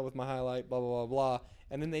email with my highlight, blah, blah, blah, blah.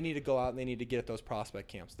 And then they need to go out and they need to get at those prospect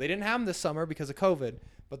camps. They didn't have them this summer because of COVID,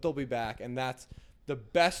 but they'll be back. And that's the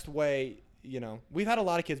best way, We've had a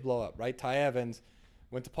lot of kids blow up, right? Ty Evans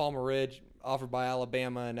went to Palmer Ridge, offered by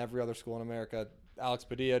Alabama and every other school in America. Alex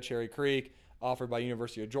Padilla, Cherry Creek, offered by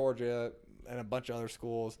University of Georgia and a bunch of other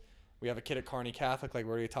schools. We have a kid at Kearney Catholic, like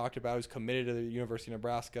we already talked about, who's committed to the University of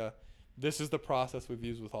Nebraska. This is the process we've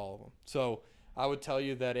used with all of them. So I would tell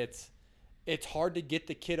you that it's hard to get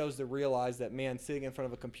the kiddos to realize that, man, sitting in front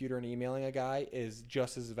of a computer and emailing a guy is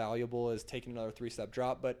just as valuable as taking another 3-step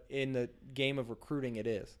drop. But in the game of recruiting, it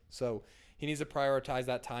is. So he needs to prioritize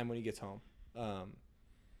that time when he gets home.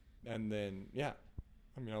 And then, yeah,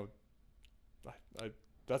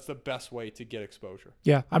 that's the best way to get exposure.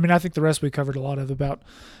 Yeah. I mean, I think the rest we covered a lot of about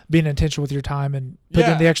being intentional with your time and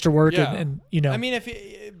putting in the extra work and. I mean,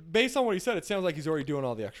 based on what he said, it sounds like he's already doing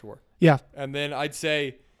all the extra work. Yeah. And then I'd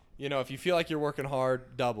say, if you feel like you're working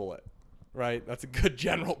hard, double it, right? That's a good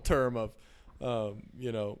general term of,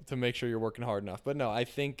 to make sure you're working hard enough. But no, I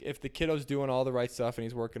think if the kiddo's doing all the right stuff and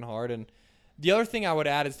he's working hard, and the other thing I would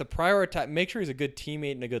add is to prioritize, make sure he's a good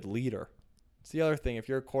teammate and a good leader. It's the other thing. If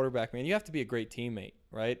you're a quarterback, man, you have to be a great teammate,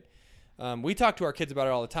 right? We talk to our kids about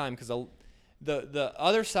it all the time because the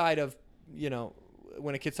other side of,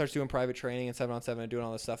 when a kid starts doing private training and 7-on-7 and doing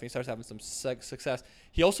all this stuff and he starts having some success,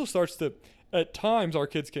 he also starts to, at times our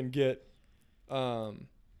kids can get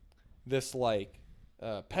this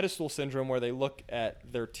pedestal syndrome where they look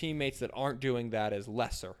at their teammates that aren't doing that as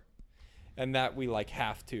lesser, and that we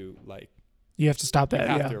have to you have to stop that.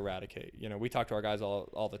 You have to eradicate. We talk to our guys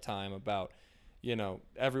all the time about,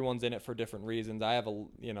 everyone's in it for different reasons.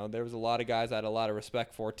 There was a lot of guys I had a lot of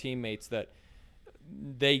respect for, teammates that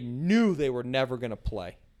they knew they were never going to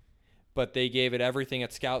play, but they gave it everything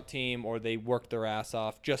at scout team, or they worked their ass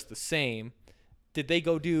off just the same. Did they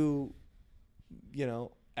go do,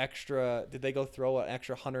 extra? Did they go throw an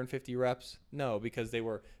extra 150 reps? No, because they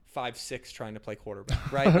were 5'6" trying to play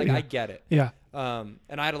quarterback, right? Yeah. I get it. Yeah. And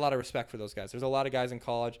I had a lot of respect for those guys. There's a lot of guys in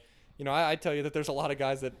college. I tell you that there's a lot of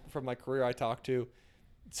guys that from my career I talk to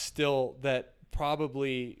still that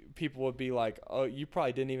probably people would be like, oh, you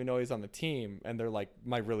probably didn't even know he's on the team. And they're like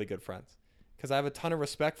my really good friends, because I have a ton of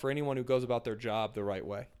respect for anyone who goes about their job the right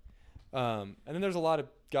way. And then there's a lot of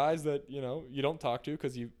guys that, you don't talk to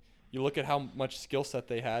because you look at how much skill set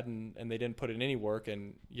they had and they didn't put in any work,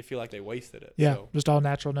 and you feel like they wasted it. Yeah, so, just all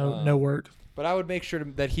natural, no work. But I would make sure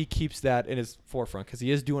that he keeps that in his forefront, because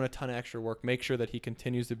he is doing a ton of extra work. Make sure that he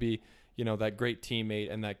continues to be, that great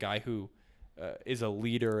teammate and that guy who is a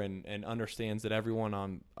leader and understands that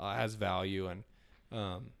everyone has value. And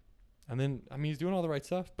then, he's doing all the right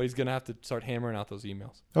stuff, but he's going to have to start hammering out those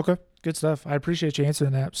emails. Okay, good stuff. I appreciate you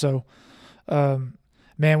answering that. So,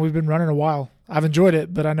 man, we've been running a while. I've enjoyed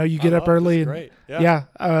it, but I know you get up early. Great.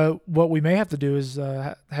 Yeah. What we may have to do is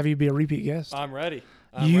have you be a repeat guest. I'm ready.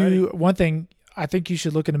 One thing, I think you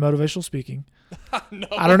should look into motivational speaking. No.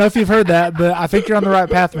 I don't know if you've heard that, but I think you're on the right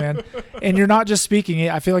path, man. And you're not just speaking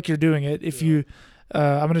it. I feel like you're doing it. If you,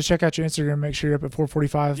 I'm going to check out your Instagram, make sure you're up at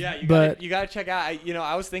 4:45. Yeah, you got to check out.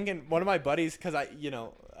 I was thinking one of my buddies, because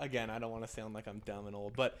again, I don't want to sound like I'm dumb and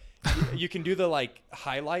old, but you can do the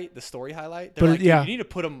highlight, the story highlight. They're you need to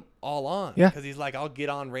put them all on. Yeah. Because he's like, I'll get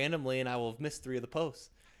on randomly and I will have missed 3 of the posts.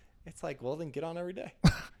 It's like, well, then get on every day.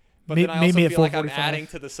 But then I also feel like I'm adding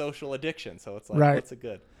to the social addiction. So it's like, what's a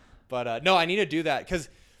good? But no, I need to do that, because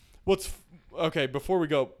okay, before we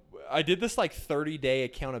go, I did this 30-day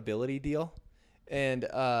accountability deal. And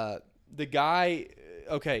the guy,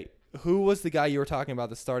 who was the guy you were talking about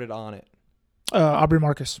that started on it? Aubrey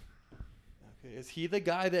Marcus. Okay, is he the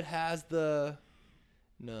guy that has the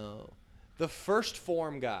First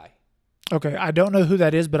Form guy? Okay, I don't know who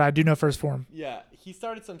that is, but I do know First Form. Yeah, he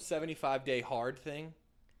started some 75-day hard thing.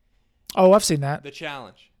 Oh, I've seen that. The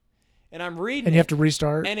challenge. And I'm reading and you have to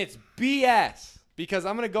restart. And it's BS, because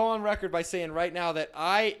I'm going to go on record by saying right now that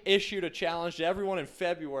I issued a challenge to everyone in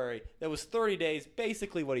February that was 30 days,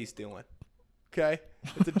 basically what he's doing. Okay?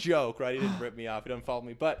 It's a joke, right? He didn't rip me off. He doesn't follow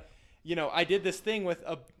me. But, I did this thing with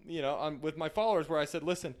with my followers where I said,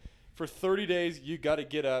 listen, for 30 days, you got to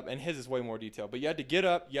get up, and his is way more detailed, but you had to get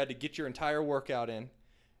up, you had to get your entire workout in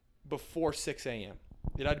before 6 a.m.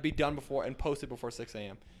 It had to be done before and posted before 6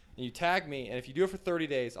 a.m. And you tag me, and if you do it for 30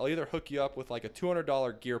 days, I'll either hook you up with a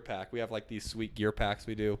 $200 gear pack. We have these sweet gear packs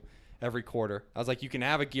we do every quarter. I was like, you can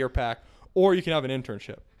have a gear pack, or you can have an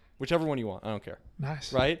internship. whichever one you want. I don't care.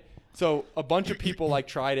 Nice. Right? So a bunch of people like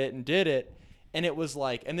tried it and did it, and it was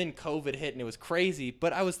like, and then COVID hit and it was crazy.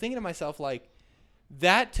 But I was thinking to myself, like,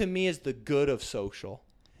 that to me is the good of social.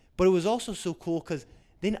 But it was also so cool because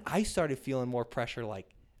then I started feeling more pressure. Like,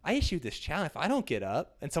 I issued this challenge. If I don't get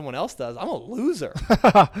up and someone else does, I'm a loser,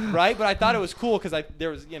 right? But I thought it was cool because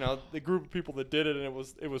there was, you know, the group of people that did it, and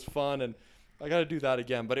it was fun, and I got to do that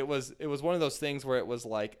again. But it was one of those things where it was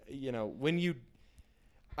like, you know,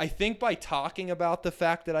 I think by talking about the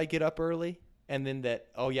fact that I get up early and then that,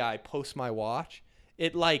 oh yeah, I post my watch,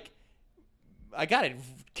 it like, I got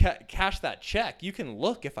to cash that check. You can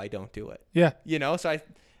look if I don't do it. Yeah. You know, so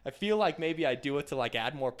I feel like maybe I do it to like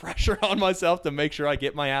add more pressure on myself to make sure I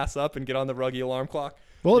get my ass up and get on the Ruggie alarm clock.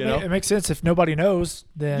 Well, it makes sense if nobody knows,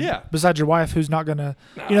 then Yeah. besides your wife, who's not going to,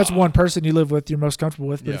 you know, it's one person you live with, you're most comfortable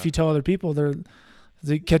with. But if Yeah. you tell other people,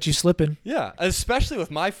 they catch you slipping. Yeah, especially with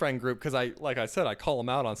my friend group because like I said, I call them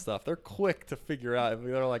out on stuff. They're quick to figure out.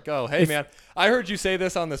 They're like, "Oh, hey man, I heard you say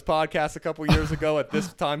this on this podcast a couple years ago at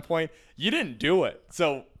this time point. You didn't do it,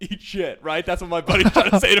 so eat shit." Right? That's what my buddy's trying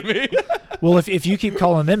to say to me. Well, if you keep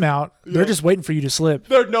calling them out, they're just waiting for you to slip.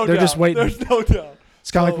 They're just waiting. There's no doubt. It's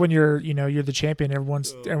kind of like when you're the champion.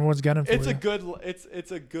 Everyone's gunning for It's you.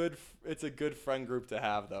 a good friend group to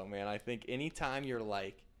have though, man. I think anytime you're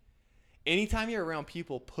around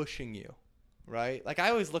people pushing you, right? Like I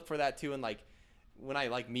always look for that too, and like when I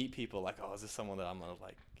like meet people, like, oh, is this someone that I'm gonna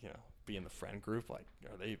like, you know, be in the friend group? Like,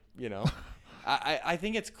 are they, you know? I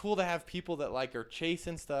think it's cool to have people that like are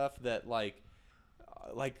chasing stuff that like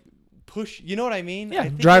push. You know what I mean? Yeah, I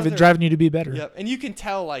think driving you to be better. Yeah, and you can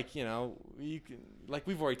tell, like, you know, like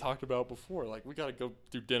we've already talked about before, like we gotta go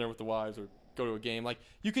do dinner with the wives or go to a game. Like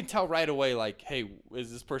you can tell right away, like, hey,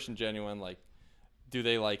 is this person genuine? Like, do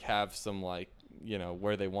they like have some like, you know,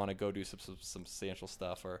 where they want to go do some substantial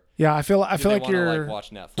stuff, or Yeah, I feel like like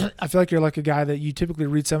watch Netflix. I feel like you're like a guy that you typically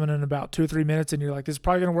read someone in about 2 or 3 minutes, and you're like, this is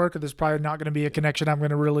probably gonna work, or this is probably not gonna be a connection I'm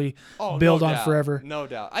gonna really build no on doubt, forever. No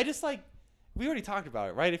doubt. I just like, we already talked about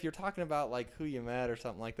it, right? If you're talking about like who you met or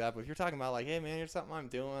something like that, but if you're talking about like, hey man, here's something I'm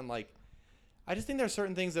doing, like, I just think there's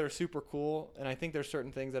certain things that are super cool, and I think there's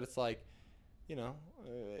certain things that it's like, you know,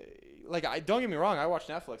 like don't get me wrong, I watch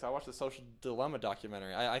Netflix, I watch the Social Dilemma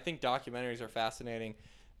documentary. I think documentaries are fascinating,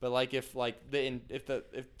 but like if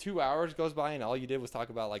 2 hours goes by and all you did was talk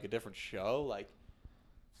about like a different show, like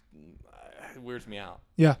it weirds me out.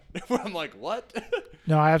 Yeah. I'm like, what?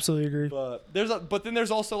 No, I absolutely agree. But then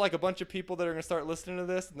there's also like a bunch of people that are gonna start listening to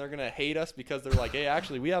this and they're gonna hate us because they're like, hey,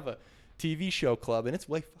 actually we have a TV show club and it's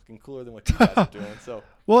way fucking cooler than what you guys are doing. So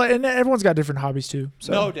Well, and everyone's got different hobbies too.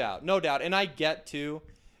 So. no doubt. And I get to,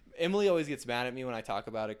 Emily always gets mad at me when I talk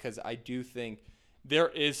about it because I do think there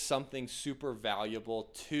is something super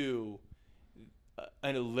valuable to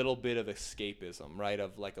a little bit of escapism, right?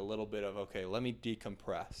 Of like a little bit of, okay, let me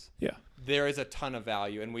decompress. Yeah. There is a ton of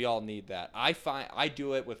value, and we all need that. I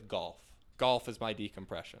do it with golf. Golf is my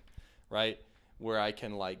decompression, right? Where I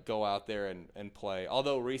can like go out there and play.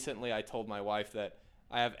 Although recently I told my wife that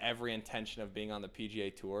I have every intention of being on the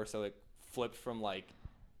PGA Tour, so it flipped from like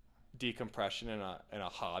decompression and a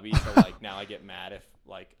hobby to like now I get mad if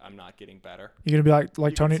like I'm not getting better. You're gonna be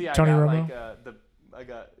like Tony Romo. I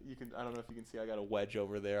don't know if you can see, I got a wedge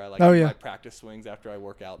over there. I like my practice swings after I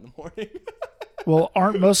work out in the morning. Well,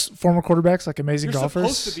 aren't most former quarterbacks like amazing You're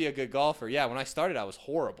golfers? supposed to be a good golfer. Yeah, when I started, I was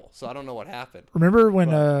horrible, so I don't know what happened. Remember when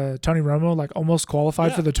Tony Romo like almost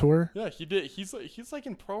qualified for the tour? Yeah, he did. He's like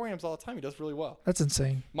in programs all the time. He does really well. That's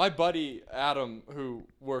insane. My buddy Adam, who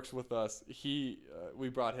works with us, we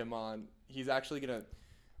brought him on. He's actually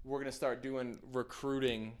we're gonna start doing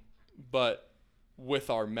recruiting, but with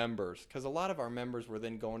our members, because a lot of our members were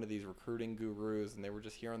then going to these recruiting gurus and they were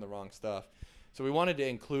just hearing the wrong stuff. So we wanted to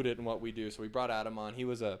include it in what we do. So we brought Adam on. He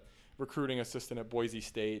was a recruiting assistant at Boise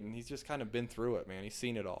State, and he's just kind of been through it, man. He's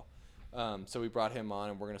seen it all. So we brought him on,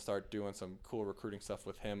 and we're going to start doing some cool recruiting stuff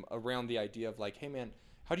with him around the idea of like, hey, man,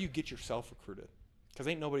 how do you get yourself recruited? Because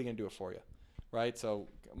ain't nobody going to do it for you, right? So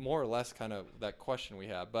more or less kind of that question we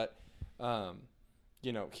have. But,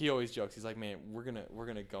 you know, he always jokes. He's like, man, we're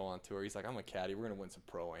gonna go on tour. He's like, I'm a caddy. We're going to win some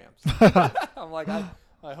pro-ams. I'm like,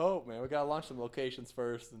 I hope, man. We got to launch some locations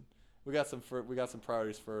first, and we got some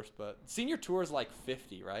priorities first, but senior tour is like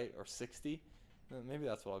 50, right? Or 60. Maybe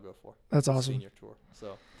that's what I'll go for. That's awesome. Senior tour.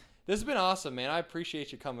 So this has been awesome, man. I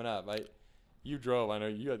appreciate you coming up. You drove. I know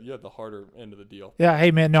you had the harder end of the deal. Yeah. Hey,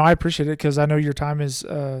 man. No, I appreciate it because I know your time is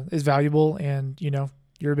valuable, and you know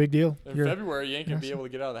you're a big deal. In February, you ain't gonna be able to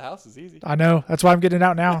get out of the house as easy. I know. That's why I'm getting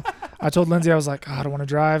out now. I told Lindsay, I was like, I don't want to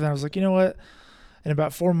drive, and I was like, you know what? in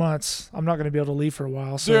about 4 months, I'm not going to be able to leave for a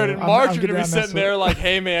while. So Dude, in March, you're getting going to be down sitting that there like,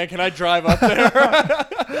 hey, man, can I drive up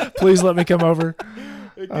there? Please let me come over.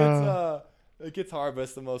 It gets hard, but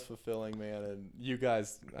it's the most fulfilling, man. And you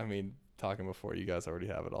guys, I mean, talking before, you guys already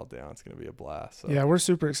have it all down. It's going to be a blast. So. Yeah, we're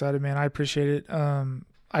super excited, man. I appreciate it. I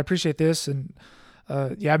appreciate this. And,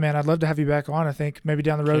 yeah, man, I'd love to have you back on. I think maybe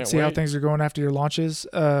down the road, Can't see how wait. things are going after your launches.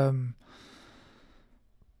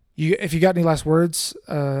 If you got any last words,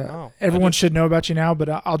 everyone should know about you now, but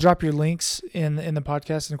I'll drop your links in the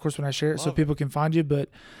podcast, and of course when I share it, so Love people can find you. But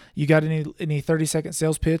you got any 30-second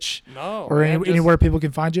sales pitch No. or man, just- anywhere people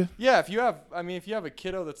can find you? Yeah, if you have a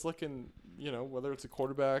kiddo that's looking, whether it's a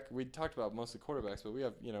quarterback, we talked about mostly quarterbacks, but we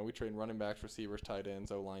have, we train running backs, receivers, tight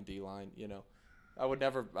ends, O-line, D-line, I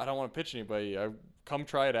don't want to pitch anybody. Come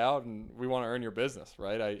try it out, and we want to earn your business,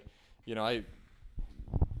 right?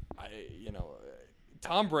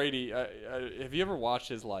 Tom Brady, have you ever watched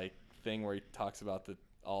his thing where he talks about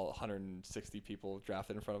all 160 people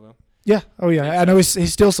drafted in front of him? Yeah. Oh yeah. I know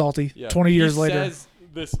he's still salty. Yeah. 20 years later. He says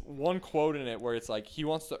this one quote in it where it's like he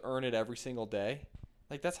wants to earn it every single day.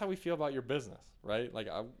 Like that's how we feel about your business, right? Like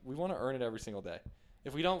we want to earn it every single day.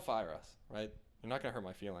 If we don't, fire us, right? You're not gonna hurt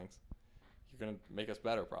my feelings. You're gonna make us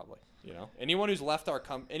better, probably. Anyone who's left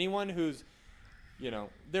anyone who's,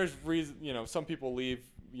 there's reason. Some people leave,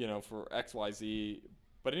 for X, Y, Z.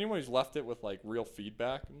 But anyone who's left it with real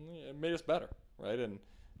feedback, it made us better, right? And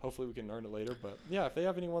hopefully we can earn it later. But yeah, if they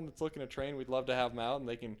have anyone that's looking to train, we'd love to have them out, and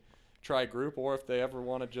they can try a group, or if they ever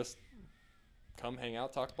want to just come hang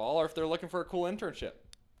out, talk ball, or if they're looking for a cool internship,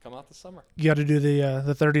 come out this summer. You got to do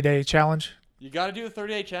the 30-day challenge. You got to do the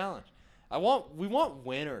 30-day challenge. We want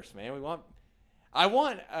winners, man. I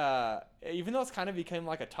want even though it's kind of become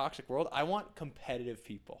like a toxic world, I want competitive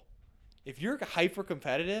people. If you're hyper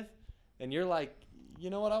competitive and you're like, you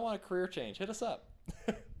know what, I want a career change, hit us up.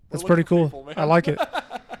 That's pretty cool. People, man. I like it.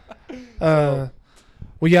 Well,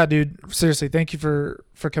 yeah, dude, seriously, thank you for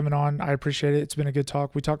coming on. I appreciate it. It's been a good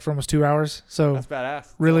talk. We talked for almost 2 hours, so That's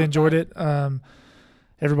badass. really enjoyed it.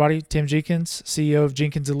 Everybody, Tim Jenkins, CEO of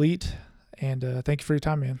Jenkins Elite, and thank you for your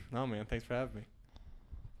time, man. No, man, thanks for having me.